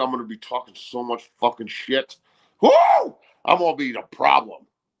they're good, I'm going to be talking so much fucking shit. Woo! I'm going to be the problem.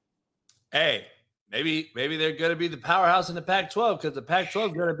 Hey, maybe they're going to be the powerhouse in the Pac-12 because the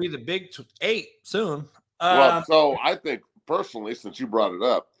Pac-12 is going to be the Big 8 soon. Well, so I think personally, since you brought it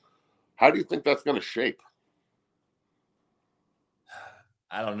up, how do you think that's going to shape?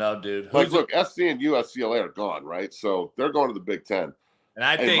 I don't know, dude. Look, SC and USCLA are gone, right? So they're going to the Big Ten.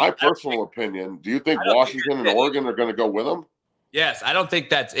 And in my personal opinion, do you think Washington and Oregon are going to go with them? Yes, I don't think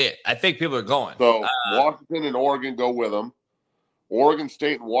that's it. I think people are going. So Washington and Oregon go with them. Oregon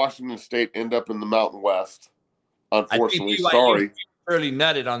State and Washington State end up in the Mountain West. Unfortunately, sorry. Prematurely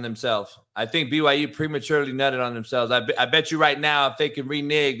nutted on themselves. I think BYU prematurely nutted on themselves. I bet you right now, if they can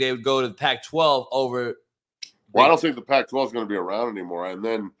renege, they would go to the Pac-12 over. Well, I don't think the Pac-12 is going to be around anymore. And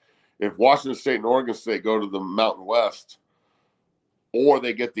then if Washington State and Oregon State go to the Mountain West, or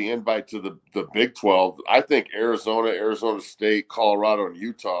they get the invite to the Big 12, I think Arizona State, Colorado, and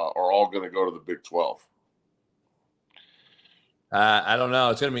Utah are all going to go to the Big 12. I don't know.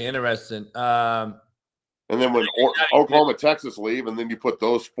 It's going to be interesting. And then when Oklahoma, Texas leave, and then you put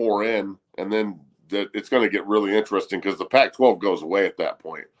those 4 in, and then it's going to get really interesting because the Pac-12 goes away at that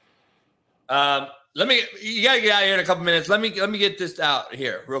point. You got to get out of here in a couple minutes. Let me get this out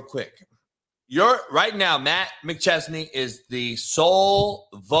here real quick. right now, Matt McChesney is the sole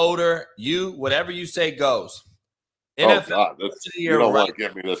voter. Whatever you say goes. NFL God, you don't want to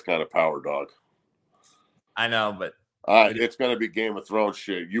give me this kind of power, dog. I know, but it's going to be Game of Thrones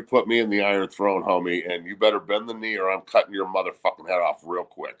shit. You put me in the Iron Throne, homie, and you better bend the knee, or I'm cutting your motherfucking head off real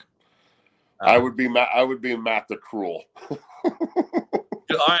quick. I would be Matt the Cruel. All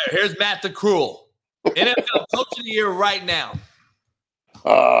right, here's Matt the Cruel. NFL Coach of the Year right now.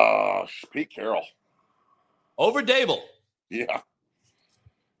 Pete Carroll. Over Dable. Yeah.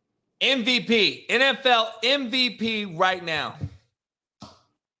 MVP. NFL MVP right now.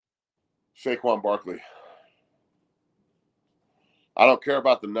 Saquon Barkley. I don't care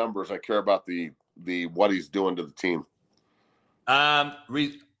about the numbers. I care about the what he's doing to the team.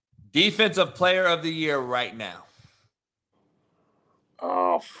 Defensive Player of the Year right now.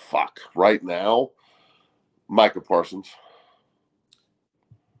 Oh, fuck. Right now? Micah Parsons.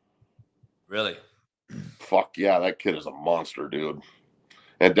 Really? Fuck yeah, that kid is a monster, dude.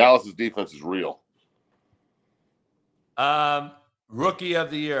 And Dallas's defense is real. Rookie of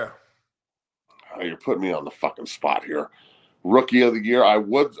the Year. Oh, you're putting me on the fucking spot here. Rookie of the Year. I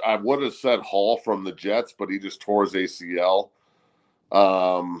would have said Hall from the Jets, but he just tore his ACL.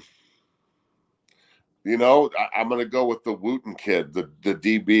 I'm going to go with the Wooten kid, the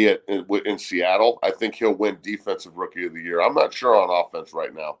DB in Seattle. I think he'll win Defensive Rookie of the Year. I'm not sure on offense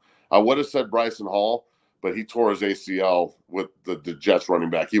right now. I would have said Bryson Hall, but he tore his ACL with the Jets running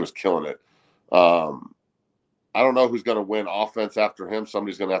back. He was killing it. I don't know who's going to win offense after him.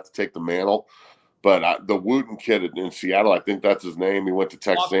 Somebody's going to have to take the mantle. But the Wooten kid in Seattle, I think that's his name. He went to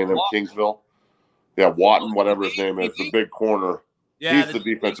Texas A&M Kingsville. Yeah, Watton, whatever his name is, the big corner. Yeah, he's the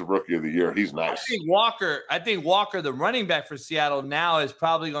Defensive Rookie of the Year. He's nice. I think Walker, the running back for Seattle now, is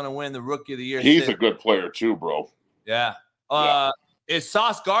probably going to win the Rookie of the Year. He's a good player too, bro. Yeah. Is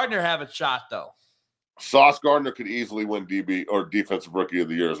Sauce Gardner have a shot, though? Sauce Gardner could easily win DB or Defensive Rookie of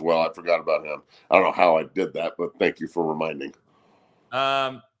the Year as well. I forgot about him. I don't know how I did that, but thank you for reminding.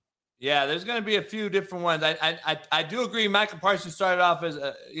 Yeah, there's going to be a few different ones. I do agree. Michael Parsons started off as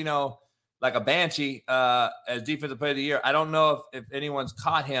like a banshee as Defensive Player of the Year. I don't know if anyone's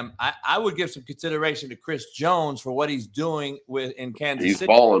caught him. I would give some consideration to Chris Jones for what he's doing in Kansas City. He's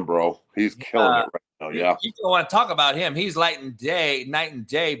balling, bro. He's killing it right now. Yeah, you don't want to talk about him. He's night and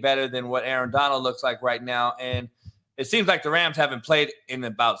day better than what Aaron Donald looks like right now. And it seems like the Rams haven't played in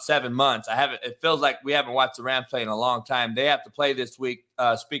about 7 months. It feels like we haven't watched the Rams play in a long time. They have to play this week.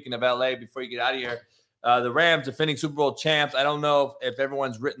 Speaking of LA, before you get out of here, the Rams, defending Super Bowl champs. I don't know if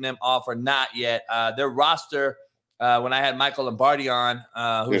everyone's written them off or not yet. Their roster, when I had Michael Lombardi on,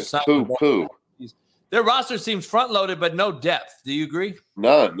 their roster seems front-loaded, but no depth. Do you agree?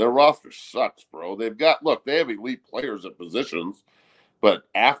 None. Their roster sucks, bro. They have elite players at positions, but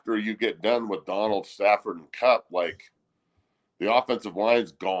after you get done with Donald, Stafford, and Kupp, like the offensive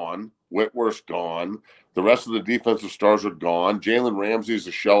line's gone. Whitworth's gone. The rest of the defensive stars are gone. Jalen Ramsey's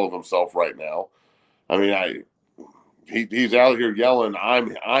a shell of himself right now. I mean, he's out here yelling,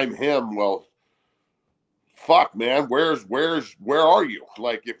 "I'm him." Well, fuck, man, where are you?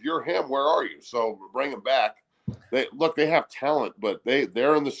 Like, if you're him, where are you? So bring him back. They have talent, but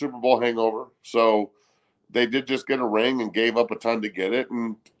they're in the Super Bowl hangover. So they did just get a ring and gave up a ton to get it,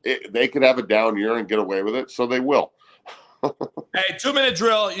 and they could have a down year and get away with it. So they will. Hey, 2-minute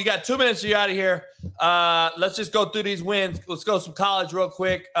drill. You got 2 minutes. You're out of here. Let's just go through these wins. Let's go some college real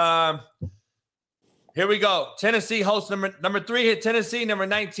quick. Here we go. Tennessee hosts number 3 hit Tennessee, number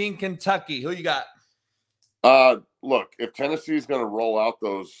 19 Kentucky. Who you got? Look, if Tennessee's going to roll out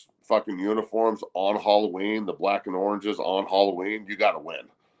those fucking uniforms on Halloween, the black and oranges on Halloween, you got to win.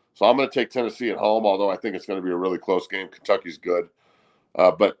 So I'm going to take Tennessee at home, although I think it's going to be a really close game. Kentucky's good.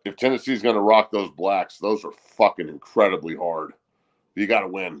 But if Tennessee's going to rock those blacks, those are fucking incredibly hard. You got to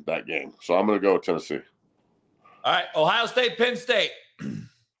win that game. So I'm going to go with Tennessee. All right. Ohio State, Penn State.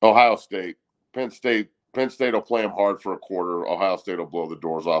 Ohio State. Penn State will play them hard for a quarter. Ohio State will blow the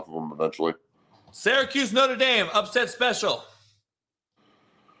doors off of them eventually. Syracuse, Notre Dame, upset special.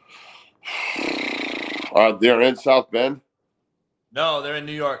 They're in South Bend? No, they're in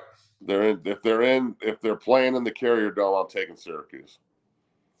New York. If they're playing in the Carrier Dome, I'm taking Syracuse.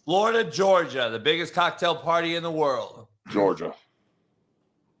 Florida, Georgia, the biggest cocktail party in the world. Georgia.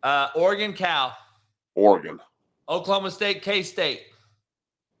 Oregon, Cal. Oregon. Oklahoma State, K-State.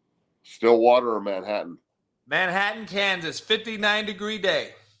 Stillwater or Manhattan? Manhattan, Kansas, 59-degree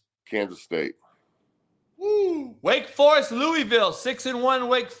day. Kansas State. Woo. Wake Forest, Louisville, 6-1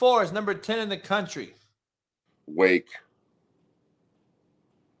 Wake Forest, number 10 in the country. Wake.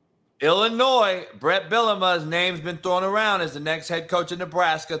 Illinois, Brett Bielema's name's been thrown around as the next head coach of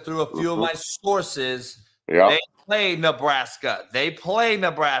Nebraska through a few of my sources. Yeah. They play Nebraska.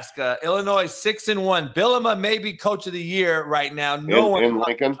 Illinois 6-1. Bielema may be coach of the year right now. No one in knows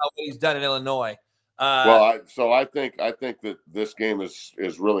Lincoln. what he's done in Illinois. I think that this game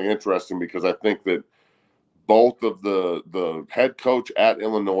is really interesting because I think that both of the head coach at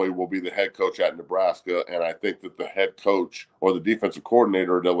Illinois will be the head coach at Nebraska, and I think that the head coach or the defensive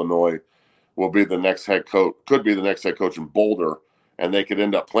coordinator at Illinois will be the next head coach, could be the next head coach in Boulder, and they could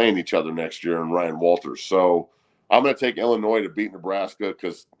end up playing each other next year in Ryan Walters. So I'm going to take Illinois to beat Nebraska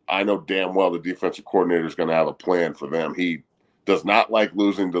because I know damn well the defensive coordinator is going to have a plan for them. He does not like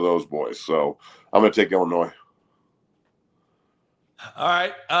losing to those boys. So I'm going to take Illinois. All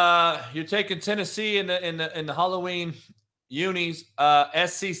right. You're taking Tennessee in the Halloween unis.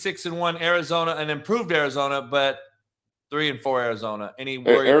 SC 6-1, Arizona, an improved Arizona, but 3-4 Arizona. Any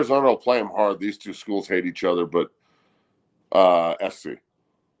worry? Arizona will play them hard. These two schools hate each other, but SC.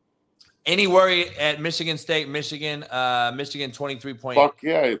 Any worry at Michigan State, Michigan 23-point. Fuck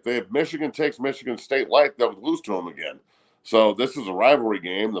yeah. If Michigan takes Michigan State light, they'll lose to them again. So this is a rivalry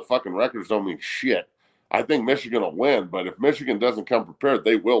game. The fucking records don't mean shit. I think Michigan will win, but if Michigan doesn't come prepared,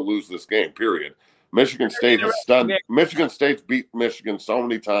 they will lose this game, period. Michigan State has stunned. Michigan State's beat Michigan so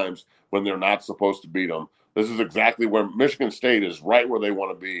many times when they're not supposed to beat them. This is exactly where Michigan State is, right where they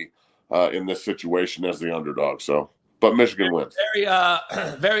want to be in this situation as the underdog. So, but Michigan wins.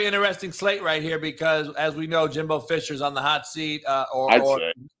 Very interesting slate right here because, as we know, Jimbo Fisher's on the hot seat. They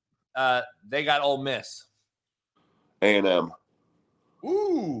got Ole Miss. A&M.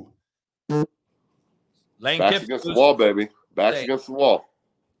 Ooh. Lane Backs Kiffin against the wall, baby. Backs against the wall.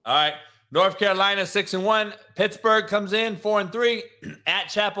 All right. North Carolina 6-1. Pittsburgh comes in 4-3 at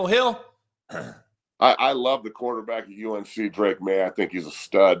Chapel Hill. I love the quarterback at UNC, Drake May. I think he's a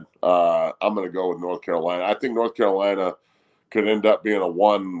stud. I'm going to go with North Carolina. I think North Carolina could end up being a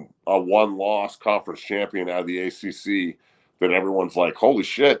one-loss conference champion out of the ACC that everyone's like, holy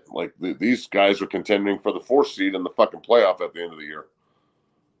shit, like these guys are contending for the 4th seed in the fucking playoff at the end of the year.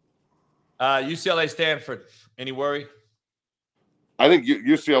 UCLA Stanford. Any worry? I think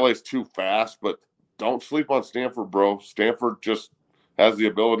UCLA is too fast, but don't sleep on Stanford, bro. Stanford just has the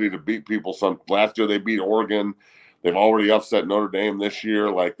ability to beat people. Last year they beat Oregon. They've already upset Notre Dame this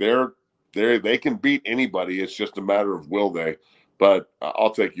year. Like they can beat anybody. It's just a matter of will they. But I'll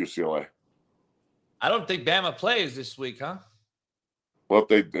take UCLA. I don't think Bama plays this week, huh? Well, if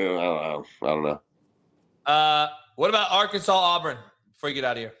they do, I don't know. What about Arkansas Auburn before you get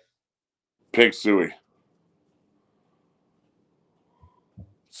out of here? Pig Suey.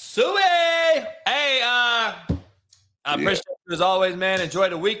 Suey! Hey, I appreciate you as always, man. Enjoy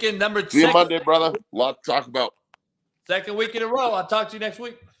the weekend. See you Monday, brother. A lot to talk about. Second week in a row. I'll talk to you next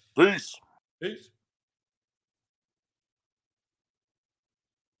week. Peace.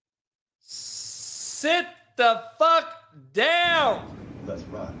 Sit the fuck down. Let's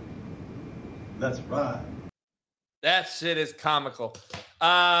ride. Let's ride. That shit is comical.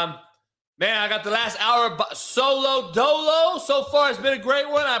 Man, I got the last hour solo dolo. So far, it's been a great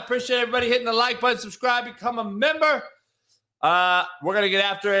one. I appreciate everybody hitting the like button, subscribe, become a member. We're going to get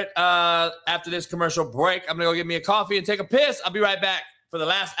after it after this commercial break. I'm going to go get me a coffee and take a piss. I'll be right back for the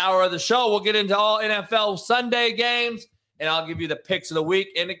last hour of the show. We'll get into all NFL Sunday games, and I'll give you the picks of the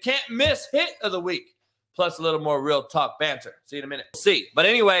week and the can't miss hit of the week, plus a little more real talk banter. See you in a minute. We'll see. But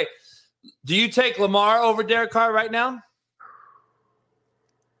anyway, do you take Lamar over Derek Carr right now?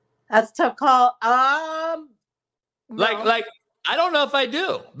 That's a tough call. No. Like I don't know if I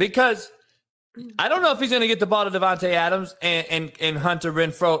do because I don't know if he's going to get the ball to Devontae Adams and Hunter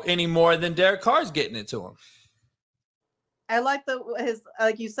Renfrow any more than Derek Carr's getting it to him. I like his,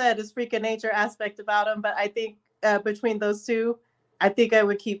 like you said, his freak of nature aspect about him, but I think between those two, I think I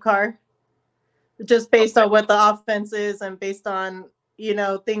would keep Carr just based on what the offense is and based on,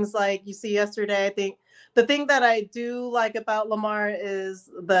 things like you see yesterday. I think the thing that I do like about Lamar is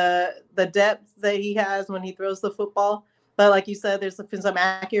the depth that he has when he throws the football. But like you said, there's some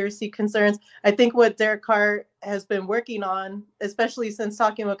accuracy concerns. I think what Derek Carr has been working on, especially since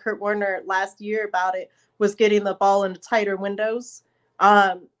talking with Kurt Warner last year about it, was getting the ball into tighter windows.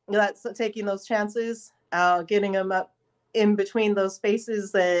 That's taking those chances, getting them up in between those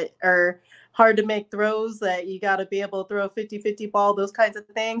spaces that are hard to make throws, that you got to be able to throw a 50-50 ball, those kinds of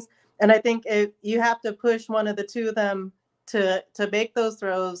things. And I think if you have to push one of the two of them to make those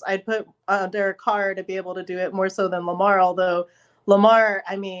throws, I'd put Derek Carr to be able to do it more so than Lamar. Although Lamar,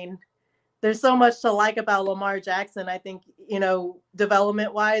 I mean, there's so much to like about Lamar Jackson. I think,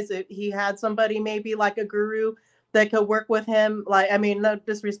 development-wise, if he had somebody maybe like a guru, that could work with him. Like, I mean, no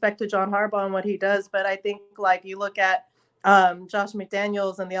disrespect to John Harbaugh and what he does, but I think like you look at Josh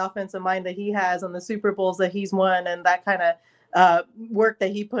McDaniels and the offensive mind that he has and the Super Bowls that he's won and that kind of work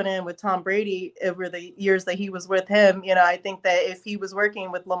that he put in with Tom Brady over the years that he was with him. You know, I think that if he was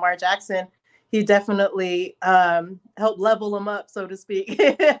working with Lamar Jackson, he definitely helped level him up, so to speak.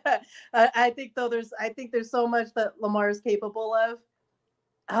 I think though I think there's so much that Lamar is capable of.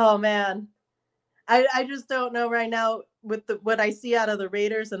 Oh man, I just don't know right now with what I see out of the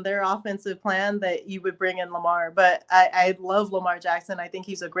Raiders and their offensive plan that you would bring in Lamar. But I love Lamar Jackson. I think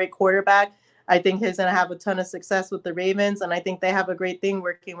he's a great quarterback. I think he's going to have a ton of success with the Ravens, and I think they have a great thing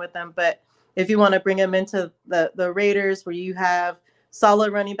working with them. But if you want to bring him into the Raiders where you have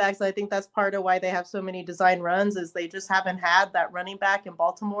solid running backs, I think that's part of why they have so many design runs is they just haven't had that running back in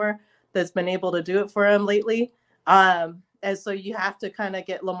Baltimore that's been able to do it for him lately. And so you have to kind of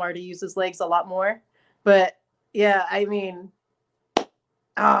get Lamar to use his legs a lot more. But yeah, I mean,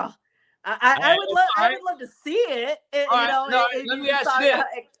 I would love to see it. Let me ask you this.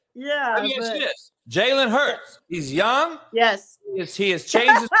 Yeah. Let me ask you this. Jalen Hurts, he's young. Yes. He has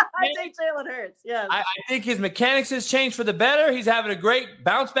changed his I think Jalen Hurts. Yes. I think his mechanics has changed for the better. He's having a great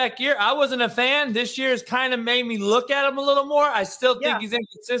bounce back year. I wasn't a fan. This year has kind of made me look at him a little more. I still think he's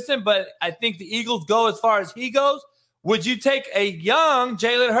inconsistent, but I think the Eagles go as far as he goes. Would you take a young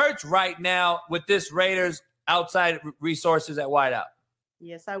Jalen Hurts right now with this Raiders outside resources at wideout?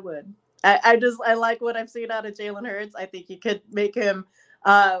 Yes, I would. I like what I've seen out of Jalen Hurts. I think you could make him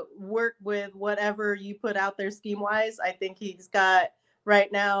work with whatever you put out there scheme-wise. I think he's got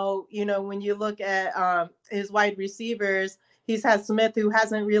right now, you know, when you look at his wide receivers, he's had Smith, who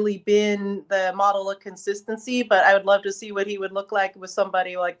hasn't really been the model of consistency, but I would love to see what he would look like with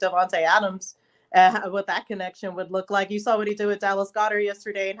somebody like Davante Adams. What that connection would look like. You saw what he did with Dallas Goedert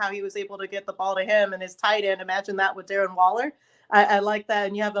yesterday and how he was able to get the ball to him and his tight end. Imagine that with Darren Waller. I like that.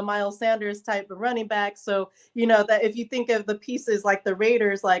 And you have a Miles Sanders type of running back. So, you know, that if you think of the pieces like the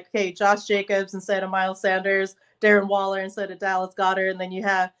Raiders, like, okay, Josh Jacobs instead of Miles Sanders, Darren Waller instead of Dallas Goedert, and then you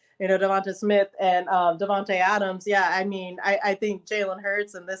have, you know, Devonta Smith and Davante Adams. Yeah, I mean, I think Jalen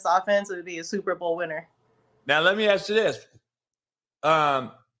Hurts and this offense would be a Super Bowl winner. Now, let me ask you this.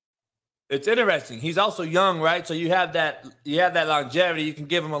 It's interesting. He's also young, right? So you have that longevity. You can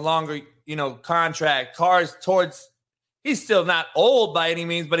give him a longer, you know, contract. Carr's he's still not old by any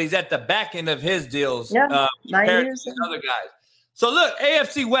means, but he's at the back end of his deals. Yeah, 9 years. Other guys. So look,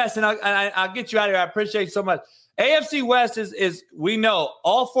 AFC West, and I'll get you out of here. I appreciate you so much. AFC West is we know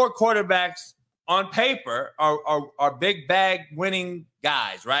all 4 quarterbacks on paper are big bag winning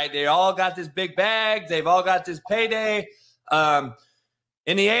guys, right? They all got this big bag. They've all got this payday.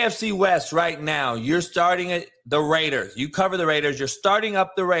 In the AFC West right now, you're starting at the Raiders. You cover the Raiders. You're starting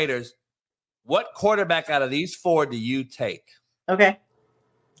up the Raiders. What quarterback out of these 4 do you take? Okay.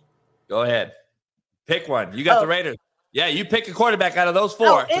 Go ahead. Pick one. You got the Raiders. Yeah, you pick a quarterback out of those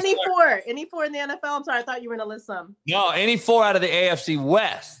 4. Any 4. Any 4 in the NFL? I'm sorry, I thought you were going to list some. No, any 4 out of the AFC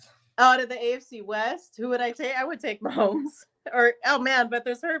West. Out of the AFC West, who would I take? I would take Mahomes. Or, oh, man, but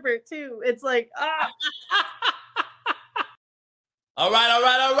there's Herbert, too. It's like, All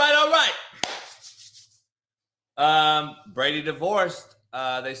right. Brady divorced.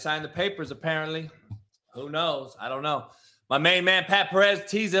 They signed the papers, apparently. Who knows? I don't know. My main man, Pat Perez,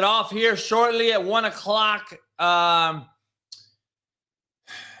 tees it off here shortly at 1 o'clock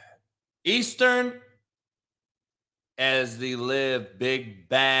Eastern as the Live Big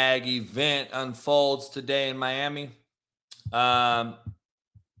Bag event unfolds today in Miami. Going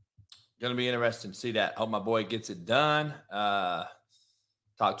to be interesting to see that. Hope my boy gets it done.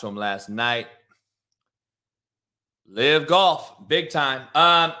 Talked to him last night. Live golf, big time.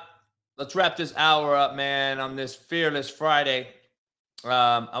 Let's wrap this hour up, man, on this Fearless Friday.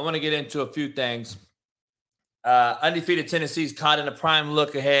 I want to get into a few things. Undefeated Tennessee's caught in a prime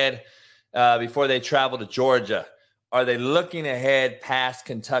look ahead before they travel to Georgia. Are they looking ahead past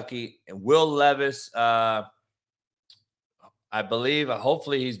Kentucky? And Will Levis, I believe,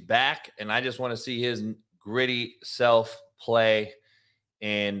 hopefully he's back, and I just want to see his gritty self play.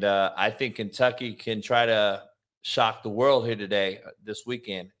 And I think Kentucky can try to shock the world here this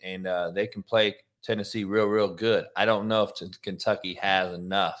weekend, and they can play Tennessee real good. I don't know if Kentucky has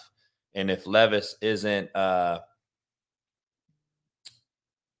enough. And if Levis isn't I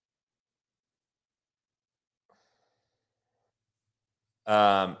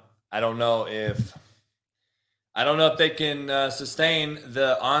don't know if they can sustain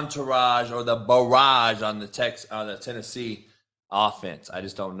the entourage or the barrage on the Tennessee offense. I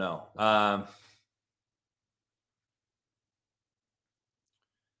just don't know.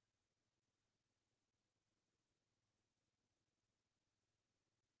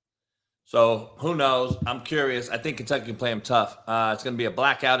 So who knows? I'm curious. I think Kentucky can play them tough. It's going to be a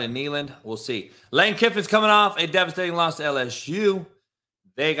blackout in Neyland. We'll see. Lane Kiffin's coming off a devastating loss to LSU.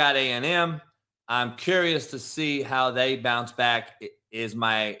 They got A&M. I'm curious to see how they bounce back. Is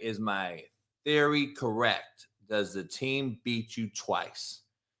my theory correct? Does the team beat you twice?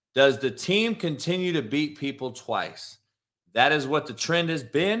 Does the team continue to beat people twice? That is what the trend has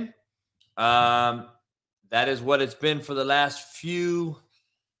been. That is what it's been for the last few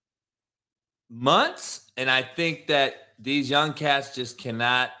months. And I think that these young cats just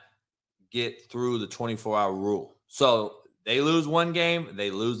cannot get through the 24-hour rule. So they lose one game,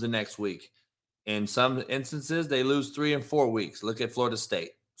 they lose the next week. In some instances, they lose 3 and 4 weeks. Look at Florida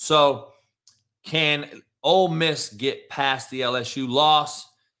State. So can Ole Miss get past the LSU loss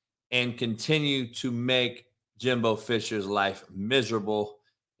and continue to make Jimbo Fisher's life miserable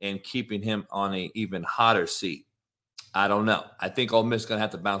and keeping him on an even hotter seat? I don't know. I think Ole Miss is going to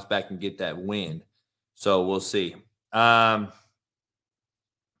have to bounce back and get that win. So we'll see. We'll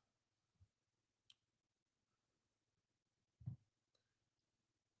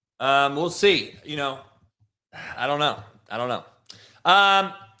see. I don't know.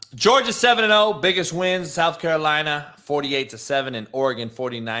 Georgia 7-0, biggest wins. South Carolina 48-7 and Oregon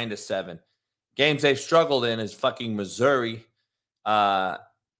 49-7. Games they've struggled in is fucking Missouri,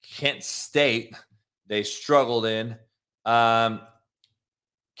 Kent State. They struggled in. Can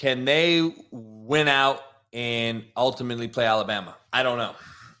they win out and ultimately play Alabama? I don't know.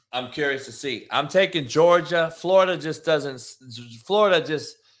 I'm curious to see. I'm taking Georgia. Florida just, I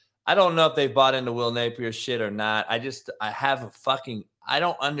don't know if they bought into Will Napier's shit or not. I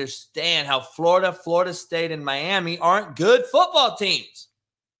don't understand how Florida State, and Miami aren't good football teams.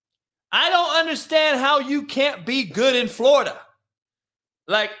 I don't understand how you can't be good in Florida.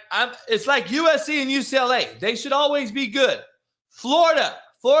 It's like USC and UCLA. They should always be good. Florida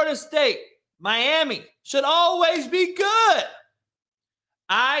State, Miami should always be good.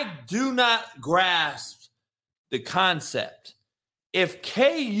 I do not grasp the concept. If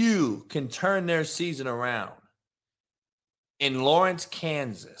KU can turn their season around in Lawrence,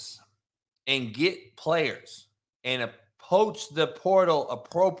 Kansas, and get players and approach the portal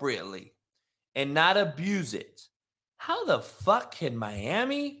appropriately and not abuse it, how the fuck can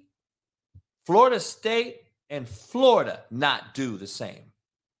Miami, Florida State, and Florida not do the same?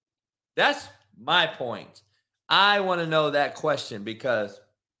 That's my point. I want to know that question, because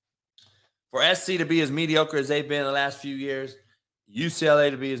for SC to be as mediocre as they've been in the last few years,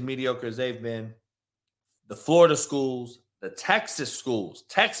 UCLA to be as mediocre as they've been, the Florida schools, the Texas schools,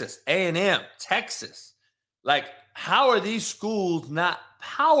 Texas, A&M, Texas. How are these schools not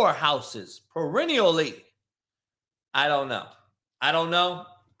powerhouses perennially? I don't know. I don't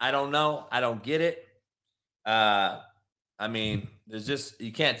get it.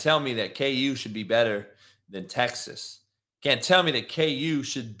 You can't tell me that KU should be better than Texas. Can't tell me that KU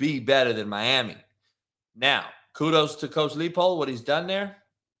should be better than Miami. Now, kudos to Coach Leipold, what he's done there,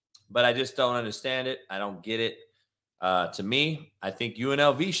 but I just don't understand it. I don't get it. To me, I think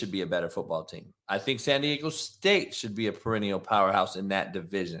UNLV should be a better football team. I think San Diego State should be a perennial powerhouse in that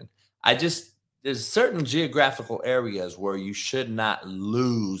division. There's certain geographical areas where you should not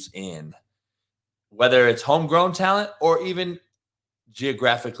lose in, whether it's homegrown talent or even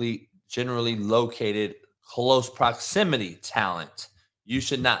geographically generally located close proximity talent. You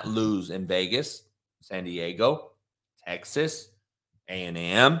should not lose in Vegas, San Diego, Texas,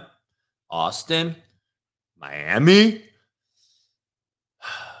 A&M, Austin, Miami,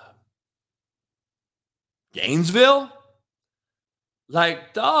 Gainesville.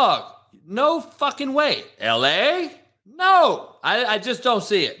 Dog, no fucking way. LA? No, I just don't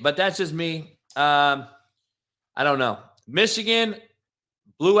see it. But that's just me. I don't know. Michigan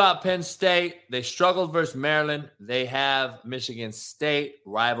blew out Penn State. They struggled versus Maryland. They have Michigan State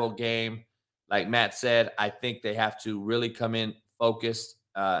rival game. Like Matt said, I think they have to really come in focused.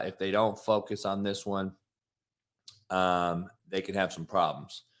 If they don't focus on this one, they could have some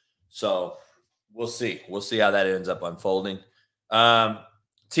problems. So we'll see. We'll see how that ends up unfolding.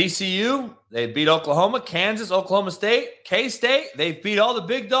 TCU, they beat Oklahoma, Kansas, Oklahoma State, K-State. They've beat all the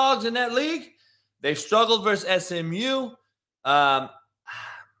big dogs in that league. They've struggled versus SMU.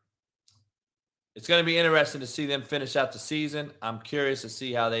 It's going to be interesting to see them finish out the season. I'm curious to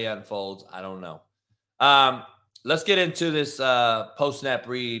see how they unfold. I don't know. Let's get into this post-snap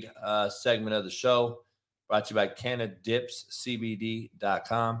read segment of the show, brought to you by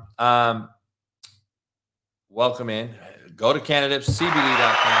CanadipsCBD.com. Welcome in. Go to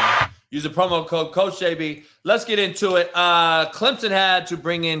CanadipsCBD.com. Use the promo code CoachJB. Let's get into it. Clemson had to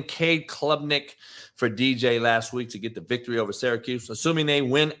bring in Cade Klubnik for DJ last week to get the victory over Syracuse, assuming they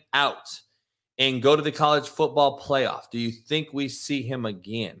win out and go to the college football playoff. Do you think we see him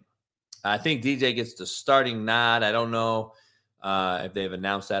again? I think DJ gets the starting nod. I don't know if they've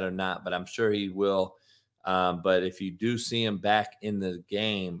announced that or not, but I'm sure he will. But if you do see him back in the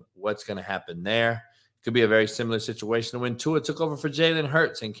game, what's going to happen there? Could be a very similar situation when Tua took over for Jalen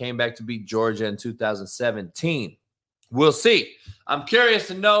Hurts and came back to beat Georgia in 2017. We'll see. I'm curious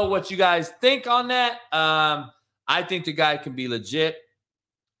to know what you guys think on that. I think the guy can be legit.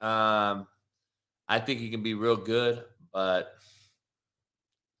 I think he can be real good, but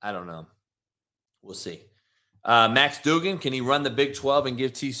I don't know. We'll see. Max Duggan, can he run the Big 12 and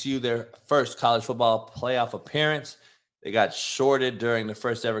give TCU their first college football playoff appearance? They got shorted during the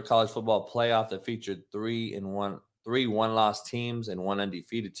first ever college football playoff that featured three one-loss teams and one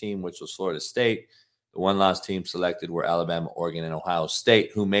undefeated team, which was Florida State. The one-loss team selected were Alabama, Oregon, and Ohio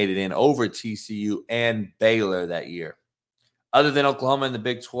State, who made it in over TCU and Baylor that year. Other than Oklahoma in the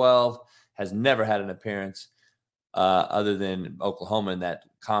Big 12, has never had an appearance other than Oklahoma in that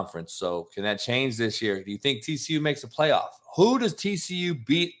conference. So can that change this year? Do you think TCU makes a playoff? Who does TCU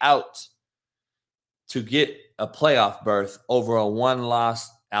beat out to get a playoff berth over a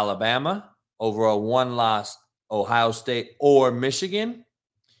one-loss Alabama, over a one-loss Ohio State or Michigan?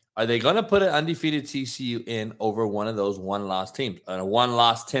 Are they going to put an undefeated TCU in over one of those one-loss teams? A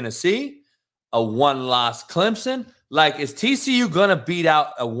one-loss Tennessee, a one-loss Clemson? Like, is TCU going to beat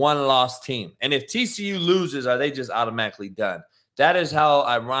out a one-loss team? And if TCU loses, are they just automatically done? That is how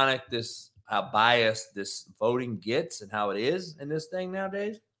ironic how biased this voting gets and how it is in this thing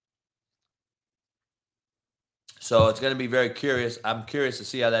nowadays. So it's going to be very curious. I'm curious to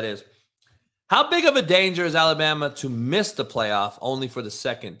see how that is. How big of a danger is Alabama to miss the playoff only for the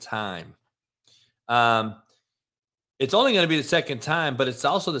second time? It's only going to be the second time, but it's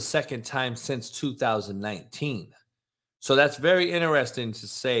also the second time since 2019. So that's very interesting to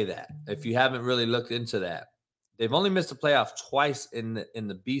say that if you haven't really looked into that. They've only missed the playoff twice in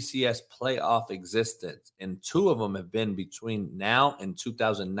the BCS playoff existence, and two of them have been between now and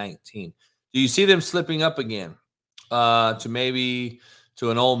 2019. Do you see them slipping up again to maybe to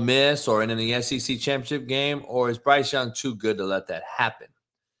an Ole Miss or in the SEC championship game, or is Bryce Young too good to let that happen?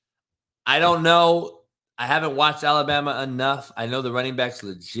 I don't know. I haven't watched Alabama enough. I know the running back's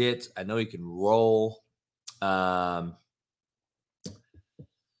legit. I know he can roll.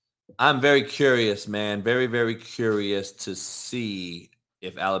 I'm very curious, man. Very, very curious to see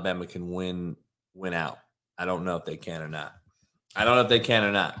if Alabama can win out. I don't know if they can or not.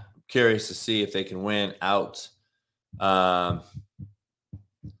 Curious to see if they can win out. Yeah,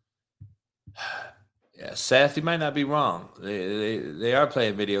 Seth, you might not be wrong. They are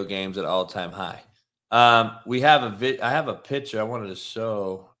playing video games at all-time high. I have a picture I wanted to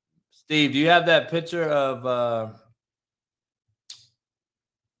show. Steve, do you have that picture of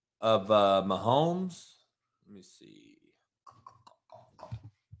Mahomes? Let me see.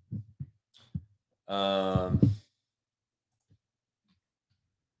 I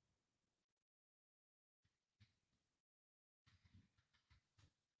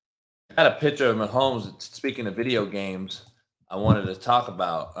had a picture of Mahomes. Speaking of video games, I wanted to talk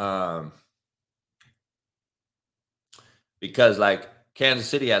about because like Kansas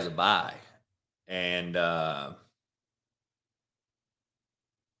City has a bye, and let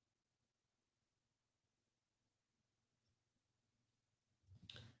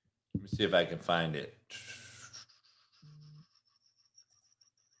me see if I can find it.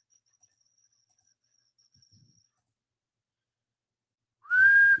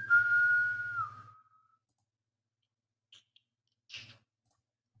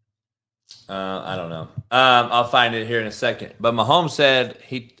 I don't know. I'll find it here in a second. But Mahomes said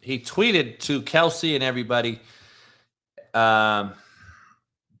he tweeted to Kelsey and everybody. This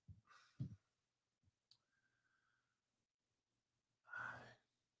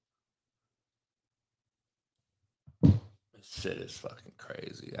shit is fucking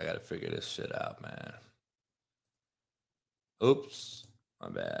crazy. I got to figure this shit out, man. Oops, my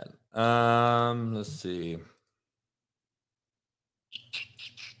bad. Let's see.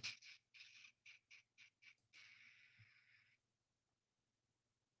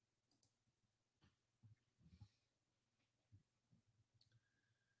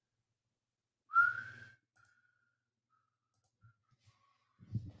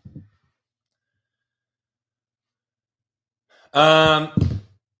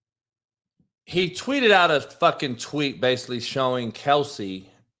 He tweeted out a fucking tweet basically showing Kelsey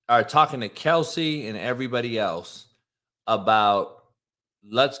or talking to Kelsey and everybody else about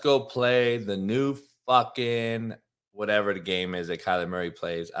let's go play the new fucking whatever the game is that Kyler Murray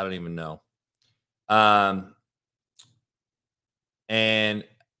plays. I don't even know. And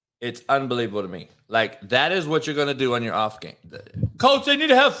it's unbelievable to me. Like, that is what you're going to do on your off game. Coach, they need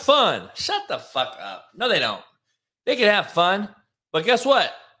to have fun. Shut the fuck up. No, they don't. They can have fun. But guess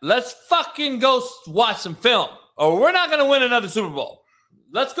what? Let's fucking go watch some film, or we're not going to win another Super Bowl.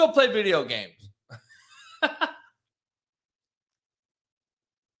 Let's go play video games.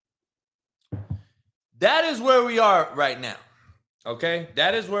 That is where we are right now. Okay?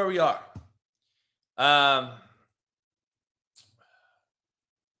 That is where we are.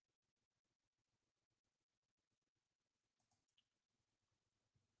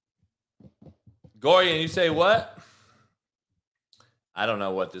 Gorian, you say what? I don't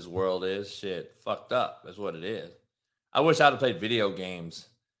know what this world is. Shit, fucked up. That's what it is. I wish I'd have played video games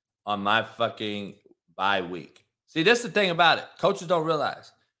on my fucking bye week. See, that's the thing about it. Coaches don't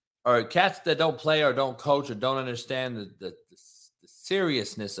realize, or cats that don't play or don't coach or don't understand the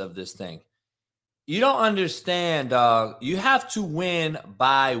seriousness of this thing. You don't understand, dog. You have to win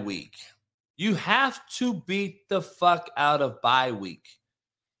bye week. You have to beat the fuck out of bye week.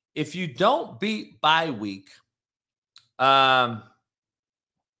 If you don't beat bye week, then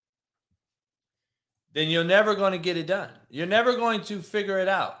you're never going to get it done. You're never going to figure it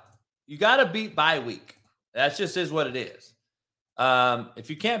out. You got to beat bye week. That just is what it is. If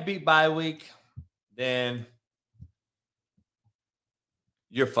you can't beat bye week, then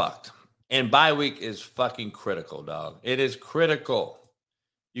you're fucked. And bye week is fucking critical, dog. It is critical.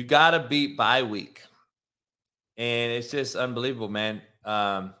 You got to beat bye week. And it's just unbelievable, man.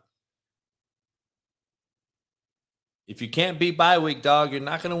 If you can't beat bye week, dog, you're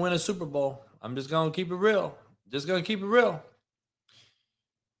not going to win a Super Bowl. I'm just going to keep it real. Just going to keep it real.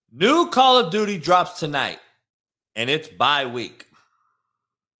 New Call of Duty drops tonight, and it's bye week.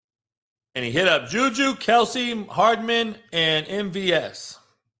 And he hit up Juju, Kelsey, Hardman, and MVS.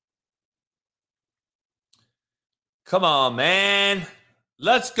 Come on, man.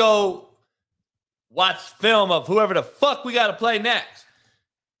 Let's go watch film of whoever the fuck we got to play next.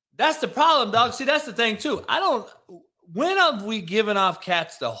 That's the problem, dog. See, that's the thing, too. When have we given off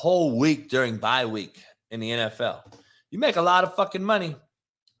cats the whole week during bye week in the NFL? You make a lot of fucking money.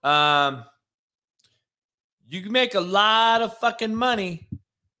 You can make a lot of fucking money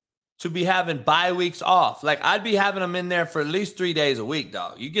to be having bye weeks off. Like, I'd be having them in there for at least 3 days a week,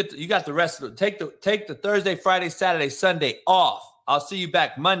 dog. You got the rest of it. Take the Thursday, Friday, Saturday, Sunday off. I'll see you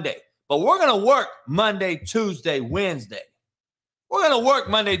back Monday. But we're gonna work Monday, Tuesday, Wednesday. We're going to work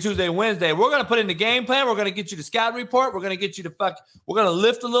Monday, Tuesday, Wednesday. We're going to put in the game plan. We're going to get you the scout report. We're going to get you we're going to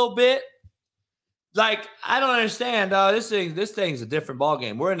lift a little bit. Like, I don't understand, dog. This thing's a different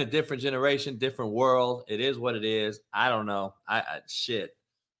ballgame. We're in a different generation, different world. It is what it is. I don't know. I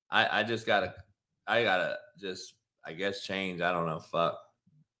just got to, I guess, change. I don't know. Fuck.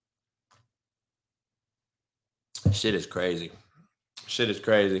 Shit is crazy.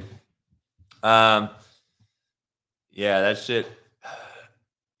 Yeah, that shit.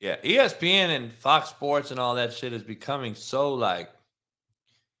 Yeah, ESPN and Fox Sports and all that shit is becoming so, like,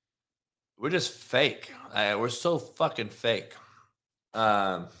 we're just fake. We're so fucking fake.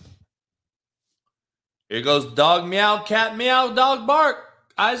 Here goes dog meow, cat meow, dog bark.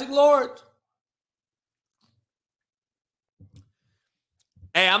 Isaac Lord.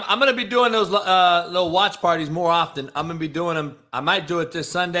 Hey, I'm going to be doing those little watch parties more often. I'm going to be doing them. I might do it this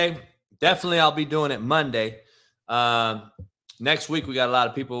Sunday. Definitely I'll be doing it Monday. Next week, we got a lot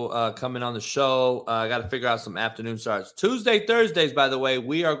of people coming on the show. I got to figure out some afternoon starts. Tuesday, Thursdays, by the way,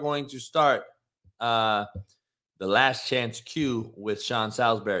 we are going to start the Last Chance Q with Sean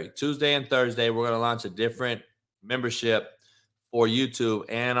Salisbury. Tuesday and Thursday, we're going to launch a different membership for YouTube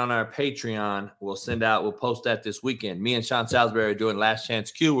and on our Patreon. We'll post that this weekend. Me and Sean Salisbury are doing Last Chance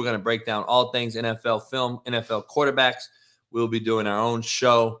Q. We're going to break down all things NFL film, NFL quarterbacks. We'll be doing our own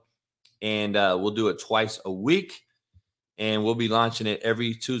show, and we'll do it twice a week. And we'll be launching it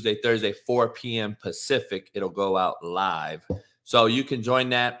every Tuesday, Thursday, 4 p.m. Pacific. It'll go out live. So you can join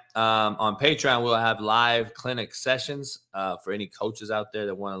that. On Patreon, we'll have live clinic sessions for any coaches out there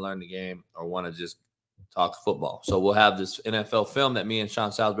that want to learn the game or want to just talk football. So we'll have this NFL film that me and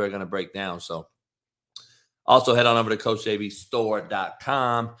Sean Salisbury are going to break down. So also head on over to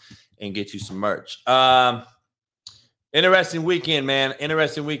CoachJBStore.com and get you some merch. Interesting weekend, man.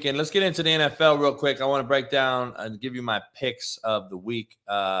 Interesting weekend. Let's get into the NFL real quick. I want to break down and give you my picks of the week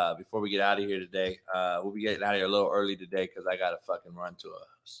before we get out of here today. We'll be getting out of here a little early today because I got to fucking run to a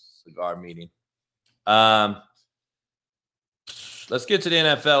cigar meeting. Let's Let's get to the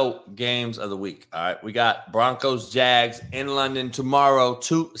NFL games of the week. All right, we got Broncos Jags in London tomorrow,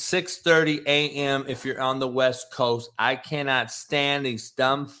 6:30 a.m. if you're on the West Coast. I cannot stand these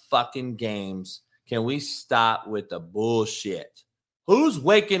dumb fucking games. Can we stop with the bullshit? Who's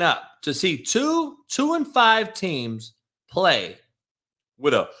waking up to see 2-5 teams play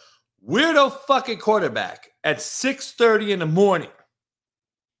with a weirdo fucking quarterback at 6:30 in the morning?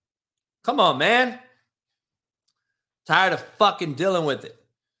 Come on, man. Tired of fucking dealing with it.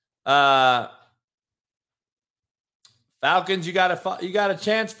 Falcons, you got a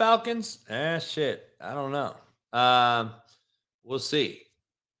chance, Falcons? Shit. I don't know. We'll see.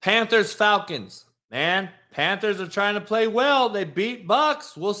 Panthers, Falcons. Man, Panthers are trying to play well. They beat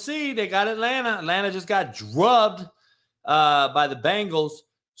Bucks. We'll see. They got Atlanta. Atlanta just got drubbed by the Bengals.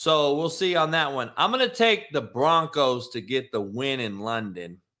 So we'll see on that one. I'm going to take the Broncos to get the win in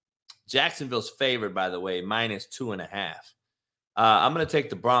London. Jacksonville's favored, by the way, -2.5. I'm going to take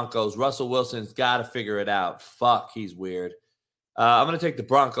the Broncos. Russell Wilson's got to figure it out. Fuck, he's weird. I'm going to take the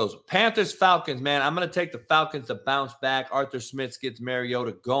Broncos. Panthers, Falcons, man. I'm going to take the Falcons to bounce back. Arthur Smith gets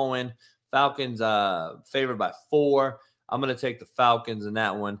Mariota going. Falcons favored by 4. I'm going to take the Falcons in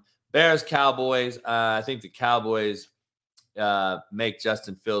that one. Bears, Cowboys. I think the Cowboys make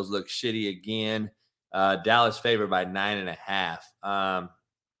Justin Fields look shitty again. Dallas favored by 9.5.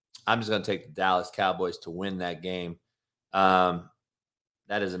 I'm just going to take the Dallas Cowboys to win that game. That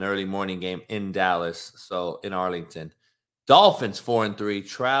is an early morning game in Dallas, so in Arlington. Dolphins 4-3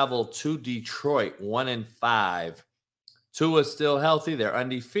 travel to Detroit 1-5. Tua's still healthy. They're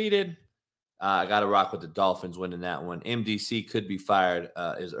undefeated. I got to rock with the Dolphins winning that one. MDC could be fired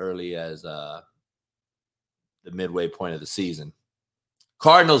as early as the midway point of the season.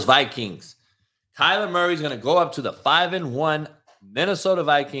 Cardinals Vikings. Kyler Murray's going to go up to the 5-1 Minnesota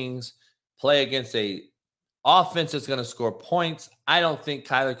Vikings, play against a offense that's going to score points. I don't think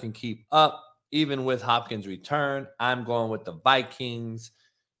Kyler can keep up, even with Hopkins' return. I'm going with the Vikings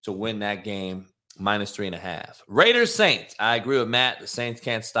to win that game, -3.5. Raiders Saints. I agree with Matt. The Saints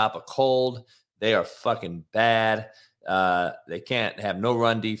can't stop a cold. They are fucking bad. They can't have no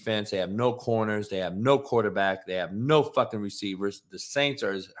run defense. They have no corners. They have no quarterback. They have no fucking receivers. The Saints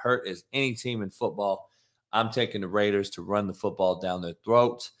are as hurt as any team in football. I'm taking the Raiders to run the football down their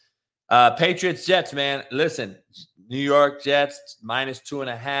throats. Patriots, Jets, man. Listen, New York Jets,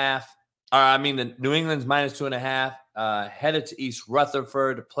 -2.5. The New England's -2.5. Headed to East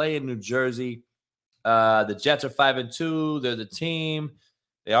Rutherford to play in New Jersey. The Jets are 5-2. They're the team.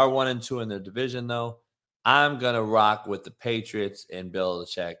 They are 1-2 in their division, though. I'm going to rock with the Patriots and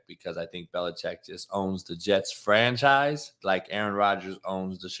Belichick because I think Belichick just owns the Jets franchise like Aaron Rodgers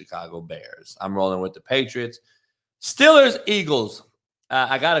owns the Chicago Bears. I'm rolling with the Patriots. Steelers, Eagles.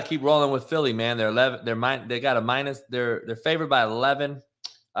 I got to keep rolling with Philly, man. They're 11. They got a minus. They're favored by 11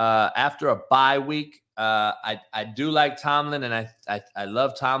 after a bye week. I do like Tomlin, and I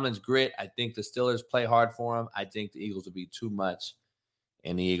love Tomlin's grit. I think the Steelers play hard for him. I think the Eagles will be too much,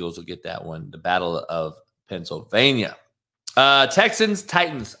 and the Eagles will get that one. The Battle of Pennsylvania. Texans,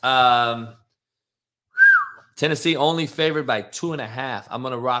 Titans. Tennessee only favored by 2.5. I'm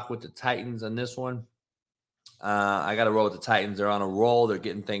going to rock with the Titans on this one. I got to roll with the Titans. They're on a roll. They're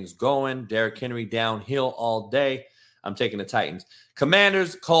getting things going. Derrick Henry downhill all day. I'm taking the Titans.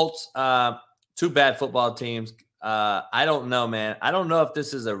 Commanders, Colts, 2 bad football teams. I don't know, man. I don't know if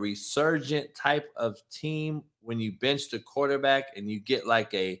this is a resurgent type of team when you bench the quarterback and you get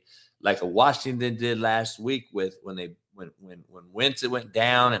like a Washington did last week with when Wentz went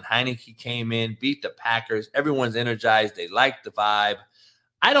down and Heineke came in, beat the Packers. Everyone's energized. They like the vibe.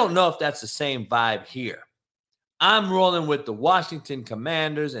 I don't know if that's the same vibe here. I'm rolling with the Washington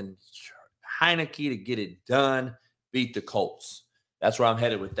Commanders and Heineke to get it done, beat the Colts. That's where I'm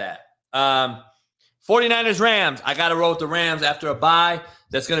headed with that. 49ers, Rams. I got to roll with the Rams after a bye.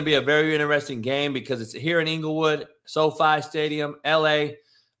 That's going to be a very interesting game because it's here in Inglewood, SoFi Stadium, L.A.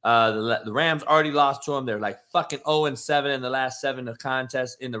 The Rams already lost to them. They're like fucking 0-7 in the last 7 of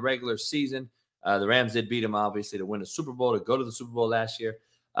contests in the regular season. The Rams did beat them, obviously, to win the Super Bowl, to go to the Super Bowl last year.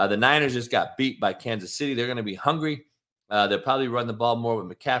 The Niners just got beat by Kansas City. They're going to be hungry. They'll probably run the ball more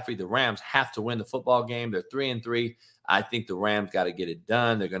with McCaffrey. The Rams have to win the football game. They're 3-3. I think the Rams got to get it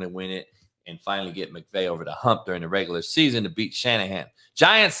done. They're going to win it and finally get McVay over the hump during the regular season to beat Shanahan.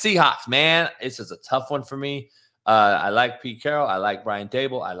 Giants, Seahawks, man. This is a tough one for me. I like Pete Carroll. I like Brian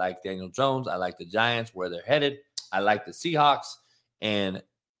Dable. I like Daniel Jones. I like the Giants, where they're headed. I like the Seahawks and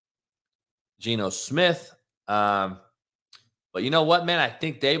Geno Smith. But you know what, man? I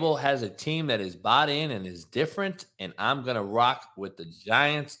think Dable has a team that is bought in and is different, and I'm going to rock with the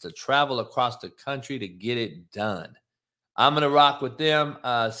Giants to travel across the country to get it done. I'm going to rock with them.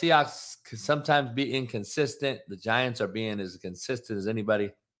 Seahawks can sometimes be inconsistent. The Giants are being as consistent as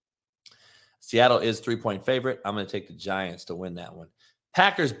anybody. Seattle is 3-point favorite. I'm going to take the Giants to win that one.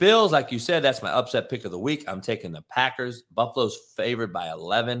 Packers, Bills, like you said, that's my upset pick of the week. I'm taking the Packers. Buffalo's favored by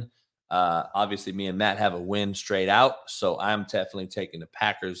 11. Obviously, me and Matt have a win straight out, so I'm definitely taking the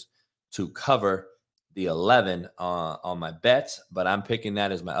Packers to cover the 11 on my bets, but I'm picking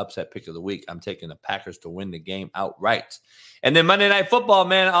that as my upset pick of the week. I'm taking the Packers to win the game outright. And then Monday Night Football,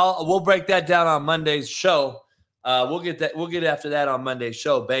 man, we'll break that down on Monday's show. We'll get after that on Monday's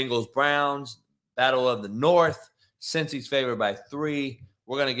show. Bengals, Browns, Battle of the North. Cincy's favored by 3.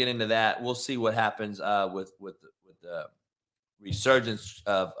 We're gonna get into that. We'll see what happens with the resurgence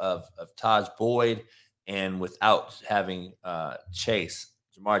of Taj Boyd and without having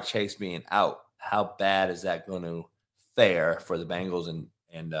Jamar Chase being out. How bad is that going to fare for the Bengals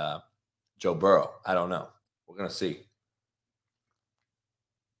and Joe Burrow? I don't know. We're gonna see.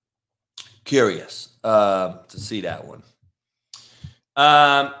 Curious to see that one.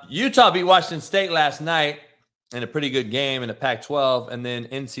 Utah beat Washington State last night in a pretty good game in the Pac-12, and then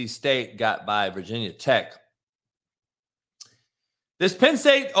NC State got by Virginia Tech. This Penn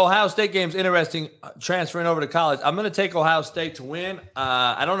State-Ohio State game is interesting, transferring over to college. I'm going to take Ohio State to win.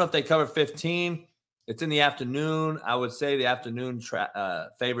 I don't know if they cover 15. It's in the afternoon. I would say the afternoon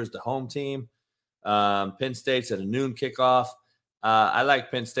favors the home team. Penn State's at a noon kickoff. I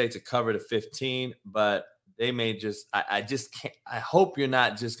like Penn State to cover the 15, but they may just – I just can't – I hope you're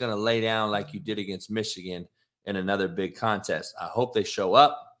not just going to lay down like you did against Michigan in another big contest. I hope they show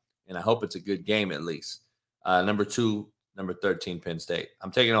up, and I hope it's a good game at least. Number 13, Penn State. I'm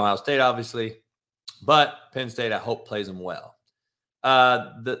taking Ohio State, obviously, but Penn State, I hope, plays them well.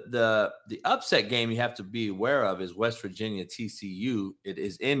 The upset game you have to be aware of is West Virginia TCU. It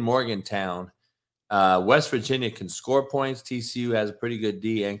is in Morgantown. West Virginia can score points. TCU has a pretty good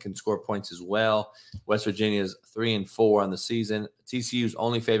D and can score points as well. West Virginia is 3-4 on the season. TCU is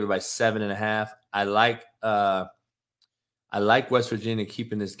only favored by 7.5. I like West Virginia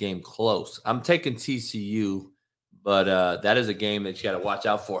keeping this game close. I'm taking TCU. But that is a game that you got to watch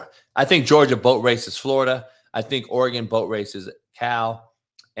out for. I think Georgia boat races Florida. I think Oregon boat races Cal.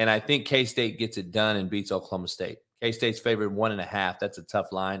 And I think K-State gets it done and beats Oklahoma State. K-State's favored 1.5. That's a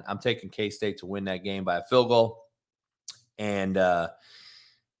tough line. I'm taking K-State to win that game by a field goal. And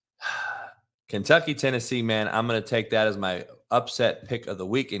Kentucky, Tennessee, man, I'm going to take that as my upset pick of the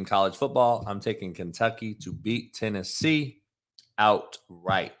week in college football. I'm taking Kentucky to beat Tennessee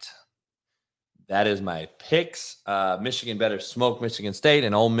outright. That is my picks. Michigan better smoke Michigan State,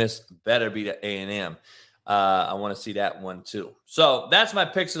 and Ole Miss better beat A&M. I want to see that one too. So that's my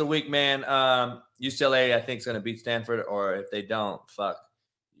picks of the week, man. UCLA, I think, is going to beat Stanford, or if they don't, fuck,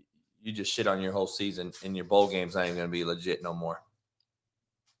 you just shit on your whole season, and your bowl game's not even going to be legit no more.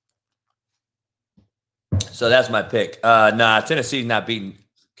 So that's my pick. Tennessee's not beating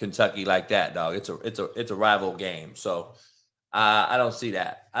Kentucky like that, dog. It's a rival game. So I don't see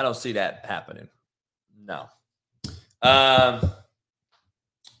that. I don't see that happening. No.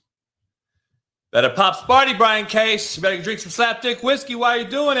 Better pop Sparty, Brian Case. You better drink some slapdick whiskey while you're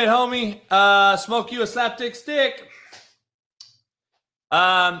doing it, homie. Smoke you a slapdick stick.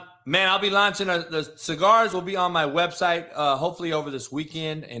 Man, I'll be launching the cigars. Will be on my website hopefully over this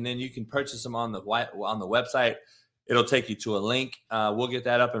weekend, and then you can purchase them on the website. It'll take you to a link. We'll get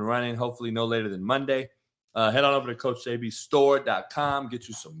that up and running hopefully no later than Monday. Head on over to CoachJBStore.com. Get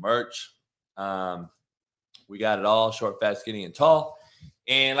you some merch. We got it all, short, fast, skinny, and tall.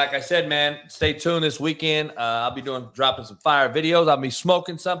 And like I said, man, stay tuned this weekend. I'll be dropping some fire videos. I'll be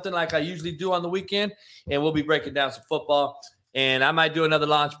smoking something like I usually do on the weekend, and we'll be breaking down some football. And I might do another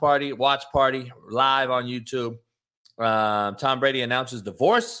watch party live on YouTube. Tom Brady announces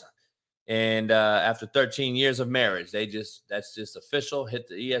divorce, and after 13 years of marriage, that's just official. Hit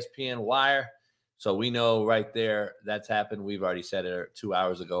the ESPN wire. So we know right there that's happened. We've already said it 2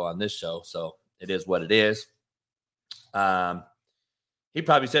 hours ago on this show, so it is what it is. He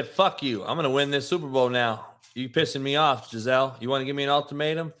probably said, fuck you. I'm going to win this Super Bowl now. You pissing me off, Giselle. You want to give me an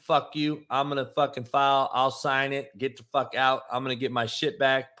ultimatum? Fuck you. I'm going to fucking file. I'll sign it. Get the fuck out. I'm going to get my shit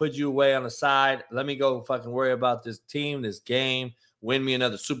back. Put you away on the side. Let me go fucking worry about this team, this game, win me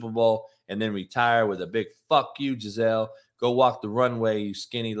another Super Bowl, and then retire with a big fuck you, Giselle. Go walk the runway, you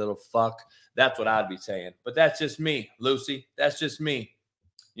skinny little fuck. That's what I'd be saying. But that's just me, Lucy. That's just me.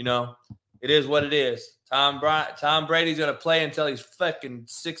 You know, it is what it is. Tom Brady's going to play until he's fucking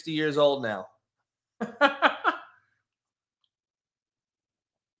 60 years old now.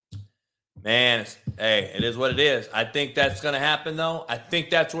 Man, hey, it is what it is. I think that's going to happen, though. I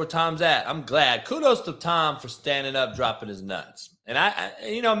think that's where Tom's at. I'm glad. Kudos to Tom for standing up, dropping his nuts. And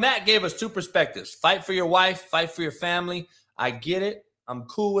Matt gave us two perspectives. Fight for your wife, fight for your family. I get it. I'm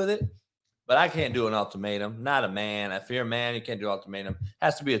cool with it. But I can't do an ultimatum. Not a man. If you're a man, you can't do an ultimatum. It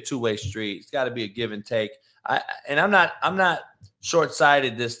has to be a two-way street. It's got to be a give and take. I'm not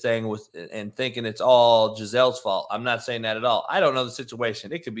short-sighted this thing with and thinking it's all Gisele's fault. I'm not saying that at all. I don't know the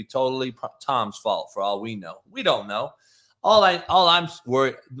situation. It could be totally Tom's fault for all we know. We don't know. All I'm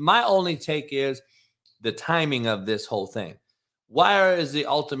worried. My only take is the timing of this whole thing. Why is the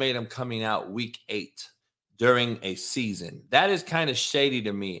ultimatum coming out week 8 during a season? That is kind of shady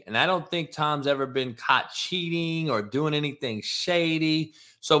to me. And I don't think Tom's ever been caught cheating or doing anything shady.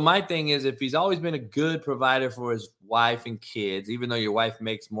 So my thing is, if he's always been a good provider for his wife and kids, even though your wife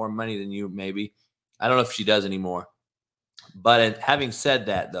makes more money than you, maybe. I don't know if she does anymore. But having said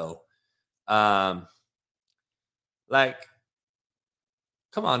that, though, come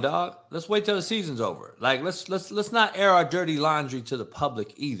on, dog. Let's wait till the season's over. Let's not air our dirty laundry to the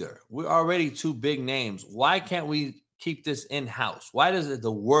public either. We're already two big names. Why can't we keep this in-house? Why does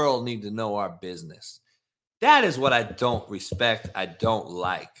the world need to know our business? That is what I don't respect. I don't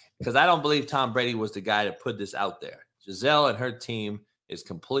like, because I don't believe Tom Brady was the guy to put this out there. Gisele and her team is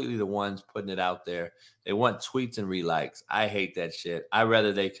completely the ones putting it out there. They want tweets and relikes. I hate that shit. I'd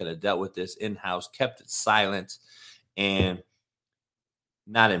rather they could have dealt with this in-house, kept it silent, and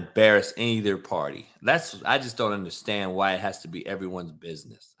not embarrass either party. I just don't understand why it has to be everyone's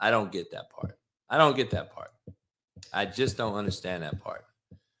business. I don't get that part. I just don't understand that part.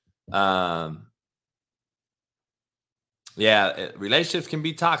 Relationships can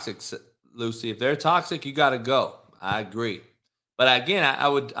be toxic, Lucy. If they're toxic, you got to go. I agree. But again, I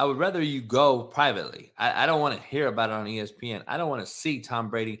would rather you go privately. I don't want to hear about it on ESPN. I don't want to see Tom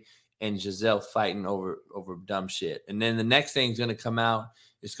Brady and Gisele fighting over dumb shit. And then the next thing's going to come out.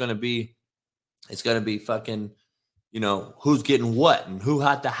 It's going to be fucking, who's getting what and who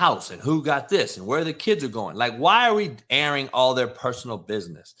had the house and who got this and where the kids are going. Like, why are we airing all their personal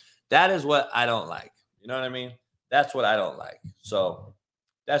business? That is what I don't like. You know what I mean? That's what I don't like. So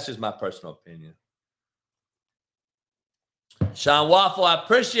that's just my personal opinion. Sean Waffle, I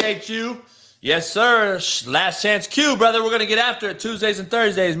appreciate you. Yes, sir. Last Chance Q, brother. We're going to get after it Tuesdays and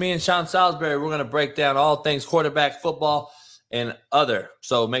Thursdays. Me and Sean Salisbury, we're going to break down all things quarterback, football, and other.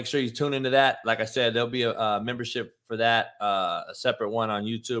 So make sure you tune into that. Like I said, there'll be a membership for that, a separate one on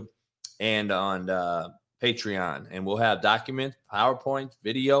YouTube and on Patreon. And we'll have documents, PowerPoint,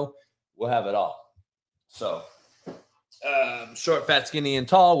 video. We'll have it all. So short, fat, skinny, and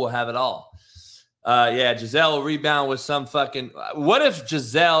tall, we'll have it all. Gisele will rebound with some fucking. What if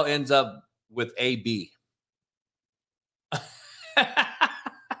Gisele ends up with AB?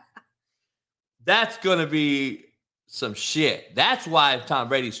 That's gonna be some shit. That's why Tom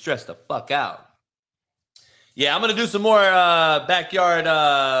Brady's stressed the fuck out. Yeah, I'm gonna do some more backyard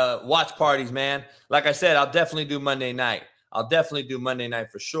watch parties, man. Like I said, I'll definitely do Monday night.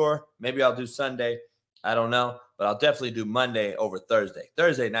 For sure. Maybe I'll do Sunday. I don't know, but I'll definitely do Monday over Thursday.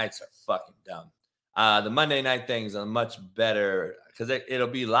 Thursday nights are fucking dumb. The Monday night things are much better because it'll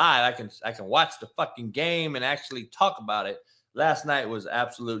be live. I can watch the fucking game and actually talk about it. Last night was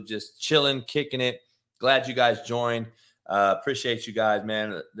absolute just chilling, kicking it. Glad you guys joined. Appreciate you guys,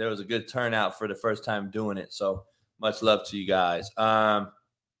 man. There was a good turnout for the first time doing it. So much love to you guys. Yeah,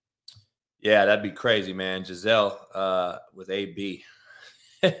 that'd be crazy, man. Gisele with AB.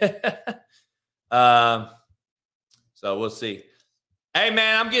 So we'll see. Hey,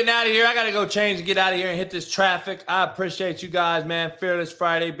 man, I'm getting out of here. I got to go change and get out of here and hit this traffic. I appreciate you guys, man. Fearless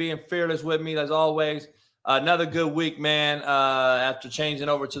Friday, being fearless with me as always. Another good week, man, after changing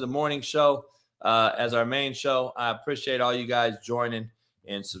over to the morning show as our main show. I appreciate all you guys joining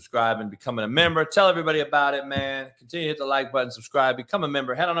and subscribing, becoming a member. Tell everybody about it, man. Continue to hit the like button, subscribe, become a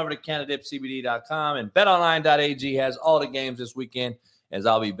member. Head on over to CanadipCBD.com, and betonline.ag has all the games this weekend, as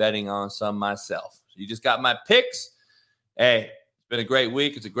I'll be betting on some myself. So you just got my picks. Hey, it's been a great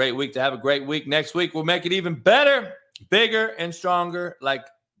week. It's a great week to have a great week. Next week, we'll make it even better, bigger, and stronger, like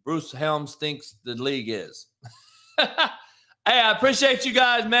Bruce Helms thinks the league is. Hey, I appreciate you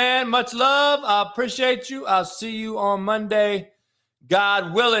guys, man. Much love. I appreciate you. I'll see you on Monday,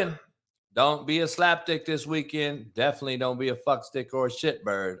 God willing. Don't be a slapdick this weekend. Definitely don't be a fuckstick or a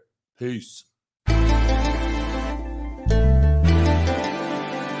shitbird. Peace.